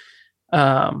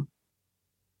 For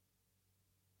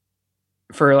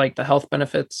like the health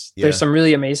benefits. Yeah. There's some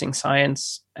really amazing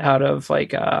science out of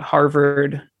like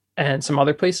Harvard and some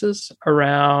other places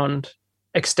around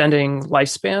extending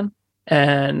lifespan.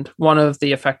 And one of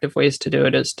the effective ways to do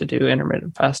it is to do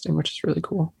intermittent fasting, which is really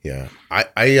cool. Yeah.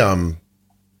 I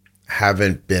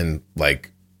haven't been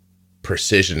like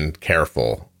precision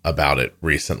careful about it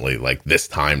recently, like this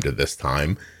time to this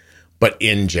time. But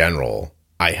in general,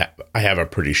 I have a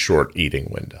pretty short eating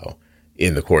window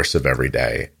in the course of every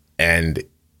day. And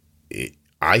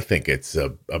I think it's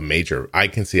a major, I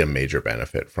can see a major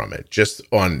benefit from it just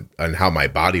on how my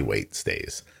body weight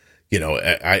stays.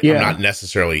 I'm not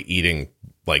necessarily eating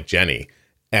like Jenny.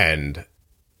 And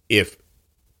if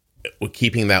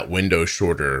keeping that window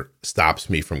shorter stops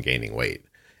me from gaining weight,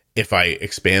 if I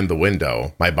expand the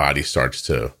window, my body starts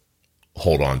to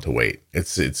hold on to weight.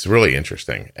 It's really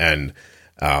interesting. And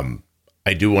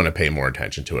I do want to pay more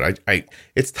attention to it.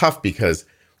 It's tough because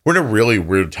we're in a really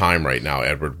weird time right now,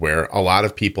 Edward, where a lot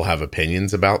of people have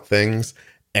opinions about things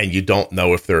and you don't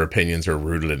know if their opinions are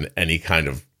rooted in any kind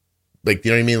of, like,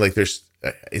 you know what I mean? Like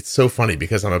it's so funny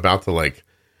because I'm about to like,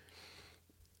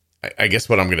 I guess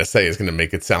what I'm going to say is going to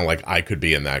make it sound like I could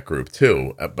be in that group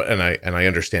too. And I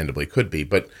understandably could be,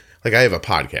 but like I have a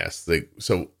podcast,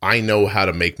 so I know how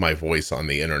to make my voice on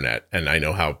the internet and I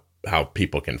know how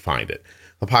people can find it.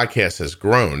 The podcast has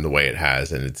grown the way it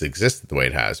has and it's existed the way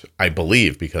it has, I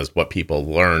believe, because what people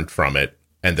learned from it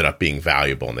ended up being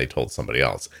valuable and they told somebody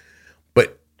else.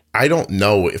 But I don't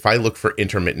know if I look for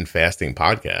intermittent fasting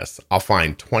podcasts, I'll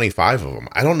find 25 of them.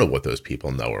 I don't know what those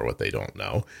people know or what they don't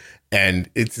know. And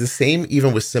it's the same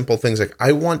even with simple things. Like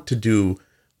I want to do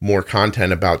more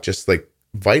content about just like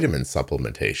vitamin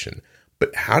supplementation.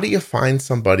 But how do you find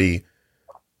somebody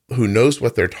who knows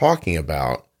what they're talking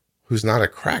about, who's not a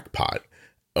crackpot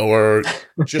or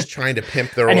just trying to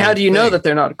pimp their own And how do you know thing? that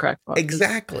they're not a crackpot?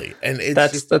 Exactly. And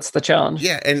it's that's the challenge.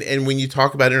 Yeah. And when you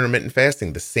talk about intermittent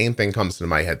fasting, the same thing comes to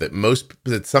my head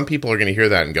that some people are going to hear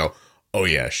that and go, oh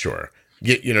yeah, sure.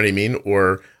 You know what I mean?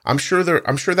 Or I'm sure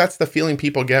that's the feeling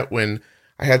people get when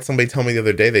I had somebody tell me the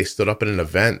other day, they stood up at an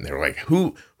event and they were like,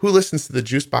 who listens to the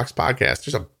Juice Box podcast?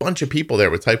 There's a bunch of people there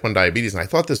with type 1 diabetes. And I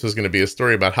thought this was going to be a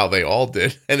story about how they all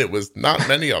did. And it was not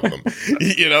many of them,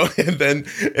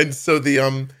 and so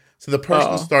the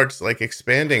person starts like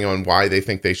expanding on why they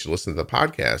think they should listen to the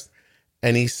podcast.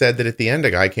 And he said that at the end,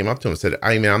 a guy came up to him and said,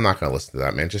 I mean, I'm not going to listen to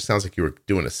that, man. It just sounds like you were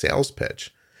doing a sales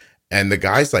pitch. And the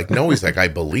guy's like, no, he's like, I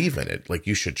believe in it. Like,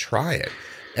 you should try it.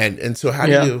 And so how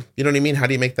do you know what I mean? How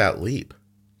do you make that leap?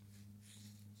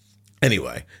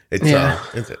 Anyway,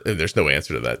 there's no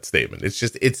answer to that statement. It's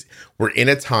just, we're in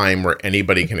a time where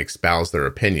anybody can espouse their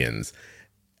opinions.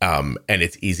 And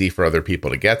it's easy for other people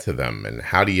to get to them. And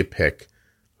how do you pick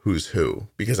who's who?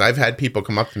 Because I've had people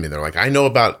come up to me, they're like, I know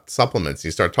about supplements. You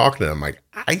start talking to them, like,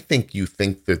 I think you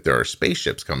think that there are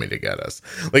spaceships coming to get us.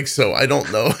 Like, so I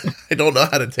don't know. I don't know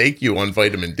how to take you on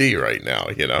vitamin D right now,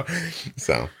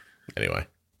 So anyway.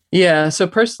 Yeah. So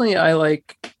personally, I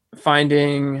like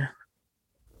finding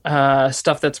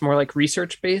stuff that's more like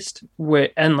research based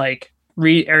and like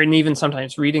and even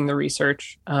sometimes reading the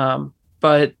research.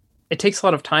 But it takes a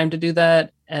lot of time to do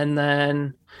that. And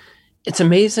then it's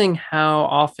amazing how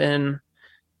often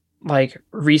like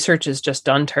research is just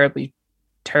done terribly,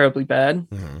 terribly bad.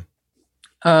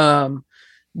 Mm-hmm.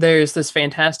 There's this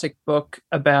fantastic book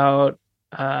about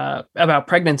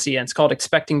pregnancy, and it's called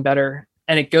Expecting Better.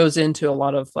 And it goes into a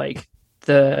lot of like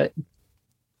the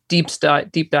deep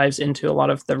dives into a lot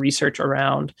of the research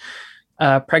around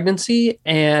pregnancy.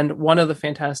 And one of the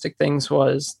fantastic things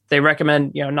was they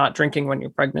recommend, not drinking when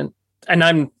you're pregnant. And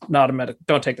I'm not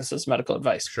don't take this as medical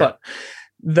advice, sure.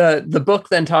 But the book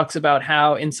then talks about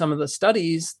how in some of the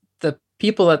studies, the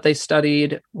people that they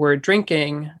studied were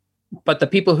drinking, but the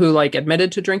people who like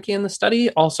admitted to drinking in the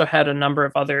study also had a number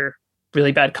of other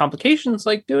really bad complications,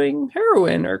 like doing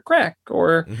heroin or crack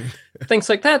or things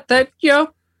like that,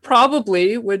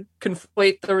 probably would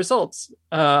conflate the results.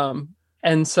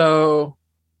 And so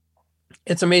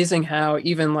it's amazing how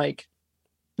even like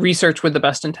research with the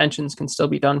best intentions can still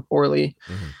be done poorly.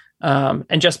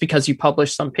 And just because you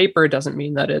publish some paper doesn't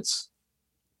mean that it's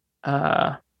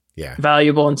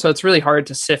valuable. And so it's really hard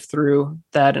to sift through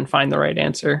that and find the right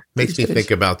answer. Makes me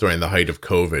think about during the height of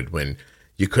COVID when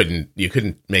you couldn't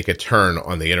make a turn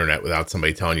on the internet without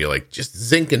somebody telling you like just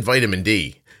zinc and vitamin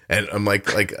D. And I'm like,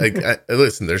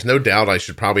 listen, there's no doubt I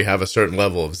should probably have a certain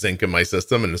level of zinc in my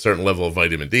system and a certain level of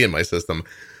vitamin D in my system.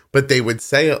 But they would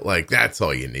say it like, that's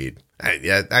all you need.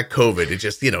 That COVID, it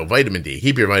just, vitamin D,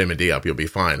 keep your vitamin D up. You'll be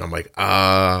fine. I'm like,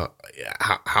 how,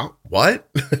 what?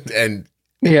 And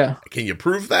can you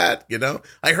prove that?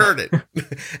 I heard it.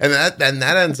 and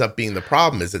that ends up being the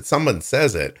problem is that someone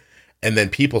says it and then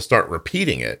people start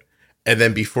repeating it. And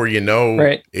then before you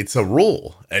know, It's a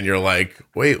rule. And you're like,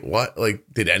 wait, what? Like,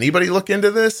 did anybody look into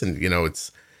this? And,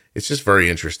 it's just very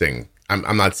interesting.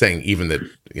 I'm not saying even that,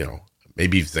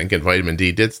 maybe zinc and vitamin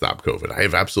D did stop COVID. I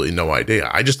have absolutely no idea.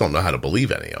 I just don't know how to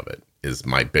believe any of it is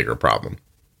my bigger problem.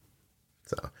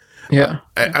 So,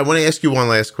 I want to ask you one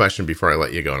last question before I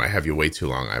let you go. And I have you way too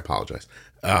long. I apologize.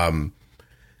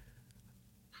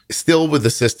 Still with the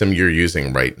system you're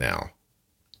using right now,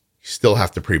 you still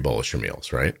have to pre-bolus your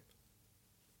meals, right?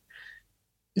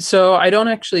 So I don't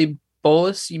actually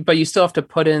bolus, but you still have to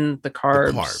put in the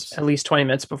carbs at least 20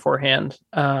 minutes beforehand.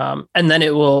 And then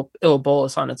it will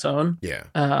bolus on its own.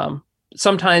 Yeah.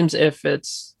 Sometimes if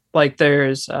it's like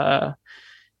there's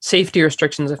safety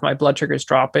restrictions, if my blood sugar is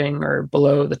dropping or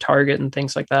below the target and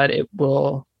things like that, it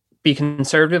will be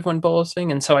conservative when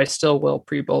bolusing. And so I still will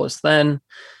pre-bolus then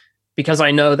because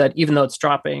I know that even though it's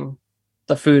dropping,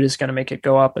 the food is going to make it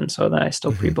go up. And so then I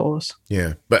still pre-bolus.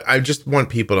 Yeah. But I just want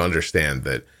people to understand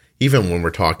that even when we're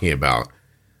talking about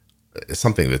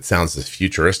something that sounds as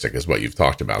futuristic as what you've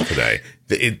talked about today,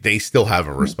 they still have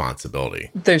a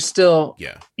responsibility. There's still,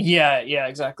 yeah,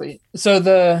 exactly. So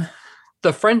the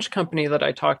French company that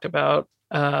I talked about,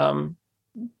 the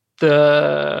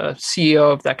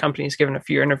CEO of that company has given a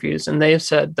few interviews, and they have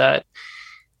said that,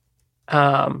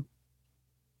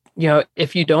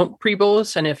 if you don't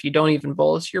pre-bolus and if you don't even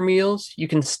bolus your meals, you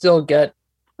can still get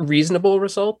reasonable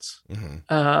results.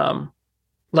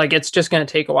 Like it's just going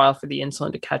to take a while for the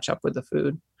insulin to catch up with the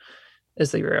food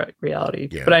is the reality.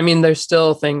 Yeah. But I mean, there's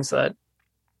still things that,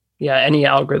 any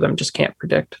algorithm just can't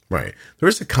predict. Right. There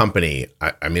was a company,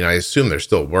 I assume they're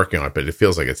still working on it, but it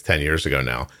feels like it's 10 years ago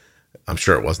now. I'm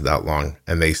sure it wasn't that long.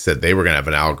 And they said they were going to have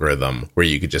an algorithm where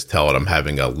you could just tell it I'm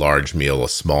having a large meal, a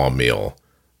small meal,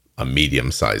 a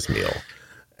medium-sized meal.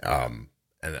 And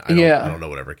I don't know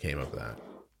whatever came of that.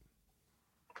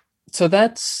 So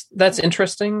that's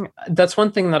interesting. That's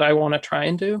one thing that I want to try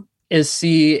and do is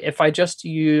see if I just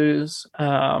use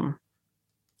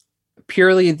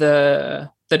purely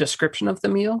the description of the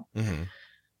meal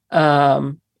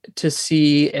to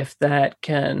see if that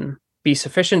can be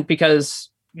sufficient. Because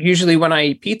usually when I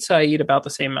eat pizza, I eat about the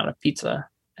same amount of pizza.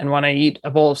 And when I eat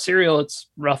a bowl of cereal, it's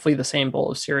roughly the same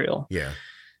bowl of cereal. Yeah.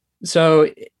 So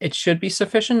it should be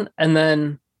sufficient. And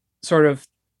then sort of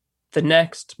the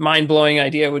next mind-blowing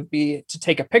idea would be to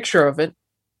take a picture of it.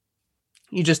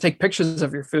 You just take pictures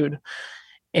of your food,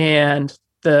 and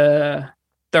there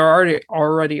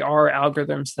already are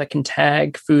algorithms that can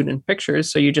tag food in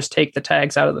pictures. So you just take the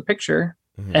tags out of the picture,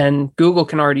 and Google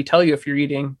can already tell you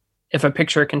if a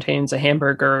picture contains a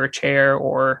hamburger or a chair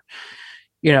or,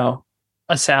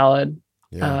 a salad.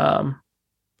 Yeah.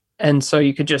 And so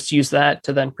you could just use that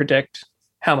to then predict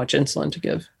how much insulin to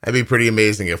give. That'd be pretty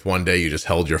amazing if one day you just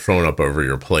held your phone up over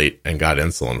your plate and got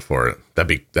insulin for it.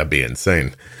 That'd be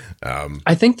insane.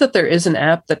 I think that there is an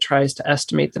app that tries to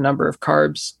estimate the number of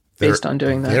carbs based on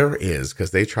doing that. There is,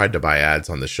 because they tried to buy ads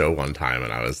on the show one time,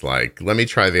 and I was like, let me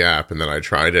try the app. And then I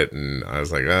tried it, and I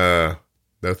was like, no,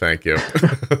 thank you.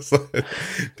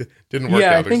 Didn't work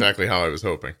out exactly how I was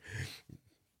hoping.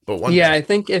 But I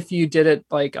think if you did it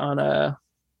like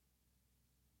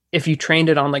if you trained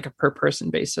it on like a per person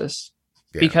basis,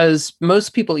 because most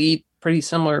people eat pretty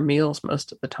similar meals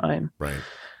most of the time. Right.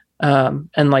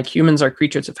 And like humans are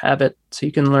creatures of habit, so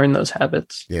you can learn those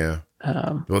habits. Yeah.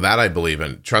 Well, that I believe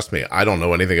in. Trust me, I don't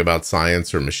know anything about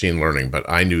science or machine learning, but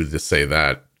I knew to say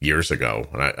that years ago.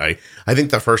 And I think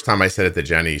the first time I said it to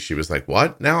Jenny, she was like,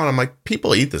 what now? And I'm like,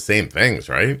 people eat the same things,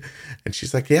 right? And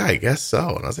she's like, yeah, I guess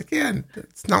so. And I was like, yeah,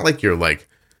 it's not like you're like,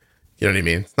 you know what I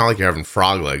mean? It's not like you're having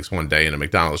frog legs one day and a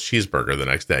McDonald's cheeseburger the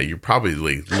next day. You probably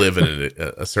live in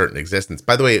a certain existence.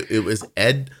 By the way, it was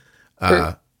Ed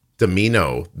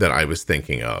Domino that I was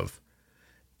thinking of.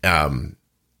 And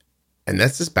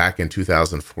that's just back in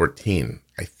 2014.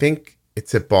 I think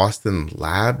it's at Boston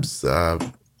Labs. I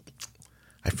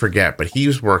forget, but he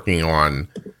was working on,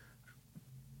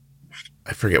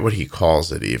 I forget what he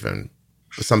calls it even.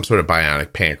 Some sort of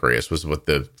bionic pancreas was what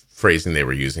the phrasing they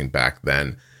were using back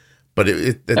then. But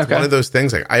it's one of those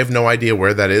things, like, I have no idea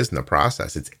where that is in the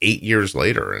process. It's 8 years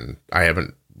later, and I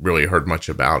haven't really heard much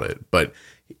about it. But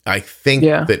I think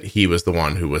that he was the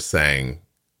one who was saying,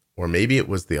 or maybe it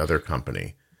was the other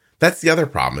company. That's the other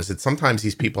problem, is that sometimes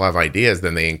these people have ideas,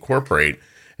 then they incorporate,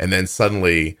 and then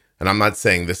suddenly, and I'm not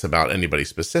saying this about anybody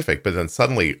specific, but then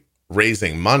suddenly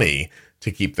raising money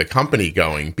to keep the company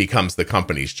going becomes the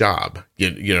company's job.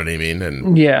 You know what I mean?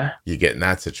 And you get in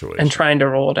that situation. And trying to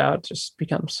roll it out just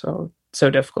becomes so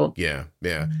difficult. Yeah.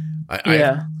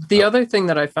 The other thing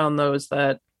that I found, though, is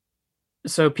that,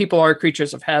 so people are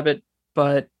creatures of habit,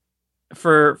 but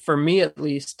for me at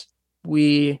least,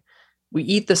 we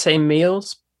eat the same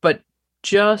meals, but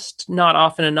just not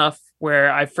often enough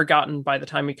where I've forgotten by the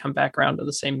time we come back around to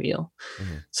the same meal.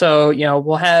 Mm-hmm. So,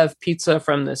 we'll have pizza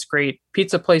from this great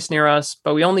pizza place near us,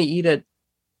 but we only eat it,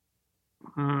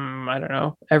 I don't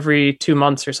know, every 2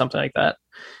 months or something like that.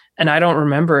 And I don't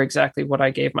remember exactly what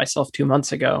I gave myself 2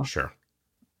 months ago. Sure.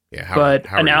 Yeah.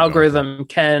 But an algorithm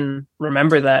can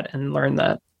remember that and learn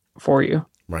that for you.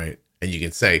 Right. And you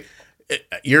can say,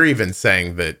 you're even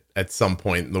saying that at some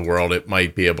point in the world, it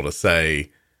might be able to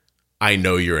say, I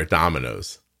know you're at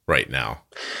Domino's right now.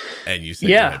 And you said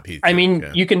you had pizza. I mean,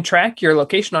 you can track your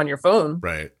location on your phone.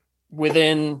 Right.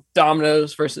 Within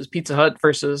Domino's versus Pizza Hut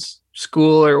versus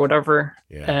school or whatever.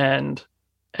 Yeah.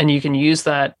 And you can use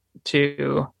that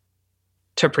to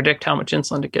predict how much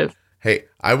insulin to give. Hey,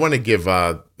 I want to give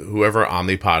whoever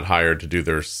Omnipod hired to do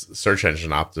their search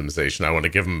engine optimization, I want to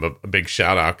give them a big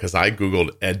shout out, because I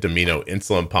Googled Ed Domino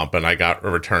insulin pump and I got a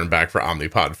return back for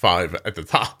Omnipod 5 at the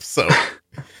top. So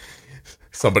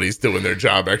somebody's doing their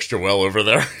job extra well over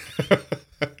there.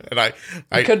 And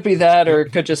it could be that, or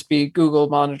it could just be Google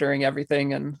monitoring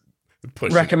everything and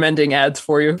recommending ads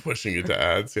for you. Pushing you to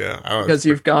ads, yeah. Because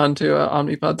you've gone to an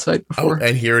Omnipod site before. Oh,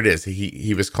 and here it is.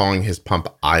 He was calling his pump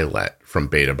iLet from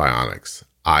Beta Bionics.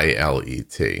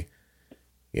 ILET.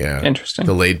 Yeah. Interesting.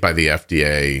 Delayed by the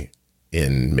FDA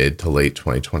in mid to late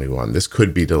 2021. This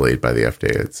could be delayed by the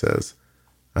FDA, it says.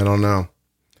 I don't know.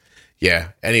 Yeah.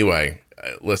 Anyway,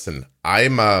 listen, I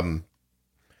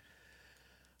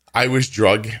was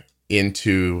drugged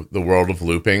into the world of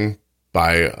looping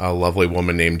by a lovely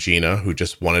woman named Gina, who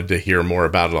just wanted to hear more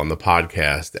about it on the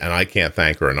podcast. And I can't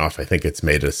thank her enough. I think it's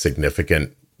made a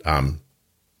significant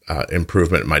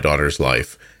improvement in my daughter's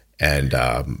life. And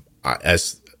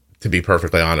as to be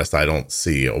perfectly honest, I don't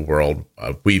see a world.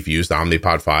 We've used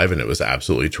Omnipod 5 and it was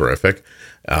absolutely terrific.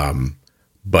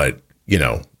 But,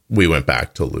 we went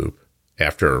back to loop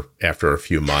after a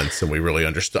few months, and we really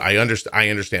understood. I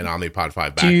understand Omnipod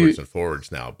 5 backwards and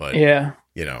forwards now, but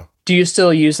do you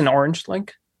still use an orange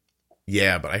link?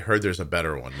 Yeah, but I heard there's a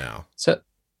better one now. So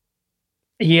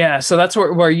that's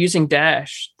what we're using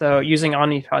Dash, though. Using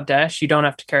Omnipod Dash, you don't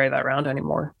have to carry that around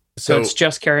anymore. So it's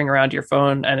just carrying around your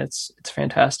phone, and it's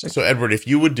fantastic. So Edward, if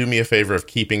you would do me a favor of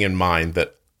keeping in mind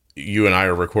that you and I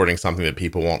are recording something that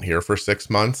people won't hear for 6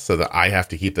 months, so that I have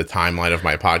to keep the timeline of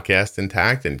my podcast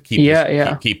intact and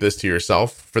keep this to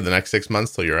yourself for the next 6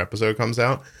 months till your episode comes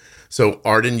out. So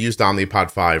Arden used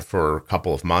Omnipod 5 for a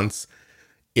couple of months.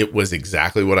 It was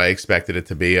exactly what I expected it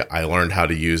to be. I learned how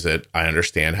to use it. I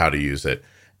understand how to use it.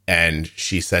 And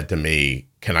she said to me,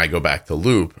 can I go back to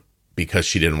Loop? Because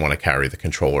she didn't want to carry the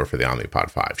controller for the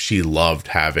Omnipod 5. She loved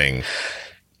having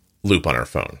Loop on her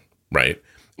phone, right?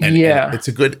 And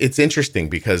it's interesting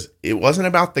because it wasn't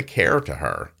about the care to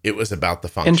her. It was about the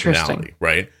functionality,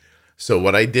 right? So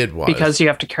what I did was, because you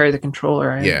have to carry the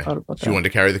controller. She wanted to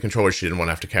carry the controller. She didn't want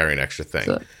to have to carry an extra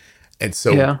thing.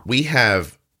 We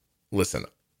have, listen,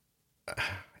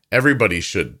 everybody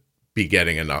should be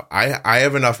getting enough. I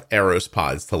have enough Eros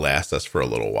pods to last us for a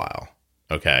little while.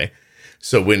 Okay.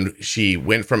 So when she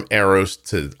went from Eros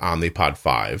to Omnipod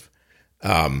 5,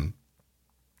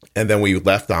 and then we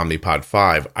left Omnipod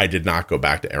 5, I did not go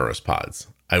back to Eros pods.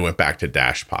 I went back to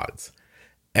Dash pods.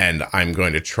 And I'm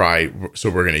going to try, so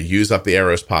we're going to use up the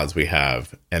Eros pods we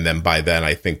have. And then by then,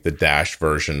 I think the Dash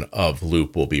version of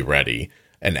Loop will be ready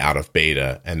and out of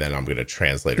beta. And then I'm going to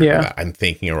translate her to that. I'm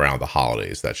thinking around the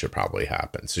holidays that should probably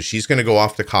happen. So she's going to go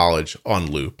off to college on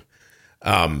Loop.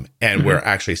 And we're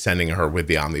actually sending her with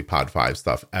the Omnipod 5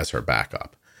 stuff as her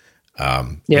backup.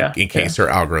 In case her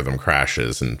algorithm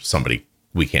crashes and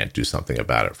we can't do something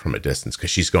about it from a distance, because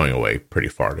she's going away pretty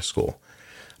far to school.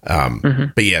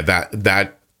 But yeah,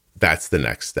 that's the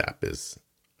next step, is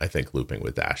I think looping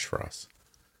with Dash for us.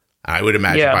 I would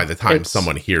imagine Yeah, by the time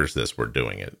someone hears this, we're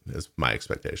doing it, is my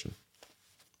expectation.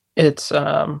 It's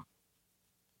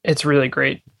really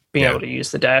great being able to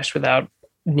use the Dash without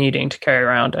needing to carry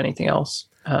around anything else.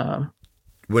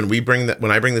 When I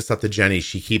bring this up to Jenny,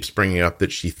 she keeps bringing up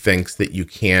that she thinks that you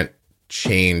can't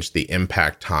change the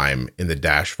impact time in the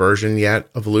Dash version yet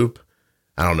of Loop.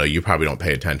 I don't know. You probably don't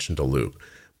pay attention to Loop,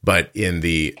 but in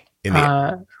the you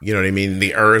know what I mean? In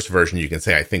the ERS version, you can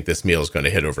say, I think this meal is going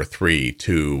to hit over 3,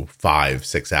 2, 5,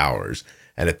 6 hours.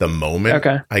 And at the moment,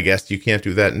 I guess you can't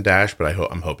do that in Dash, but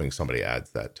I'm hoping somebody adds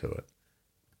that to it.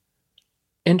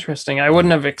 Interesting. I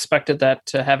wouldn't have expected that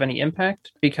to have any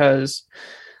impact because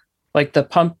like the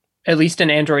pump, at least in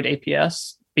Android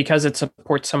APS, because it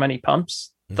supports so many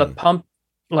pumps, the pump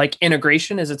like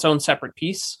integration is its own separate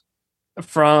piece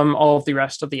from all of the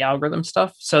rest of the algorithm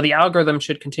stuff. So the algorithm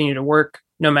should continue to work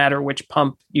no matter which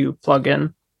pump you plug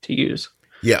in to use.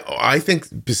 Yeah, I think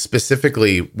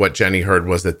specifically what Jenny heard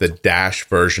was that the Dash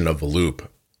version of Loop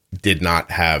did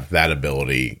not have that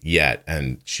ability yet,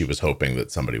 and she was hoping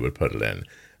that somebody would put it in.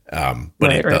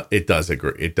 But it does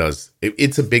agree.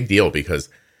 It's a big deal because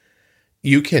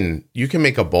you can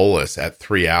make a bolus at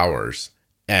 3 hours,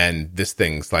 and this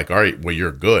thing's like, all right, well,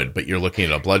 you're good, but you're looking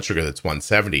at a blood sugar that's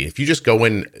 170. If you just go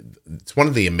in, it's one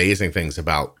of the amazing things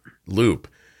about Loop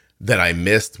that I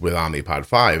missed with Omnipod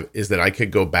 5 is that I could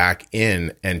go back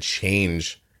in and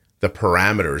change the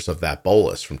parameters of that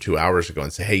bolus from 2 hours ago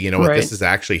and say, hey, you know what, this is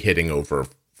actually hitting over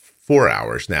 4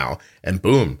 hours now. And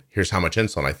boom, here's how much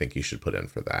insulin I think you should put in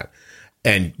for that.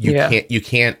 And you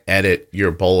can't edit your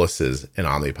boluses in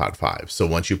Omnipod 5. So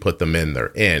once you put them in,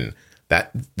 they're in.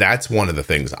 That's one of the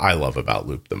things I love about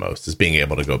Loop the most is being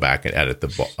able to go back and edit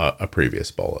a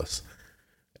previous bolus.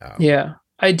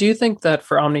 I do think that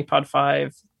for Omnipod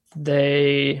 5,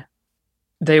 they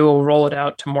will roll it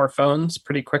out to more phones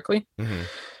pretty quickly. Mm-hmm.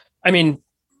 I mean,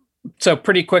 so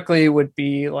pretty quickly would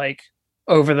be like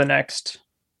over the next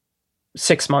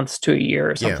 6 months to a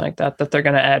year or something like that they're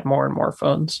going to add more and more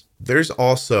phones. There's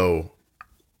also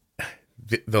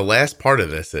the last part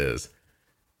of this is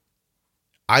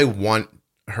I want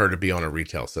her to be on a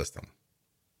retail system.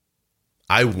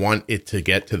 I want it to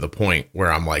get to the point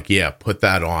where I'm like, yeah, put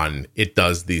that on. It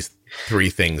does these 3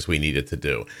 things we need it to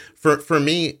do. For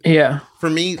me,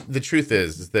 the truth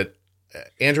is that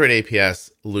Android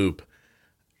APS, Loop,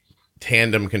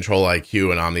 Tandem, Control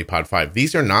IQ, and Omnipod 5,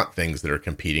 these are not things that are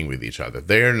competing with each other.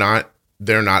 They're not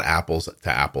apples to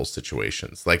apples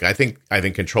situations. Like I think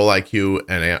Control IQ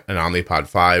and Omnipod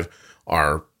 5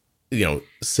 are,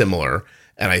 similar.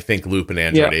 And I think Loop and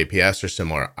Android APS are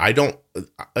similar. I don't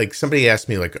like somebody asked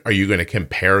me like, are you going to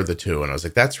compare the two? And I was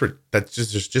like, that's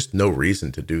just, there's just no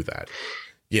reason to do that.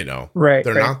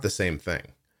 They're not the same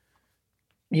thing.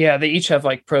 Yeah. They each have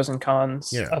like pros and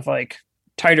cons of like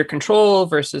tighter control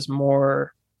versus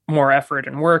more effort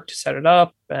and work to set it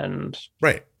up. And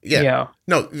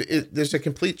no, there's a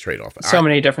complete trade-off. So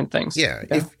many different things.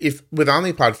 If with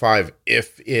Omnipod 5,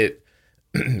 if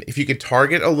you could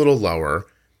target a little lower,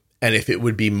 and if it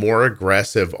would be more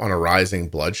aggressive on a rising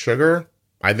blood sugar,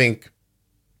 I think,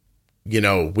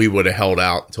 we would have held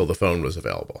out until the phone was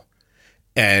available.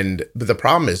 But the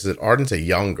problem is that Arden's a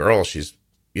young girl. She's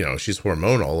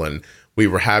hormonal, and we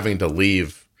were having to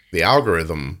leave the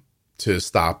algorithm to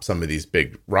stop some of these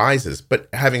big rises. But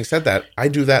having said that, I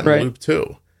do that in Loop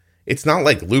too. It's not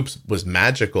like Loop was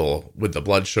magical with the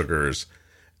blood sugars.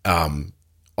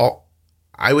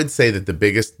 I would say that the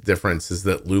biggest difference is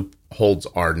that Loop holds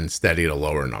Arden steady at a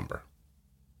lower number.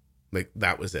 Like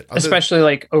that was it. Especially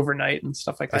like overnight and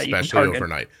stuff like that. Especially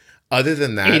overnight. Other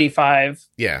than that, 85.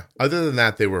 Yeah. Other than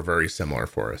that, they were very similar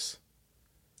for us.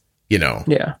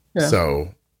 Yeah.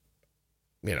 So,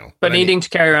 but needing to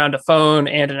carry around a phone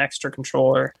and an extra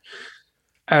controller,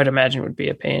 I would imagine would be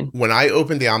a pain. When I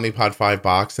opened the Omnipod 5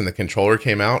 box and the controller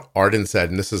came out, Arden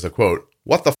said, and this is a quote,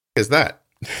 "What the f*** is that?"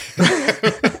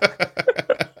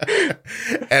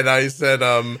 And I said,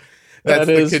 that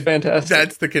is fantastic.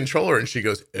 That's the controller. And she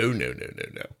goes, "Oh, no."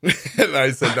 And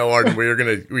I said, "No, Arden, we're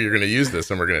gonna use this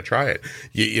and we're gonna try it."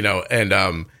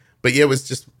 But yeah, it was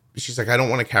just, she's like, "I don't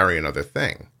want to carry another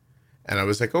thing." And I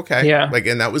was like, okay. Yeah. Like,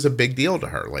 and that was a big deal to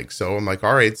her. Like, so I'm like,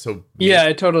 all right. So yeah,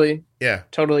 I totally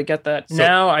get that. So,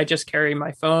 now I just carry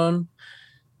my phone,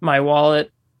 my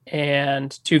wallet,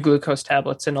 and 2 glucose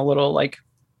tablets in a little like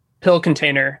pill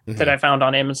container that I found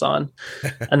on Amazon.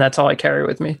 And that's all I carry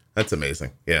with me. That's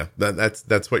amazing. Yeah.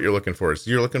 That's what you're looking for. Is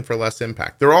you're looking for less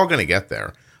impact. They're all going to get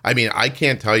there. I mean, I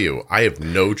can't tell you, I have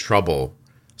no trouble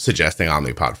suggesting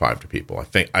Omnipod 5 to people. I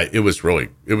think it was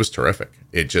terrific.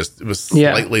 It was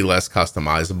slightly less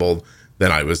customizable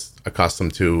than I was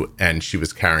accustomed to. And she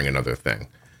was carrying another thing.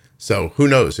 So who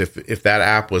knows if that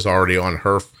app was already on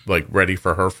her, like ready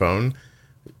for her phone,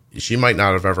 she might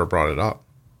not have ever brought it up,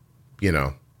 you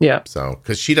know? Yeah. So,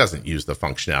 cause she doesn't use the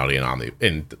functionality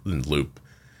in Loop.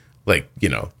 Like, you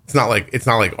know, it's not like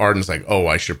Arden's like, oh,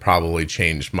 I should probably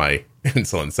change my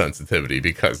insulin sensitivity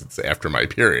because it's after my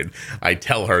period. I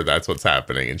tell her that's what's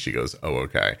happening and she goes, oh,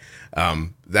 okay.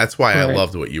 That's why I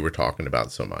loved what you were talking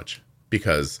about so much,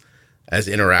 because as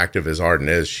interactive as Arden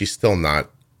is, she's not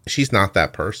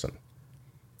that person.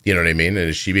 You know what I mean? And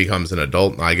as she becomes an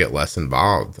adult and I get less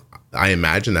involved, I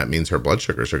imagine that means her blood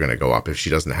sugars are going to go up if she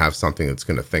doesn't have something that's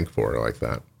going to think for her like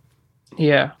that.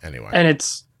 Yeah. Anyway. And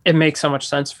it makes so much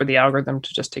sense for the algorithm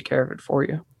to just take care of it for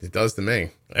you. It does to me.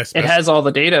 It has all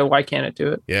the data. Why can't it do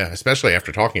it? Yeah, especially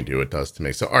after talking to you, it does to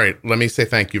me. So, all right, let me say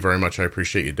thank you very much. I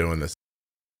appreciate you doing this.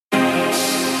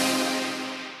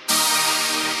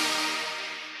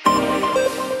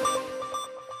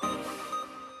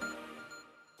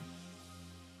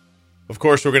 Of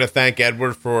course, we're going to thank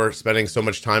Edward for spending so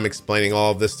much time explaining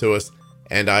all of this to us.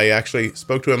 And I actually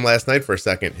spoke to him last night for a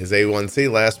second. His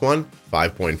A1C, last one,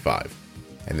 5.5.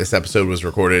 And this episode was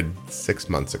recorded 6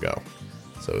 months ago.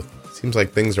 So it seems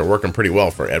like things are working pretty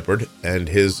well for Edward and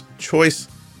his choice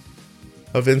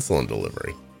of insulin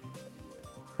delivery.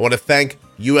 I want to thank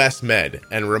US Med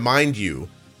and remind you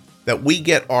that we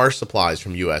get our supplies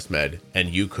from US Med, and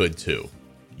you could too.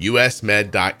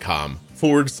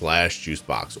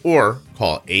 usmed.com/juicebox or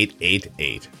call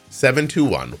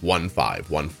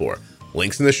 888-721-1514.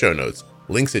 Links in the show notes.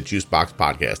 Links at Juicebox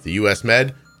Podcast, the US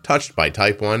Med, Touched by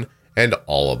Type 1, and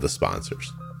all of the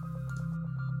sponsors.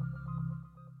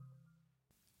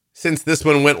 Since this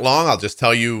one went long, I'll just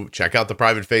tell you, check out the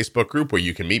private Facebook group where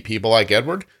you can meet people like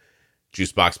Edward.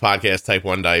 Juicebox Podcast Type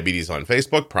 1 Diabetes on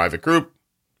Facebook, private group.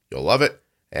 You'll love it.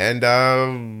 And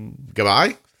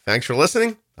goodbye. Thanks for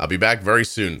listening. I'll be back very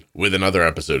soon with another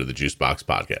episode of the Juicebox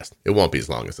Podcast. It won't be as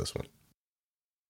long as this one.